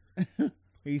free.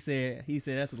 He said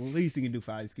that's the least he can do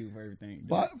for Ice Cube for everything.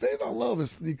 But Faison Love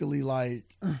is sneakily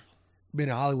like been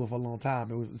in Hollywood for a long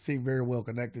time. It seemed very well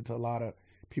connected to a lot of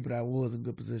people that was in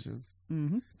good positions.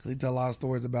 Because he tell a lot of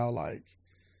stories about like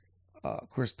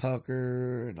Chris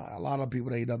Tucker and a lot of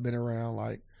people that he done been around.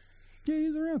 Like, yeah,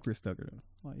 he's around Chris Tucker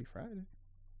though. Like Friday.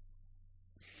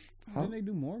 Huh? Didn't they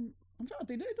do more? I'm trying to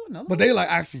think they do another. But they like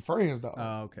actually friends though.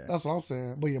 Oh, okay. That's what I'm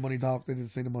saying. But yeah, Money Talks. They didn't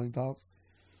see the Money Talks.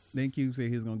 Then Cube said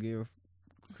he was gonna give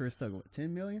Chris Tucker what,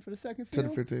 $10 million for the second 10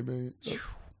 film. to 15 million.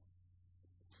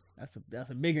 That's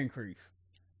a big increase.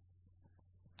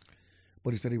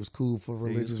 But he said he was cool for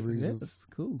religious reasons. That's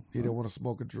cool. He didn't want to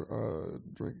smoke a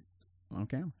drink.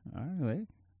 Okay. All right. Wait.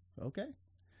 Okay.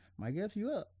 Might get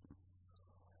you up.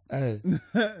 Hey.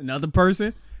 Another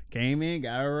person came in,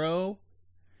 got a role.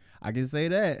 I can say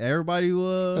that. Everybody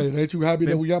was. Hey, ain't you happy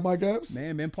that we got Mike Epps?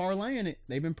 Man, been parlaying it.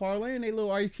 They've been parlaying their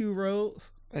little Ice Cube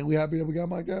roles. Ain't we happy that we got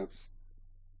Mike Epps?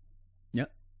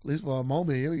 Yep. At least for a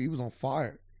moment, he was on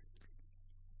fire.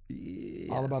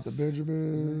 Yes. All About the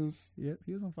Benjamins. Yep,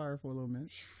 he was on fire for a little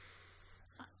minute.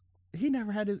 He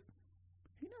never had his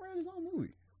own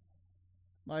movie.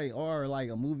 Like, or like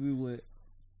a movie with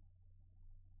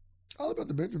All About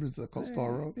the Benjamins a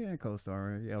co-star, bro. Yeah,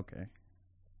 co-star. Yeah, okay.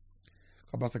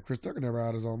 I'm about to say Chris Tucker never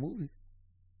had his own movie.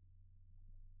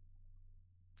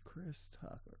 Chris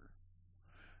Tucker.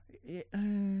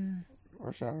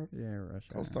 Rush Hour. Yeah, Rush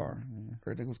Hour. Co-star. Yeah.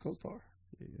 Everything was co-star.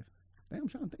 Yeah. Damn, I'm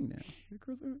trying to think now.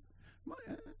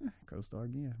 Co-star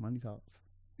again. Money Talks.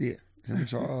 Yeah. Him and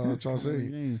Charles A.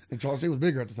 And Charles A was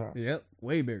bigger at the time. Yep,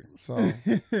 way bigger. So.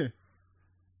 But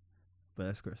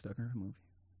that's Chris Tucker movie.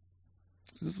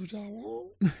 Is this what y'all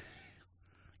want?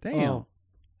 Damn.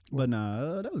 But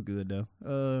nah, that was good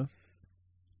though.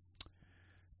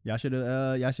 Y'all should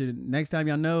next time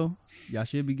y'all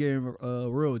should be getting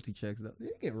royalty checks though. They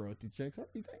get royalty checks,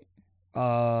 what do you think?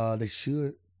 They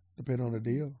should, depending on the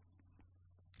deal.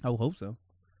 I would hope so.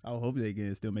 I would hope they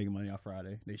can still making money off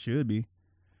Friday. They should be.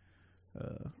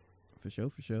 For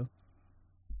sure.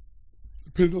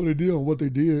 Depending on the deal and what they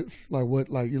did,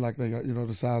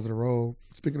 the size of the role.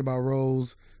 Speaking about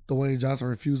roles, Dwayne Johnson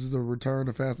refuses to return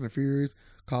to Fast and the Furious.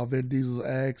 Called Vin Diesel's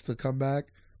ex to come back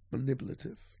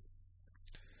manipulative.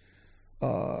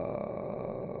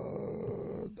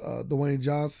 Dwayne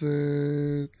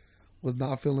Johnson was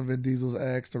not feeling Vin Diesel's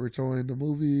ex to return the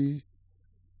movie.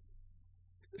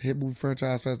 Hit movie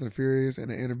franchise Fast and the Furious. In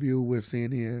an interview with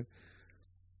CNN,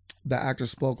 the actor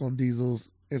spoke on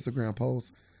Diesel's Instagram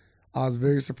post. I was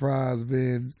very surprised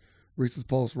Vin reached his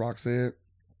post, Rock said.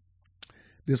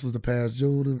 This was the past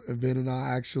June, and Vin and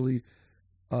I actually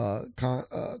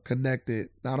connected,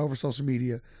 not over social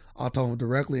media. I told him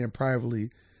directly and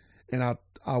privately, and I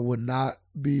would not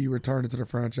be returning to the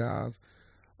franchise.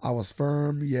 I was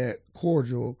firm yet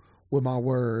cordial with my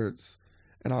words,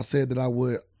 and I said that I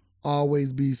would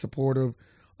always be supportive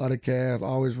of the cast,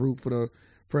 always root for the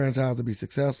franchise to be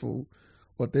successful,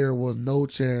 but there was no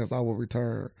chance I would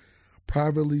return.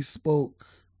 Privately spoke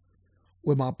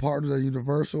with my partners at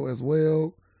Universal as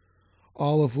well,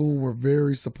 all of whom were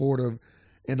very supportive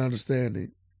and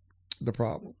understanding the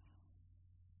problem.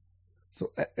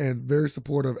 So, and very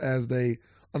supportive as they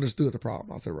understood the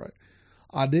problem. I said, right.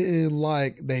 I didn't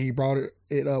like that he brought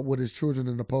it up with his children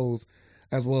in the post,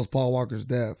 as well as Paul Walker's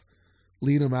death.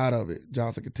 Lead him out of it,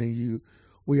 Johnson continued.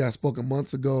 We had spoken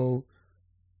months ago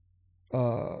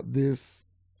about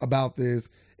this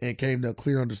and came to a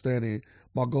clear understanding.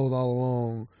 My goals all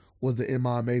along was to end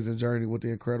my amazing journey with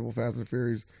the incredible Fast and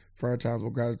Furious franchise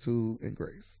with gratitude and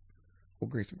grace. Well,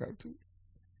 grace and gratitude.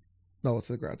 No, it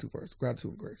said gratitude first.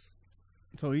 Gratitude and grace.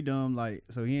 So he dumb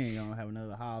so he ain't gonna have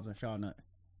another Hobbs and Shaw nut.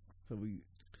 So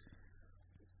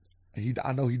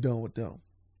I know he done with them.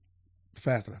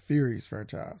 Fast and the Furious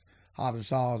franchise. Hobbs and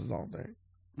Shaw is his own thing.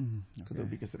 Because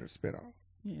it'll be considered a spinoff.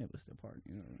 Yeah, but still part,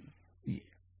 you know what I mean? Yeah.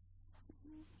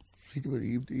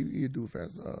 He'd do a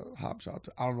fast Hobbs Shaw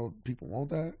too. I don't know if people want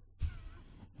that.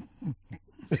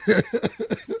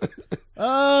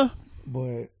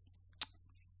 But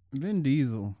Vin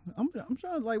Diesel. I'm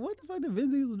trying to what the fuck did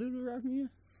Vin Diesel do to Rock again?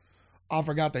 I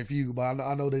forgot they feud, but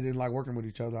I know they didn't like working with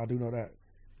each other. I do know that.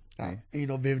 Hey.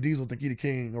 Vin Diesel think he the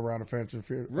king around the Fast and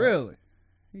Furious. Really?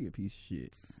 He a piece of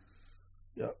shit.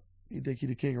 Yep. He think he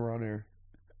the king around there.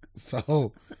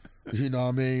 So, you know what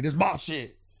I mean? This my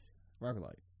shit. Rock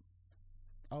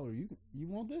oh, you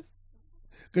want this?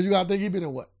 Because you got to think he been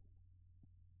in what?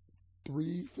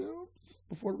 3 films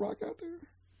before The Rock got there?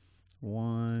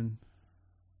 1,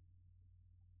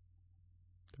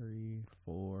 3,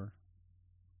 4.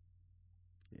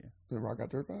 Yeah. Then Rock got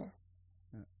there 5.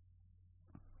 Yeah.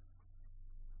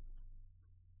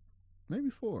 Maybe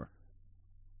 4.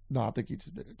 No, I think he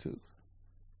just been in 2.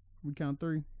 We count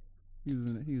 3. He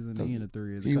was in the end of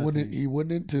 3. He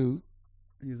wasn't in 2.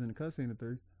 He was in the cutscene of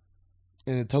 3.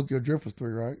 And then Tokyo Drift was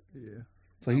 3, right? Yeah.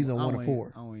 So he's in 1 and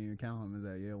 4. I don't even count him as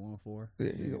that. Yeah, 1 and 4.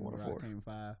 Yeah, he's in 1 and 4. Rock came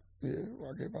 5. Yeah,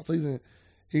 Rock came 5. So he's in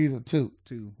 2.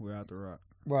 2 without the Rock.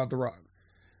 Without the Rock.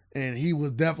 And he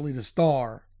was definitely the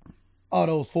star of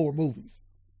those 4 movies.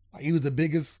 Like, he was the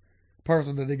biggest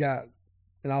person that they got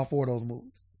in all 4 of those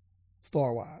movies.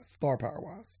 Star power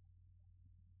wise.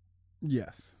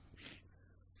 Yes.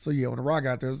 So yeah, when The Rock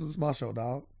got there, this was my show,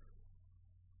 dog.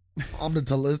 I'm the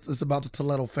Toledo. It's about the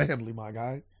Toledo family, my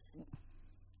guy.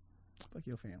 Fuck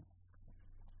your family.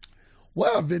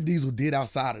 What Vin Diesel did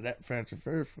outside of that franchise?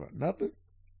 Nothing.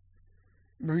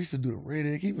 Remember, he used to do the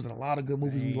Riddick. He was in a lot of good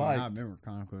movies we liked. I remember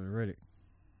Conquer the Riddick.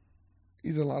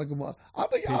 He's in a lot of good movies.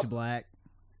 Pitch Black.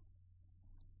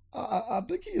 I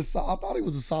think he is. I thought he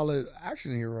was a solid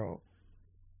action hero,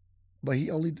 but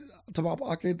he only.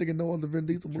 I can't think of no other Vin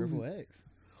Diesel movie. Triple X.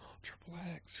 Triple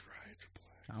X, right? Triple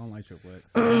X. I don't like Triple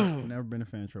X. I've never been a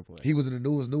fan of Triple X. He was in the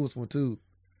newest one too.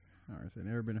 All right, so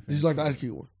never been a fan. Did you like the Ice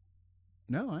Cube one?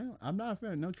 No, I'm not a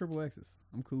fan. No Triple X's.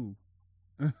 I'm cool.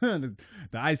 the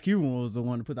Ice Cube one was the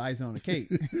one to put the ice on the cake.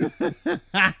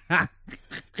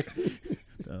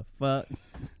 The fuck?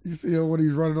 You see him when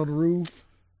he's running on the roof?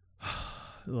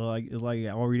 It's like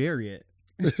are we there yet?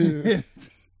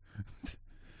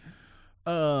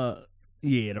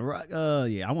 Yeah, the Rock.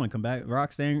 Yeah, I want to come back.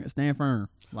 Rock, stand firm.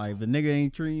 Like if the nigga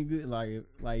ain't treating you good, like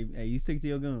hey, you stick to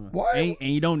your gun. Why? And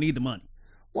you don't need the money.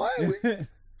 Why?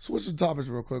 Switch the topics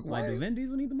real quick. Why? Like, did Vin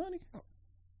Diesel need the money?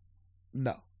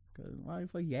 No. Cause why the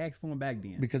fuck you asked for him back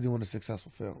then? Because he wanted a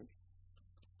successful film.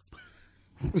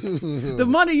 The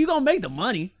money, you gonna make the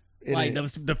money. Like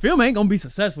the film ain't gonna be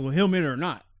successful with him in it or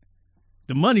not.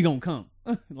 The money gonna come.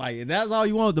 Like if that's all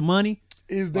you want, the money.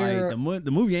 Is there like,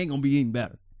 the movie ain't gonna be any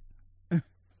better? I'm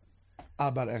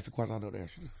about to ask the question. I know the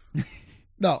answer.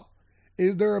 No.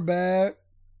 Is there a bad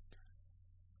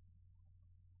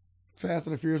Fast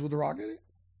and the Furious with The Rock in it?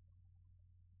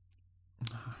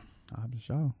 I'm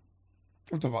sure.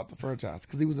 I'm talking about the franchise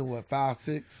because he was in what 5,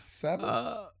 6, 7.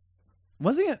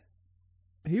 Was he?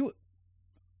 He was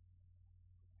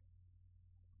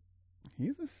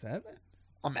a 7.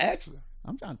 I'm asking.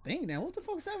 I'm trying to think now. What the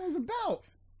fuck 7 was about?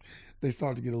 They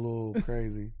start to get a little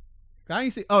crazy. I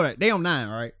ain't see. All right, they on 9,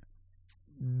 right?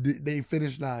 They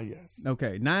finished 9, yes.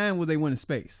 Okay, 9 was they went in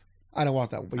space. I didn't watch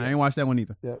that one. But yes. I ain't watched that one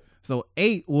either. Yep. So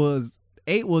 8 was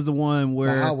the one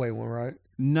where the highway one, right?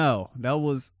 No,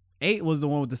 8 was the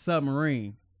one with the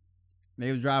submarine.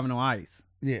 They was driving on ice.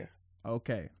 Yeah.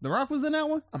 Okay, The Rock was in that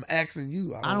one. I'm asking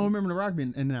you. I don't remember The Rock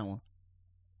being in that one.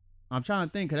 I'm trying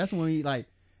to think because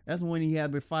that's when he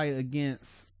had the fight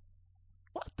against.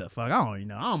 What the fuck? I don't even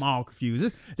know. I'm all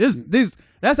confused. This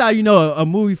that's how you know a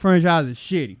movie franchise is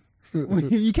shitty.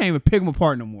 You can't even pick them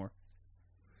apart no more.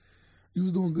 You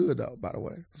was doing good though, by the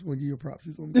way. I just want to give you props.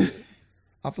 You was doing good.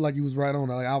 I feel like you was right on.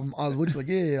 Like I was with you, like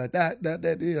yeah, like that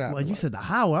did happen. Well, you said the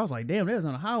highway. I was like, damn, they was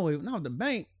on the highway, not the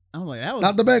bank. I was like, that was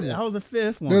not the bank. That was the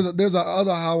 5th one. There's a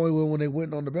other highway when they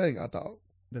went on the bank. I thought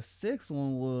the 6th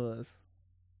one was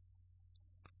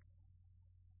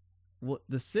what?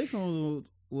 The 6th one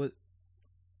was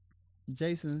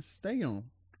Jason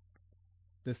Statham.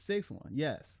 The 6th one,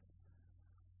 yes.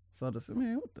 So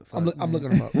man, what the fuck? I'm looking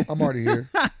them up. I'm already here.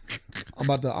 I'm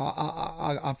about to.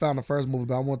 I found the first movie,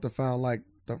 but I want to find like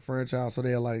the franchise, so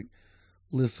they like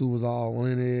list who was all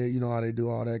in it. You know how they do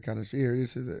all that kind of shit. Here,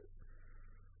 this is it.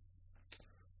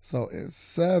 So in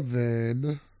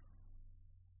 7,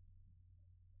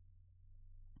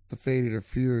 The Fate of the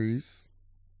Furies,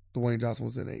 Dwayne Johnson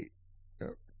was in 8.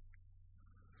 Yep.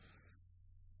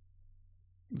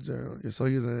 So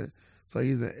he's in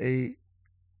 8,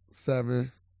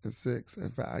 7, and 6,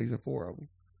 and 5. He's in 4 of them.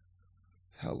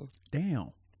 It's hella.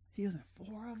 Damn. He was in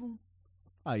 4 of them?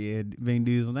 Oh, yeah. Vin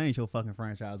Diesel, they ain't your fucking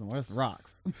franchise anymore. That's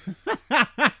Rocks.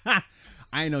 I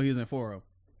ain't know he was in 4 of them.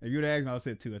 If you would have asked me, I would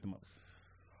say 2 at the most.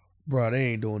 Bro,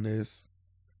 they ain't doing this.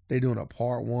 They doing a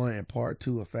part 1 and part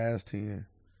 2 of Fast 10.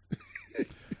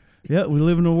 Yep, we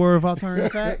live in a world of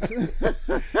alternative facts.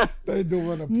 They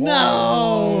doing a part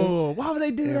No. Why would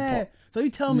they do that? So you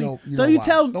tell me.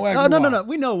 No.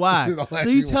 We know why. So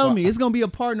you tell me it's gonna be a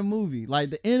part in the movie.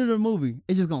 Like the end of the movie,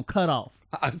 it's just gonna cut off,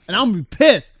 and I'm gonna be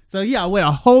pissed. So yeah, I wait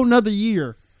a whole nother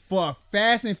year for a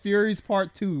Fast and Furious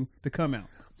Part 2 to come out.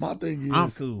 My thing is,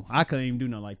 I'm cool. I couldn't even do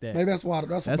nothing like that. Maybe that's why.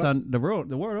 That's how the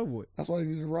world over with. That's why they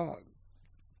need to Rock.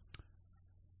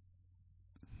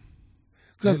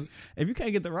 Because if you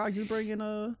can't get The Rock, just bring in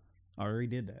I already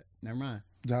did that. Never mind.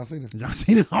 John Cena. John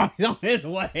Cena already on his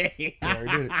way. They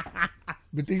already did it.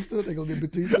 Batista, they gonna get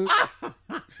Batista. You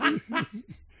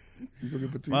gonna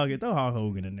get Batista. Fuck it, throw Hulk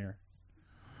Hogan in there.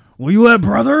 Where you at,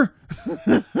 brother?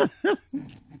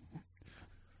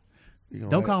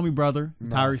 Don't call me brother.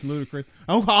 No. Tyrese Ludacris.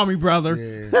 Don't call me brother.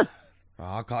 Yeah.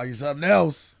 I'll call you something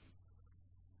else.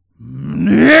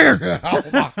 Nigger.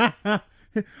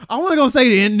 I wasn't gonna say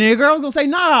the nigger. I was gonna say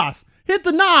Nas. Hit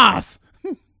the Nas.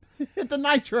 Hit the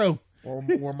nitro. Or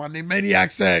my name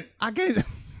Maniac said. I can't.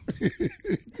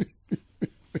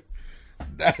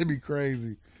 That'd be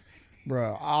crazy.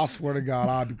 Bro, I swear to God,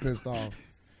 I'd be pissed off.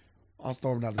 I'm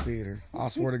storming out the theater. I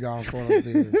swear to God, I'm storming out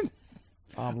the theater.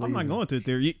 I'm not going to the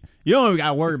theater. You don't even got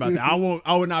to worry about that.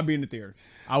 I would not be in the theater.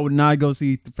 I would not go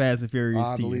see Fast and Furious.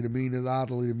 I'll delete the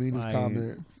meanest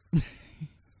comment.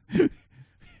 This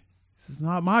is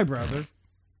not my brother.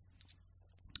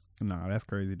 Nah, that's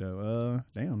crazy though.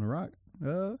 Damn, The Rock.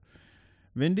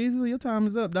 Vin Diesel, your time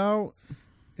is up, dog.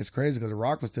 It's crazy because The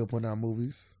Rock was still putting out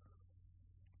movies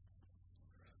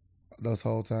this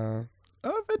whole time.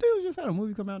 Vin Diesel just had a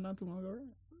movie come out not too long ago, right?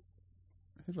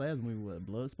 His last movie was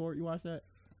Bloodsport. You watch that?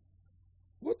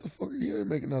 What the fuck? He ain't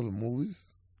making other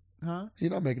movies. Huh? He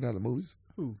not making other movies.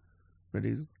 Who? Vin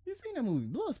Diesel. You seen that movie,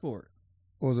 Bloodsport?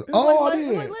 What was it? I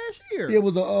did. Like last year. It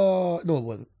was no, it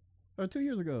wasn't. Or 2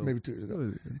 years ago. Maybe 2 years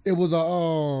ago. It was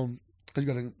because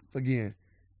you got to, again,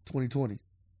 2020.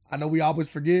 I know we always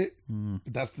forget,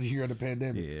 but that's the year of the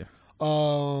pandemic. Yeah.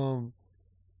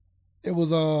 It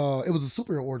was a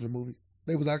superhero origin movie.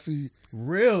 They was actually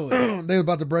really they were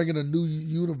about to bring in a new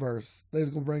universe. They was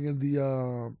gonna bring in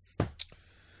the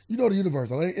the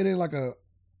universe. It ain't like a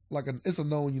it's a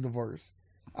known universe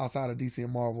outside of DC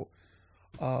and Marvel.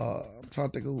 I'm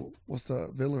trying to think of what's the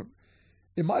villain.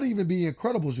 It might even be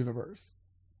Incredibles universe.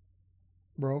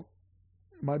 bro.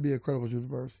 It might be Incredibles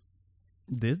universe.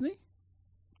 Disney?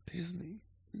 Disney.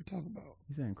 What you talking about?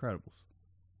 You said Incredibles.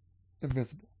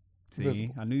 Invincible. See,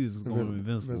 Invincible. I knew you was going to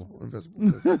Invincible.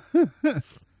 Invincible.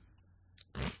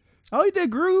 Oh, he did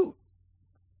Groot.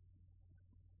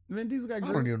 Vin Diesel got I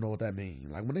Groot. don't even know what that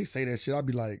means. Like when they say that shit, I'll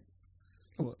be like,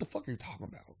 what the fuck are you talking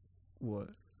about? What?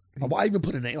 Like, why even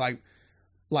put a name? Like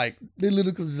they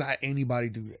literally could just have anybody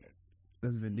do that.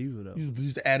 That's Vin Diesel though. You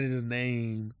just added his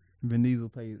name. Vin Diesel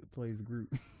plays Groot.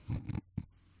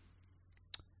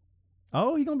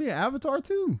 Oh, he gonna be an Avatar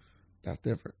too. That's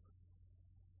different.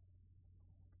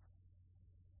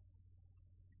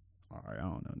 All right, I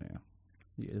don't know now.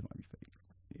 Yeah, it might be fake.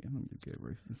 Yeah, let me just get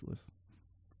rid of this list.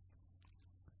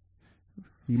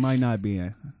 He might not be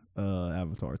an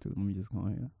Avatar too. Let me just go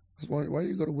ahead. That's why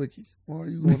you go to Wiki? Why are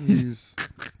you going to these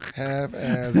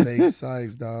half-ass baked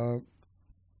sites, dog?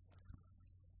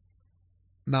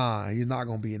 Nah, he's not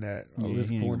gonna be in that. Oh, Yeah, this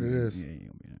he ain't according to gonna be- this. Yeah, he ain't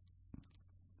gonna be in it.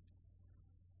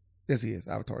 Yes, he is.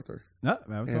 Avatar 3.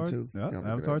 Avatar And 2. Yep, Yeah, I'm looking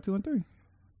Avatar at 2 and 3.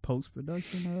 Post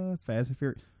production, Fast and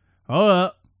Furious. Hold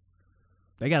up.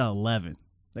 They got 11.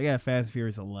 They got Fast and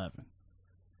Furious 11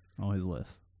 on his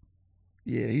list.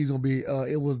 Yeah, he's gonna be.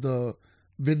 It was the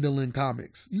Vendelin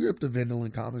Comics. You ripped the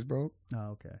Vendelin Comics, bro. Oh,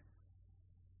 okay.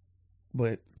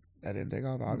 But that didn't take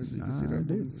off. Obviously, you can see Nah, that it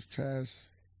movie did. was trash.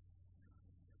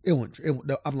 It went.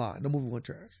 No, I'm lying. The movie went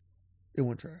trash. It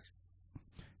went trash.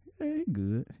 Yeah, he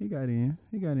good. He got in.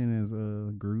 He got in as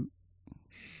a Groot.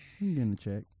 He can get in the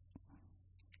check.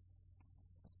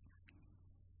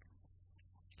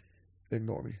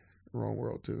 Ignore me. Wrong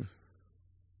world too.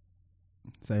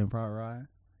 Saving Private Ryan.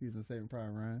 He was in Saving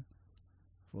Private Ryan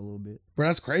for a little bit. Bro,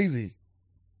 that's crazy.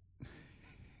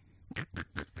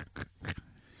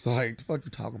 So like, the fuck you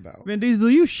talking about? Vin Diesel,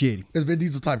 you shitty. Is Vin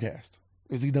Diesel typecast?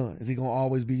 Is he done? Is he gonna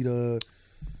always be the?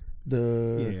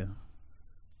 Yeah.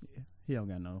 He don't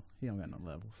got no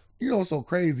levels. You know, it's so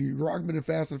crazy. Rock been in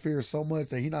Fast and Furious so much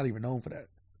that he's not even known for that.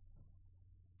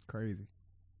 Crazy.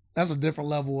 That's a different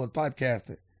level of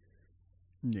typecasting.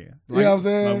 Yeah. You know what I'm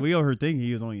saying? Like we over here thinking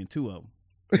he was only in 2 of them.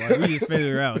 Like we just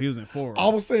figured out he was in 4 of them. I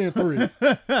was saying 3,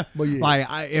 but yeah. Like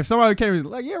if somebody came and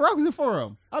was like, yeah, Rock was in 4 of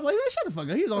them. I'm like, man, shut the fuck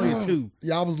up. He was only in 2.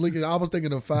 Yeah, I was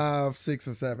thinking of 5, 6,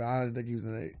 and 7. I didn't think he was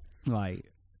in 8.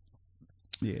 Like,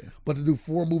 yeah. But to do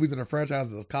 4 movies in a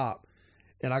franchise as a cop,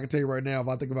 and I can tell you right now, if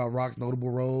I think about Rock's notable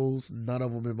roles, none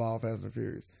of them involve Fast and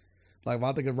Furious. Like if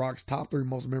I think of Rock's top 3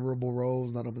 most memorable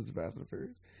roles, none of them is Fast and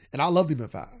Furious. And I loved him in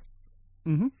 5.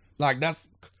 Mm-hmm. Like that's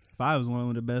 5 was one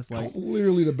of the best. Like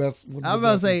clearly the best. I was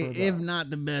about to say, if not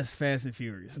the best, Fast and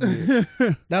Furious.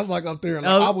 Yeah. That's like up there. Like,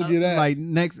 I would get that. Like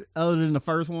next, other than the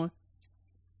first one.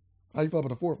 How you feel about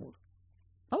the 4th one?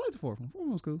 I like the 4th one. 4th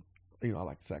one was cool. You know, I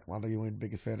like the 2nd one. I know you ain't the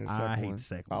biggest fan of the 2nd one. I hate the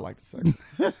 2nd I one. like the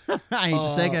 2nd. I hate the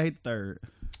 2nd. I hate the 3rd.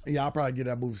 Yeah, I'll probably get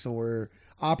that movie somewhere.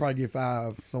 I'll probably get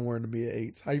 5 somewhere in the mid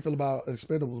 8s. How you feel about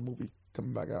Expendables movie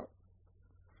coming back out?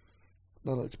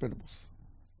 Another Expendables.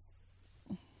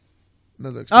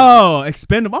 Oh,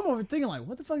 Expendables. I'm over thinking like,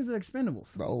 what the fuck is the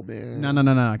Expendables? The old man.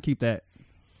 No. Keep that.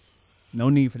 No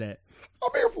need for that. I'm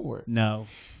here for it. No.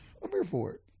 I'm here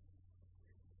for it.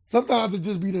 Sometimes it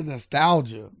just be the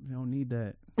nostalgia. We don't need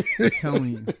that.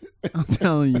 I'm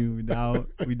telling you, dog.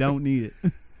 We don't need it.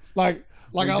 Like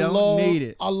We I don't need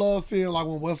it. I love seeing like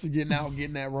when Wesley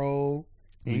getting that role,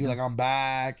 and he's like, I'm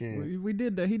back, and We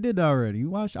did that. He did that already.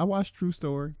 I watched True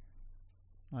Story.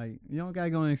 Like, you don't gotta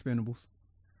go in Expendables.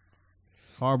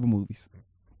 Horrible movies.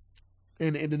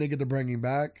 and then they get to bring him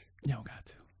back. You don't got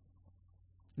to.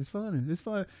 It's fun. It's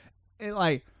fun. And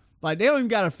like they don't even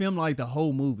gotta film like the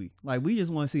whole movie. Like we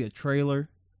just want to see a trailer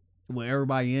with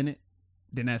everybody in it.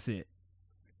 Then that's it.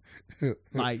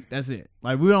 Like that's it.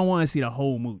 Like we don't want to see the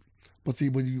whole movie. But see,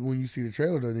 when you see the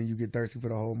trailer, though, then you get thirsty for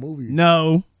the whole movie.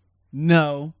 No.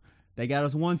 They got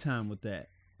us one time with that.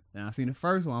 And I seen the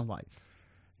first one. I'm like,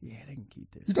 yeah, they can keep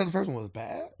this. You thought the first one was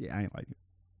bad? Yeah, I ain't like it.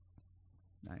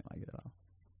 I ain't like it at all.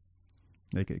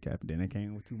 They could have kept it. Then they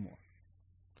came with 2 more.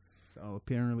 So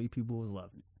apparently people was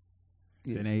loving it.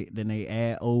 Yeah. Then they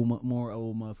add more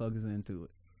old motherfuckers into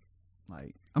it.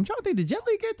 Like I'm trying to think, did Jet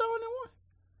Li get thrown in one?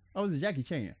 Or was it Jackie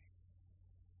Chan?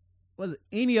 Was it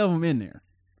any of them in there?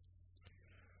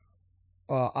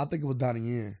 I think it was Donnie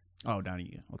Yen. Oh, Donnie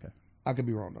Yen. Okay. I could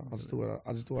be wrong though. I just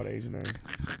threw out an Asian name.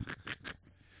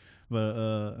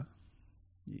 But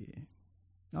yeah,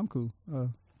 I'm cool. I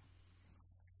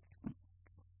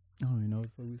don't even know what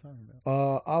the fuck we talking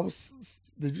about.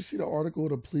 Did you see the article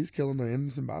of the police killing the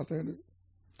innocent bystander?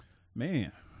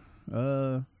 Man,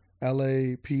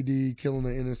 LAPD killing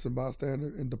an innocent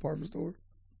bystander in a department store.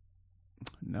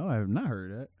 no, I have not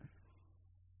heard that.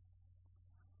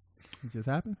 It just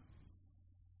happened.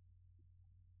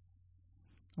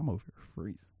 I'm over here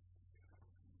freezing.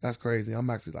 That's crazy. I'm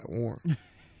actually like warm.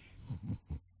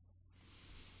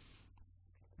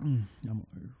 I'm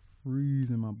over here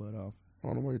freezing my butt off. I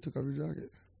don't know why you took off your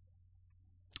jacket.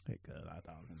 Hey, cuz I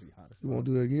thought it was gonna be hot as You fuck. won't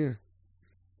do it again.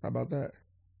 How about that?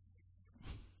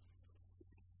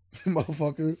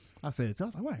 Motherfucker. I said, I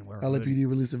was like, why ain't wearing a hoodie? LAPD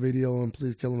released a video on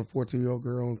police killing a 14-year-old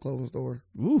girl in a clothing store.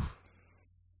 Oof.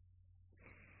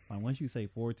 Like once you say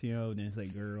 14-year-old, then say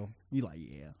girl, you like,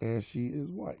 yeah. And she is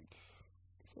white.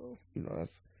 So, you know,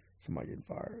 that's somebody getting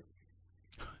fired.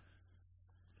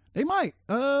 They might.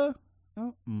 Damn.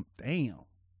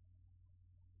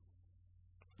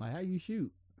 Like how you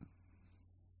shoot?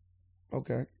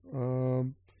 Okay. A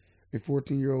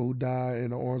 14-year-old who died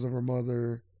in the arms of her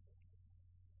mother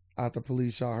after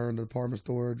police shot her in the department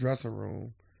store dressing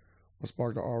room was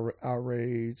sparked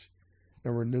outrage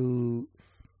and renewed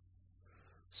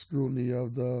scrutiny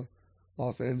of the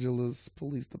Los Angeles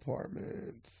Police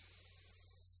Department.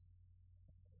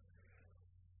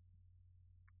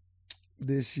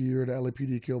 This year, the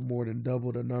LAPD killed more than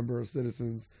double the number of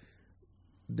citizens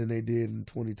than they did in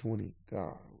 2020.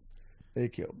 God, they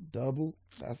killed double.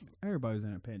 That's Everybody was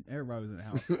in a pen. Everybody was in a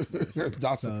house.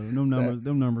 that's So them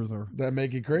numbers are that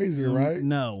make it crazier, right?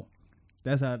 No,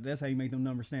 that's how you make them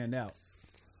numbers stand out.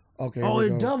 Okay. Oh, here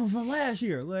we it's go. double from last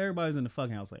year. Well, everybody was in the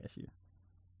fucking house last year.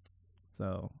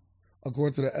 So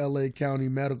According to the LA County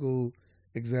Medical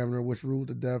Examiner, which ruled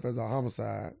the death as a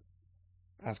homicide.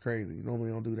 That's crazy. You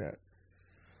normally don't do that.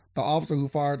 The officer who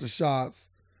fired the shots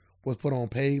was put on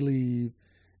paid leave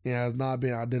and has not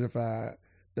been identified.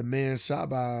 The man shot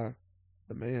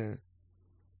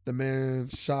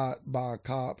by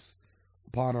cops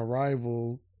upon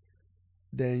arrival.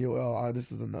 Daniel L. This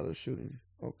is another shooting.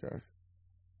 Okay.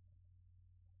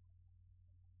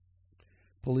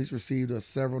 Police received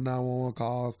several 911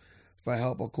 calls for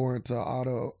help, according to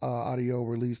audio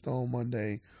released on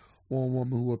Monday. One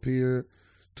woman who appeared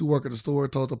to work at the store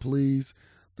told the police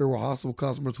there were hostile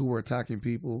customers who were attacking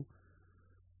people.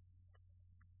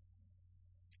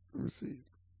 Let me see.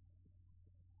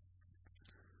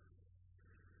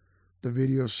 The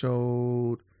video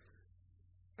showed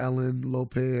Ellen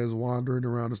Lopez wandering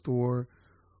around the store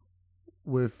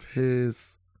with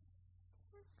his...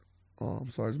 Oh, I'm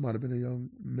sorry. This might have been a young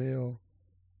male.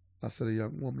 I said a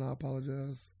young woman. I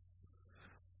apologize.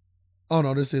 Oh,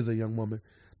 no. This is a young woman.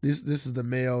 This is the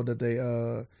male that they...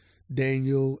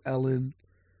 Daniel Ellen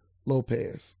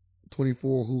Lopez,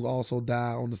 24, who also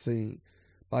died on the scene.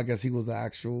 But I guess he was the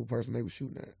actual person they were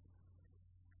shooting at.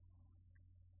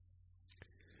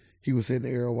 He was in the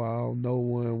area while no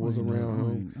one was around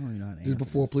him. Just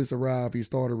before police arrived, he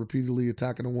started repeatedly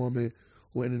attacking a woman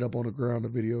who ended up on the ground, the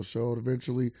video showed.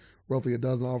 Eventually, roughly a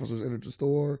dozen officers entered the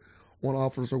store. One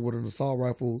officer with an assault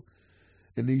rifle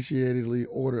initiatedly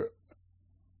ordered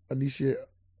the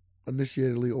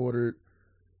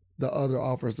other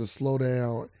officers to slow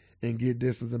down and get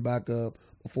distance and back up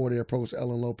before they approached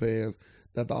Ellen Lopez,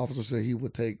 that the officer said he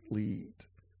would take lead.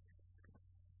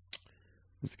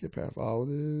 Let's get past all of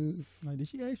this. Like, did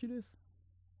she ask you this?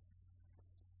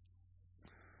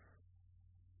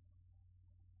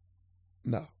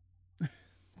 No.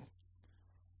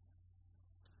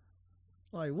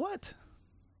 Like, what?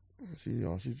 She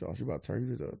about to turn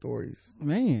you to the authorities.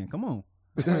 Man, come on.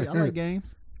 I like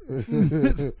games.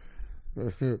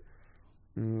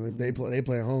 They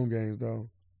play home games though.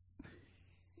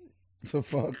 So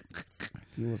fuck.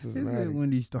 You want Cincinnati? When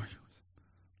these start,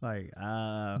 like,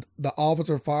 the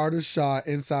officer fired a shot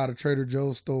inside a Trader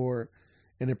Joe's store,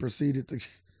 and it proceeded to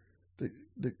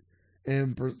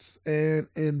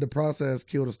in the process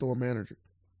killed a store manager.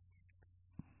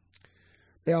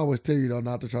 They always tell you though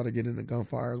not to try to get into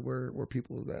gunfires where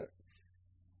people is at.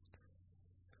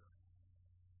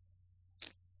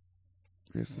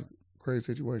 It's a crazy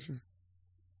situation.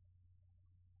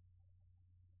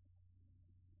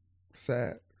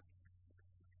 Sad.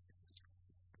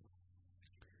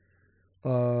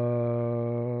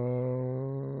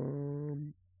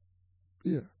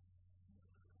 Yeah.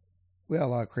 We had a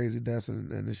lot of crazy deaths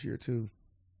in this year too.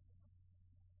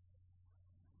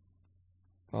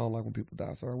 I don't like when people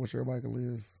die, so I wish everybody could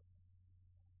live.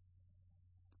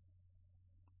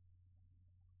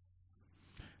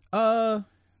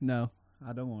 no,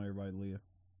 I don't want everybody to live.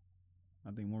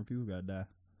 I think more people gotta die,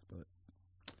 but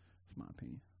it's my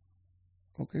opinion.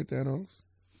 Okay, Thanos.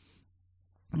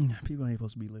 People ain't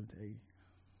supposed to be living to 80.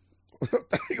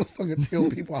 You gonna fucking tell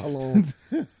people how long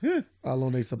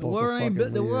they supposed to fucking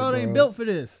live, the world ain't bro. built for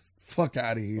this. Fuck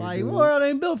out of here, Like, dude. the world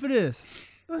ain't built for this.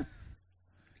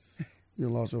 You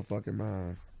lost your fucking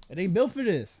mind. It ain't built for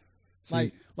this.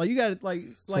 Like you got to like.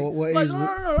 So what age? Like, no.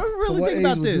 Let's So really what think age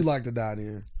about would this. you like to die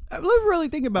then? Let's really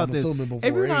think about I'm this. assuming before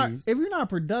If you're 80. not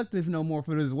productive no more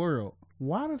for this world,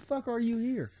 why the fuck are you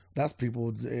here? That's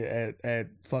people at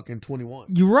fucking 21.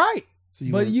 You're right. So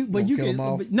But you kill can them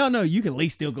off? no, you can at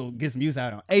least still go get some use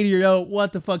out of them. 80-year-old,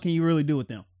 what the fuck can you really do with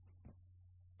them?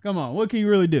 Come on, what can you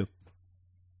really do?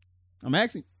 I'm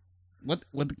asking, what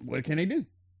can they do?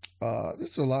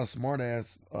 There's a lot of smart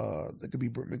ass. It could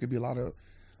be a lot of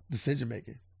decision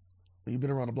making. When you've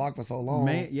been around the block for so long,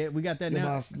 Man, yeah, we got that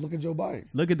now. Look at Joe Biden.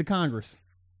 Look at the Congress.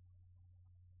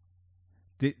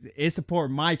 It support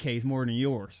my case more than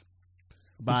yours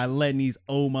by letting these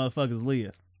old motherfuckers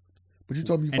live. But you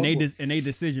told me you And they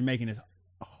decision making is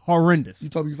horrendous. You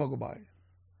told me you fuck with Biden.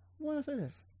 Why did I say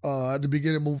that? At the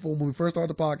beginning, when we first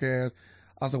started the podcast,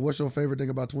 I said, "What's your favorite thing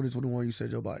about 2021?" You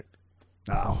said Joe Biden.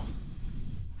 Oh.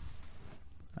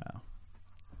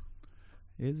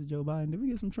 Is it Joe Biden? Did we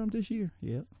get some Trump this year?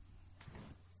 Yep.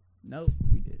 Nope,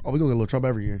 we did. Oh, we gonna get a little Trump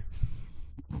every year.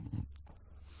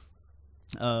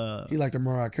 He He like the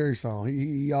Mariah Carey song.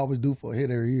 He always do for a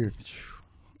hit every year.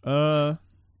 Nah,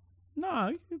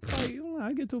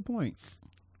 I get to a point.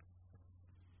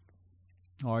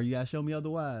 Or you gotta show me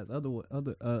otherwise,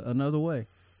 another way.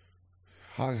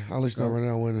 I'll let you know right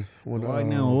now when Right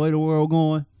now, the way the world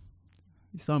going,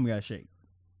 something gotta shake.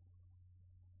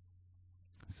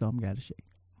 Something gotta shake.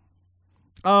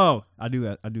 Oh, I do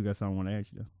got something I want to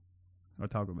ask you though. Or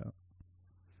talk about.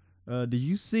 Did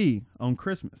you see on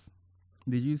Christmas?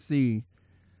 Did you see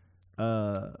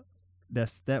that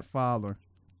stepfather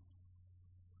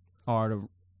or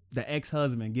the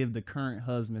ex-husband give the current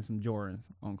husband some Jordans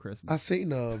on Christmas? I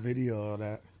seen a video of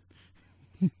that.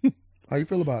 How you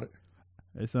feel about it?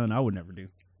 It's something I would never do.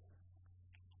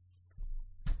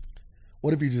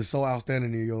 What if he's just so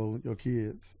outstanding to your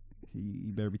kids?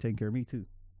 You better be taking care of me too.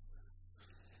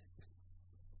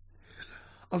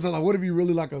 I'm saying, like, what if you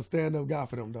really like a stand-up guy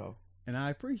for them though? And I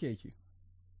appreciate you.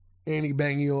 And he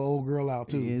banging your old girl out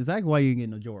too. Yeah, exactly why you ain't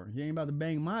getting no Jordans. You ain't about to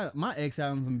bang my ex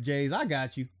out on some J's. I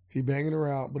got you. He banging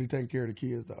her out, but he taking care of the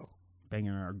kids though.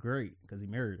 Banging her great because he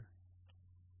married her.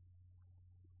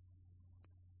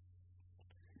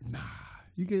 Nah,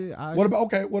 you get. What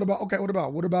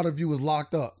about if you was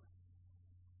locked up?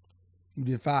 You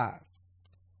did 5.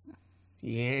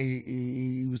 Yeah,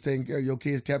 he was taking care of your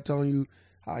kids. Kept telling you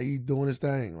how he doing his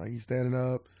thing, like he's standing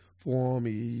up for him.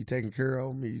 He taking care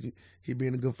of him. He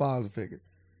being a good father figure. You know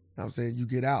what I'm saying, you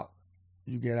get out.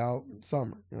 You get out in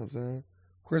summer. You know what I'm saying?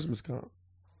 Christmas come.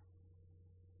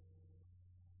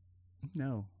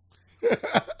 No.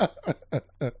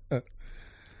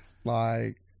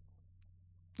 Like,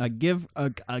 I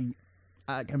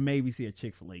can maybe see a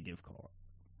Chick-fil-A gift card.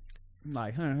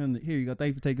 Like, here you go. Thank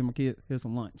you for taking my kid. Here's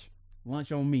some lunch.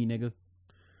 Lunch on me, nigga.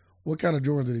 what kind of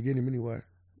Jordans did he get him anyway?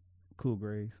 Cool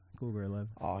grade 11.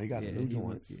 Oh, he got the new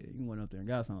joints. He went up there and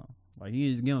got some. Like,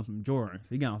 he just give him some Jordans.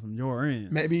 He got some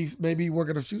Jordans. Maybe he work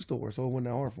at a shoe store, so it wasn't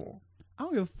that hard for him. I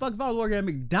don't give a fuck if I was working at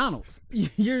McDonald's.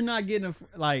 You're not getting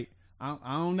I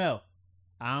don't know.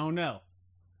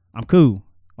 I'm cool.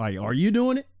 Like, are you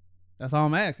doing it? That's all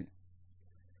I'm asking.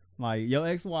 Like, your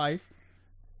ex-wife,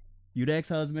 you the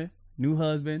ex-husband, new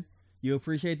husband, you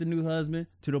appreciate the new husband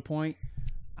to the point,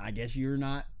 I guess you're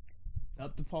not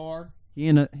up to par. He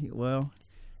in a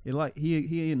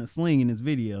sling in this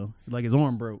video, like his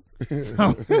arm broke.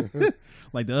 So,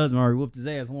 like the husband already whooped his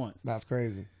ass once. That's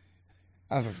crazy.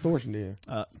 That's extortion there.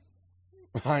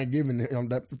 I ain't giving him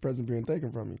that present being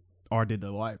taken from me. Or did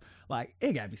the wife? Like,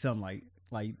 it gotta be something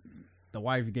like the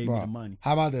wife gave me the money.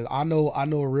 How about this? I know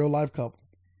a real life couple.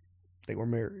 They were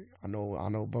married. I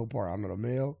know both parties. I know the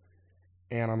male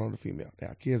and I know the female. They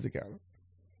have kids together.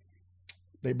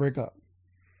 They break up.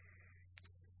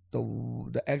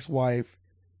 The ex-wife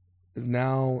is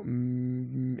now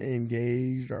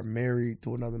engaged or married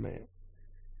to another man.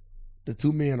 The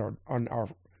two men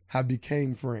have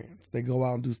became friends. They go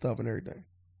out and do stuff and everything.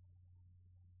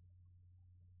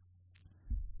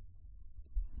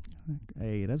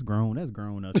 Hey, that's grown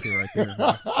up here right there.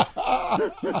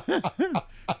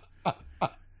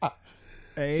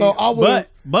 Hey, So I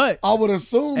would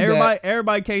assume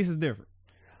everybody case is different.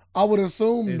 I would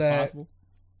assume It's that possible.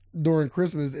 during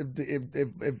Christmas,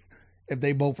 if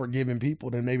they both were giving people,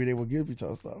 then maybe they would give each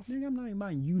other stuff. Nigga, I'm not even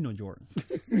buying you no Jordans.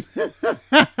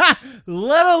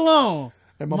 Let alone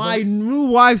my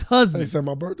new wife's They husband. said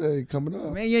my birthday coming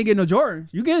up. Man, you ain't getting no Jordans.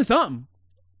 You getting something.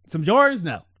 Some Jordans?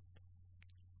 No.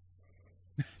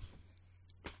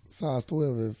 Size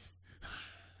 12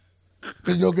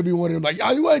 because it could be one of them like,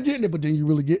 oh, you ain't getting it, but then you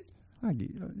really get I get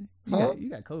you. Huh? You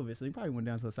got COVID, so you probably went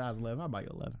down to a size 11. I'll buy you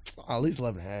 11. at least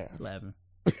 11 and a half. 11.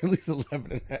 At least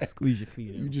 11 and a half. Squeeze your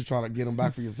feet You in. just trying to get them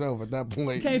back for yourself at that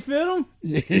point. You can't fit them?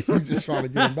 Yeah, you just trying to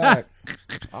get them back.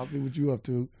 I'll see what you up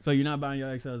to. So you're not buying your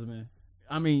ex-husband?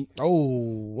 I mean...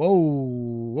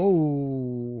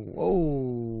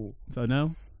 Oh. So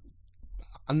no?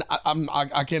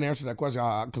 I can't answer that question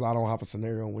because I don't have a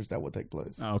scenario in which that would take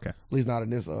place. Oh, okay. At least not in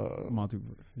this Multiverse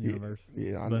universe.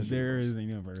 Yeah, But there is a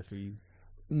universe where you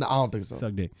No, I don't think so.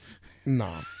 suck dick.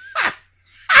 Nah.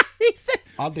 He said,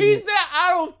 I think he said, I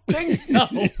don't think so.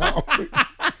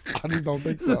 I just don't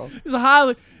think so.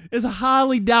 It's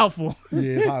highly doubtful.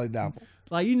 Yeah, it's highly doubtful.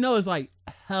 Like, you know, it's like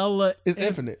hella. It's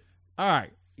infinite. All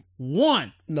right.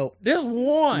 One. Nope. There's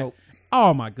one. Nope.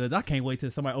 Oh my goodness. I can't wait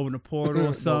till somebody open the portal or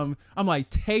Nope. something. I'm like,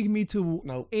 take me to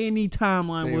Nope. any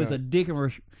timeline where it's Yeah. a dick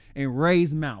and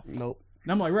Ray's mouth. Nope.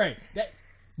 And I'm like, Ray,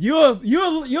 you'll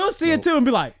see it Nope. too and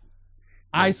be like,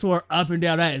 I swear up and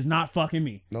down that is not fucking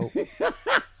me. Nope.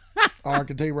 I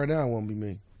can tell you right now, it won't be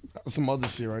me. Some other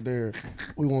shit right there.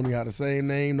 We won't even have the same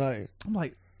name, nothing. I'm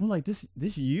like this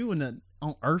you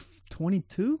on Earth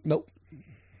 22? Nope. I'm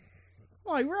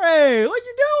like, Ray, what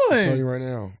you I'll tell doing? you right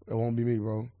now, it won't be me,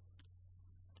 bro.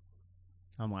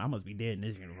 I'm like, I must be dead in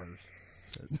this universe.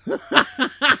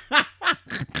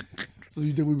 So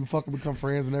you think we become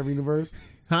friends in every universe?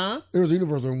 Huh? There's a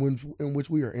universe in which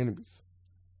we are enemies.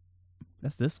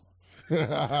 That's this one.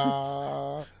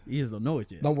 You just don't know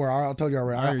it yet. Don't worry, I told you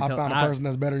already. I found a person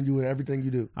that's better than you at everything you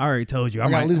do. I already told you. I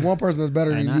got at least one person that's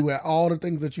better than And you at all the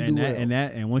things that you do well.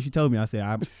 And once you told me, I said,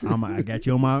 I got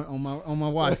you on my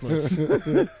watch list.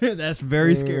 That's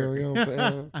very scary. You know what I'm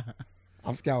saying?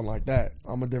 I'm scouting like that.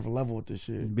 I'm a different level with this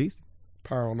shit. Beast.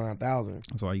 Pearl 9000.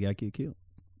 That's why you got to get killed.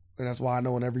 And that's why I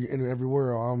know in every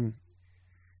world I'm.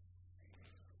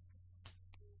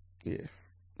 Yeah,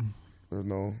 there's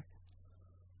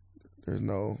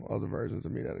no other versions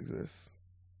of me that exist.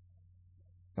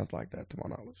 That's like that to my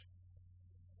knowledge.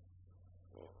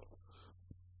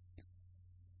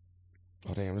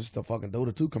 Oh damn! This is the fucking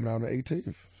Dota 2 coming out on the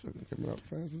 18th. Shit, coming out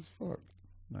fast as fuck.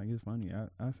 Like, it's funny.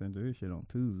 I sent her this shit on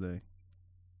Tuesday,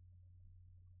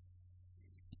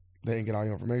 They didn't get all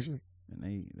your information. and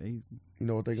they You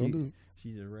know what they gonna do?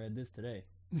 She just read this today.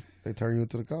 They turn you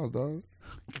into the cause, dog.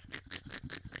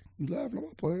 You laughing? I'm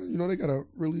not playing. You know they gotta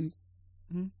really,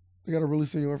 they gotta really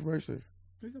send your information. What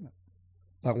are you talking about?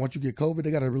 Like once you get COVID, they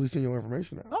gotta really send your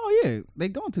information out. Oh yeah, they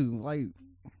going to. Like,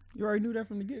 you already knew that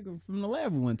from the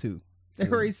lab we went to. They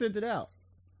already sent it out.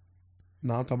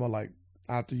 No, I'm talking about like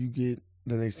after you get,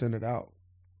 then they send it out.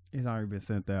 It's already been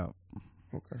sent out.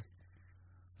 Okay.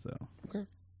 So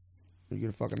You get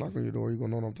a fucking knock on your door, you gonna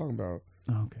know what I'm talking about.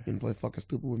 okay. You can play fucking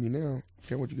stupid with me now.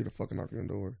 Can't wait you get a fucking knock on your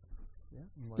door. Yeah,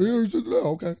 Yeah, you sent it out.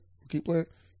 Okay. Keep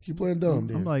playing dumb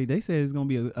then. I'm like, they said it's gonna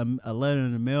be a letter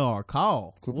in the mail or a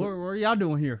call. Cool. What are y'all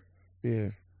doing here? Yeah.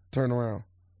 Turn around.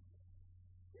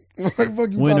 What the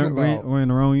fuck you talking about? We're in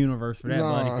the wrong universe for that,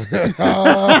 Nah.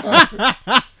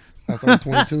 buddy. That's on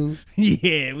 22.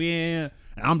 Yeah, we in.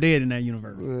 I'm dead in that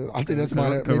universe. I think that's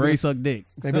my. Cause Ray suck dick.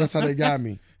 Maybe that's how they got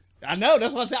me. I know.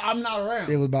 That's why I said I'm not around.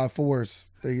 It was by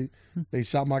force. They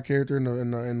shot my character in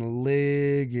the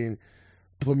leg and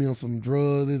put me on some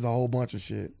drugs. There's a whole bunch of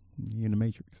shit. You in the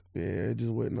Matrix. Yeah, it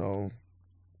just wasn't no.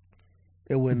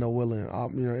 It wasn't no willing.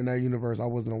 In that universe, I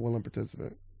wasn't a willing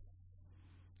participant.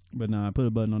 But nah, I put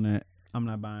a button on that. I'm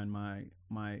not buying my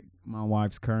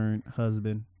wife's current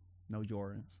husband no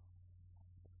Jordans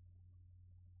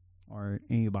or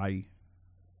anybody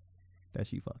that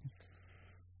she fucking.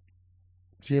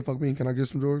 She ain't fuck me. Can I get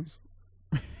some Jordans?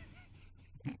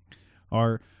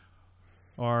 Or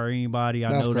anybody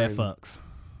I That's know crazy. that fucks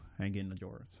ain't getting the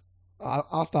Jordans.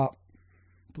 I'll stop.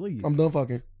 Please. I'm done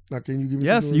fucking. Now, can you give me?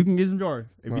 Yes, some you can get some Jordans.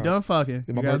 If you're Alright. done fucking,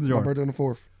 you My, got some my Jordans. birthday on the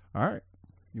 4th. All right.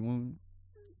 You want?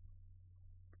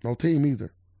 No team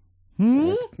either.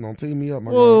 Don't team me up,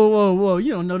 my guy. Whoa.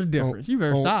 You don't know the difference. You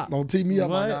better stop. Don't team me up,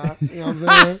 What? my guy. You know what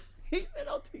I'm saying? He said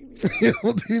don't team me.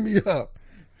 Don't team me up.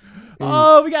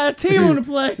 Oh, we got a team on the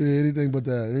play. Yeah, anything but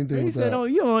that. Anything He but said, that. "Oh,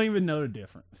 you don't even know the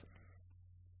difference."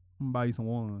 I'm gonna buy you some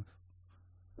ones.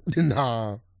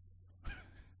 Nah.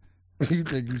 You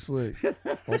think you slick.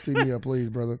 Don't team me up, please,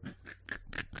 brother.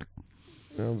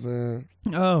 You know what I'm saying?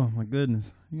 Oh my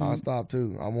goodness! I'll stop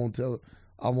too. I won't do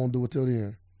it till the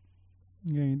end.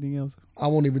 You got anything else? I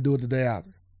won't even do it the day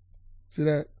after. See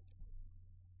that?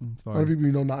 I'm Other sorry. people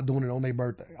you know not doing it on their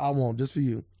birthday. I won't, just for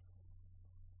you.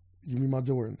 Give me my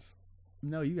Jordans.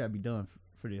 No, you gotta be done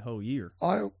for the whole year.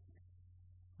 I am.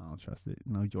 I don't trust it.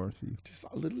 No Jordans for you.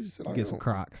 I literally said I Get am. some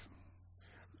Crocs.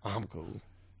 I'm cool.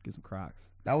 Get some Crocs.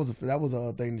 That was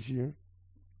a thing this year.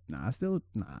 Nah,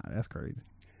 that's crazy.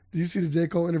 Did you see the J.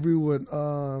 Cole interview with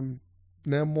Namor?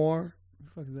 What the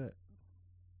fuck is that?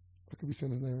 I could be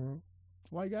saying his name wrong.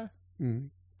 White guy,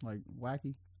 like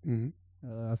wacky.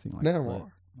 I seen like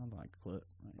Namor. I like the clip.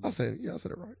 I said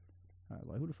it right.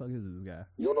 Like who the fuck is this guy?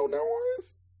 You don't know who Namor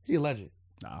is? He a legend.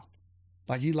 No.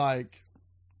 Like he like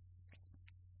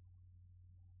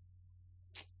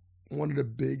one of the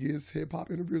biggest hip hop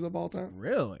interviewers of all time.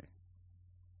 Really?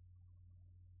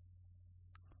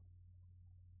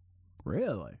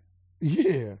 Really?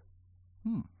 Yeah.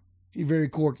 He very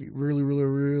quirky. Really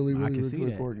I can see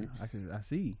that. quirky. I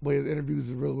see. But his interviews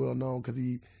is really well known because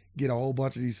he get a whole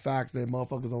bunch of these facts that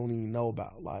motherfuckers don't even know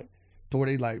about. Like to where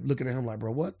they like looking at him like,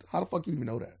 bro, what? How the fuck you even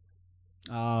know that?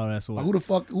 Oh, that's what. Like, who the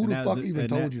fuck even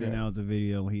told you that? And that was the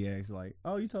video when he asked like,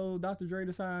 "Oh, you told Dr. Dre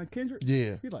to sign Kendrick?"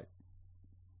 Yeah. He's like,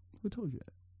 "Who told you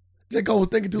that?" J. Cole was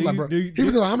thinking too, like, bro. He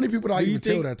was like, how many people do I even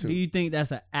tell that to? Do you think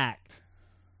that's an act?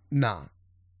 Nah.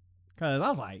 Cause I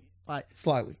was like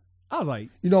slightly. I was like,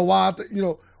 you know why?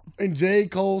 In J.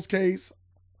 Cole's case,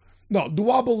 no.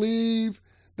 Do I believe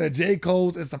that J.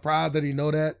 Cole is surprised that he know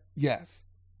that? Yes.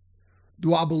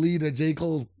 Do I believe that J.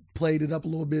 Cole played it up a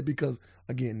little bit because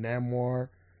again, Namor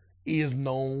is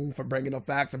known for bringing up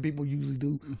facts, and people usually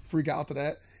do freak out to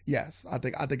that. Yes, I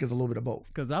think it's a little bit of both.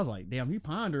 Because I was like, damn, he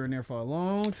pondering there for a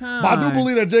long time. But I do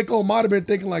believe that J. Cole might have been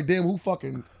thinking like, damn, who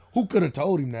could have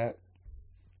told him that?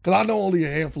 Because I know only a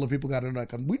handful of people got it.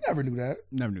 Because we never knew that.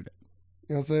 Never knew that.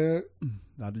 You know what I'm saying?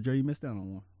 Dr. Dre, you missed out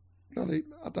on one. No,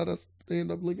 I thought they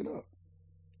ended up linking up.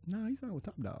 No, he signed with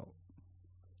Top Dog.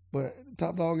 But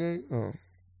Top Dog ain't? Oh.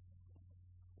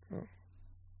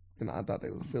 And I thought they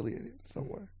were affiliated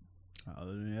somewhere.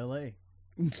 Other than L.A.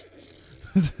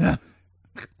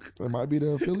 It might be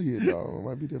the affiliate, though. It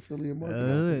might be the affiliate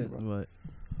market.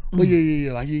 But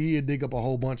yeah. Like he'd dig up a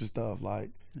whole bunch of stuff. Like,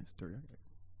 that's 3.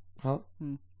 Huh?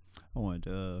 I wanted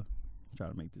to try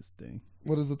to make this thing.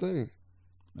 What is the thing?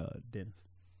 Dentist.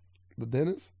 The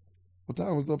dentist? What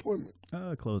time was the appointment?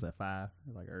 Close at 5.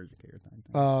 Like urgent care thing.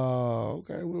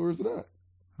 Okay. Where's it at?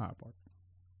 Hyde Park.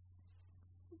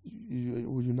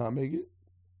 Would you not make it?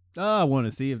 I want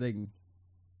to see if they can.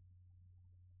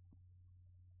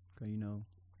 Cause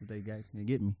if they can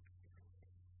get me.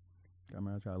 I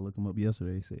remember I tried to look them up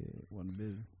yesterday. They said it wasn't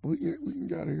busy. We can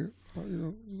get out of here.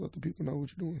 Just let the people know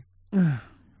what you're doing.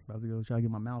 About to go try to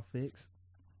get my mouth fixed.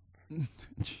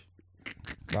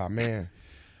 Man.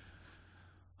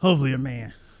 Hopefully a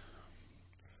man.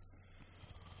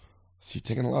 So you're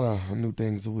taking a lot of new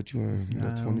things with you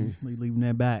in 20. We leaving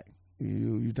that back.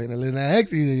 You taking a little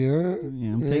X easy, huh?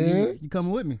 Yeah, I'm taking you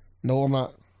coming with me. No, I'm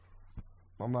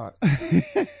not.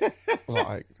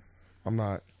 Like, I'm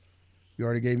not. You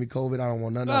already gave me COVID. I don't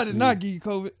want nothing else. I did not give you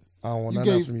COVID. I don't want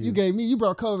nothing else from you. You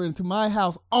brought COVID into my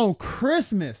house on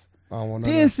Christmas. I don't want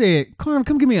nothing Then else. said, Carmen,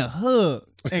 come give me a hug.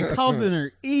 And coughed in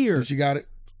her ear. She got it?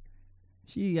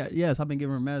 Yes, I've been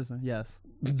giving her medicine. Yes.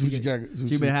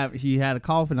 She had a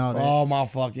cough and all that. Oh my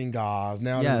fucking God.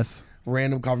 Now yes.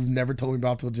 Random cough you never told me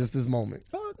about till just this moment.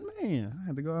 Oh man. I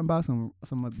had to go and buy some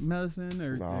medicine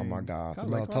or oh my God.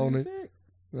 Some like, melatonin.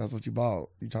 That's what you bought.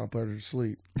 You trying to put her to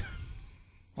sleep.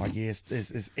 Like, yeah,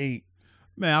 it's 8.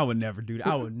 Man, I would never do that.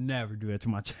 I would never do that to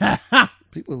my child.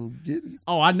 People get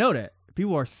Oh, I know that.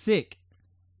 People are sick.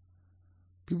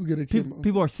 People get a kid.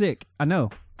 People are sick. I know.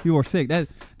 People are sick. That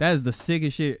is the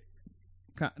sickest shit.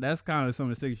 That's kind of some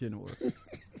of the sickest shit in the world.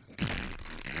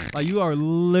 Like, you are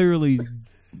literally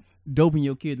doping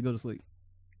your kid to go to sleep.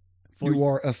 You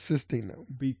are assisting them.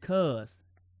 Because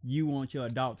you want your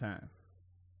adult time.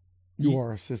 You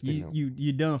are assisting them.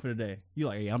 You done for the day. You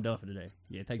like, hey, I'm done for the day.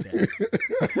 Yeah, take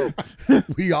that.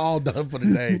 We all done for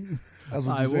the day. That's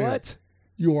what you said. What?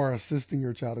 You are assisting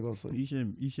your child to go to sleep.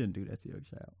 You shouldn't do that to your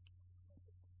child.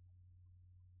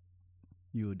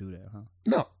 You would do that, huh?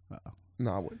 No. Uh-oh.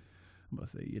 No, I wouldn't. I'm about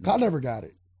to say, I never got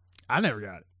it. I never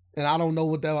got it. And I don't know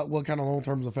what kind of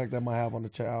long-term effect that might have on the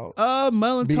child.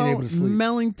 Melatonin,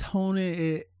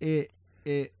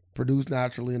 it produced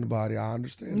naturally in the body. I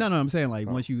understand. No, I'm saying like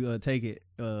once you take it,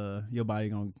 your body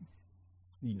gonna,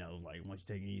 like once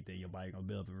you take anything, your body gonna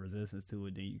build a resistance to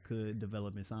it. Then you could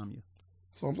develop insomnia.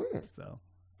 That's what I'm saying. So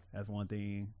that's one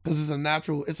thing. Because it's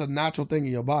a natural thing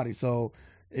in your body. So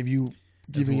if you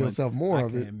giving yourself more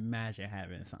of it, I can imagine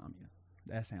having insomnia.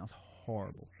 That sounds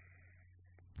horrible.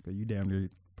 Because you damn near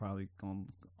probably on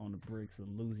the bricks of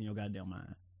losing your goddamn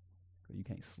mind. Because you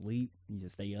can't sleep. You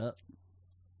just stay up.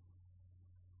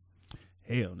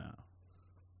 Hell no.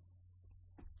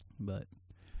 But,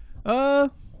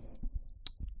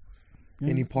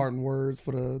 any parting words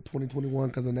for the 2021?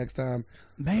 Because the next time,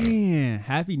 man,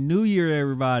 Happy New Year,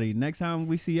 everybody. Next time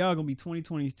we see y'all, gonna be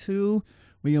 2022.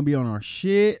 We gonna be on our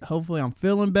shit. Hopefully, I'm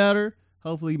feeling better.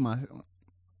 Hopefully, my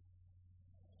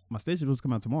stitches will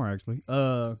come out tomorrow. Actually,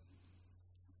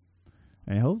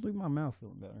 And hopefully my mouth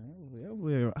feeling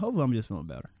better. Hopefully I'm just feeling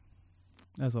better.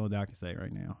 That's all that I can say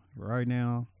right now. Right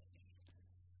now,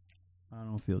 I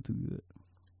don't feel too good.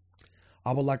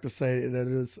 I would like to say that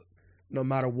it is, no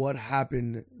matter what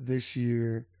happened this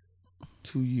year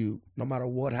to you, no matter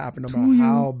what happened, no matter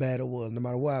how bad it was, no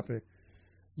matter what happened,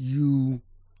 you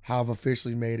have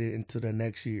officially made it into the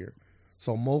next year.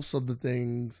 So most of the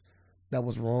things that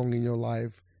was wrong in your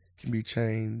life can be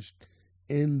changed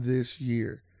in this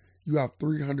year. You have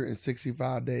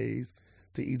 365 days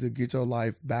to either get your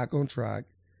life back on track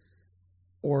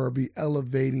or be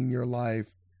elevating your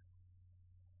life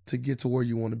to get to where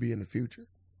you want to be in the future.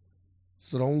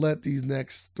 So don't let these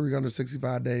next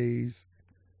 365 days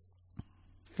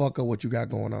fuck up what you got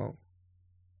going on.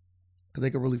 Because they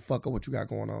can really fuck up what you got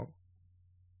going on.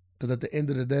 Because at the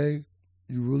end of the day,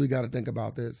 you really got to think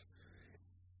about this.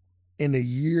 In a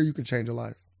year, you can change your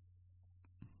life.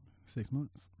 6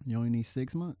 months. You only need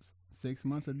 6 months. 6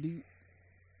 months of deep,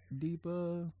 they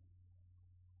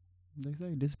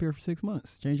say, disappear for 6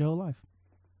 months. Change your whole life.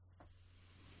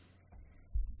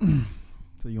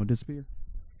 So you gonna disappear?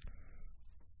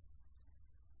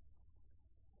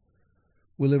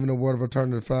 We live in a world of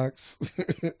alternative facts.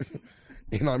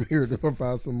 And I'm here to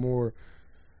provide some more.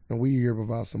 And we here to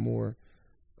provide some more.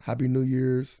 Happy New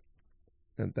Year's.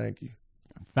 And thank you.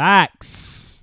 Facts.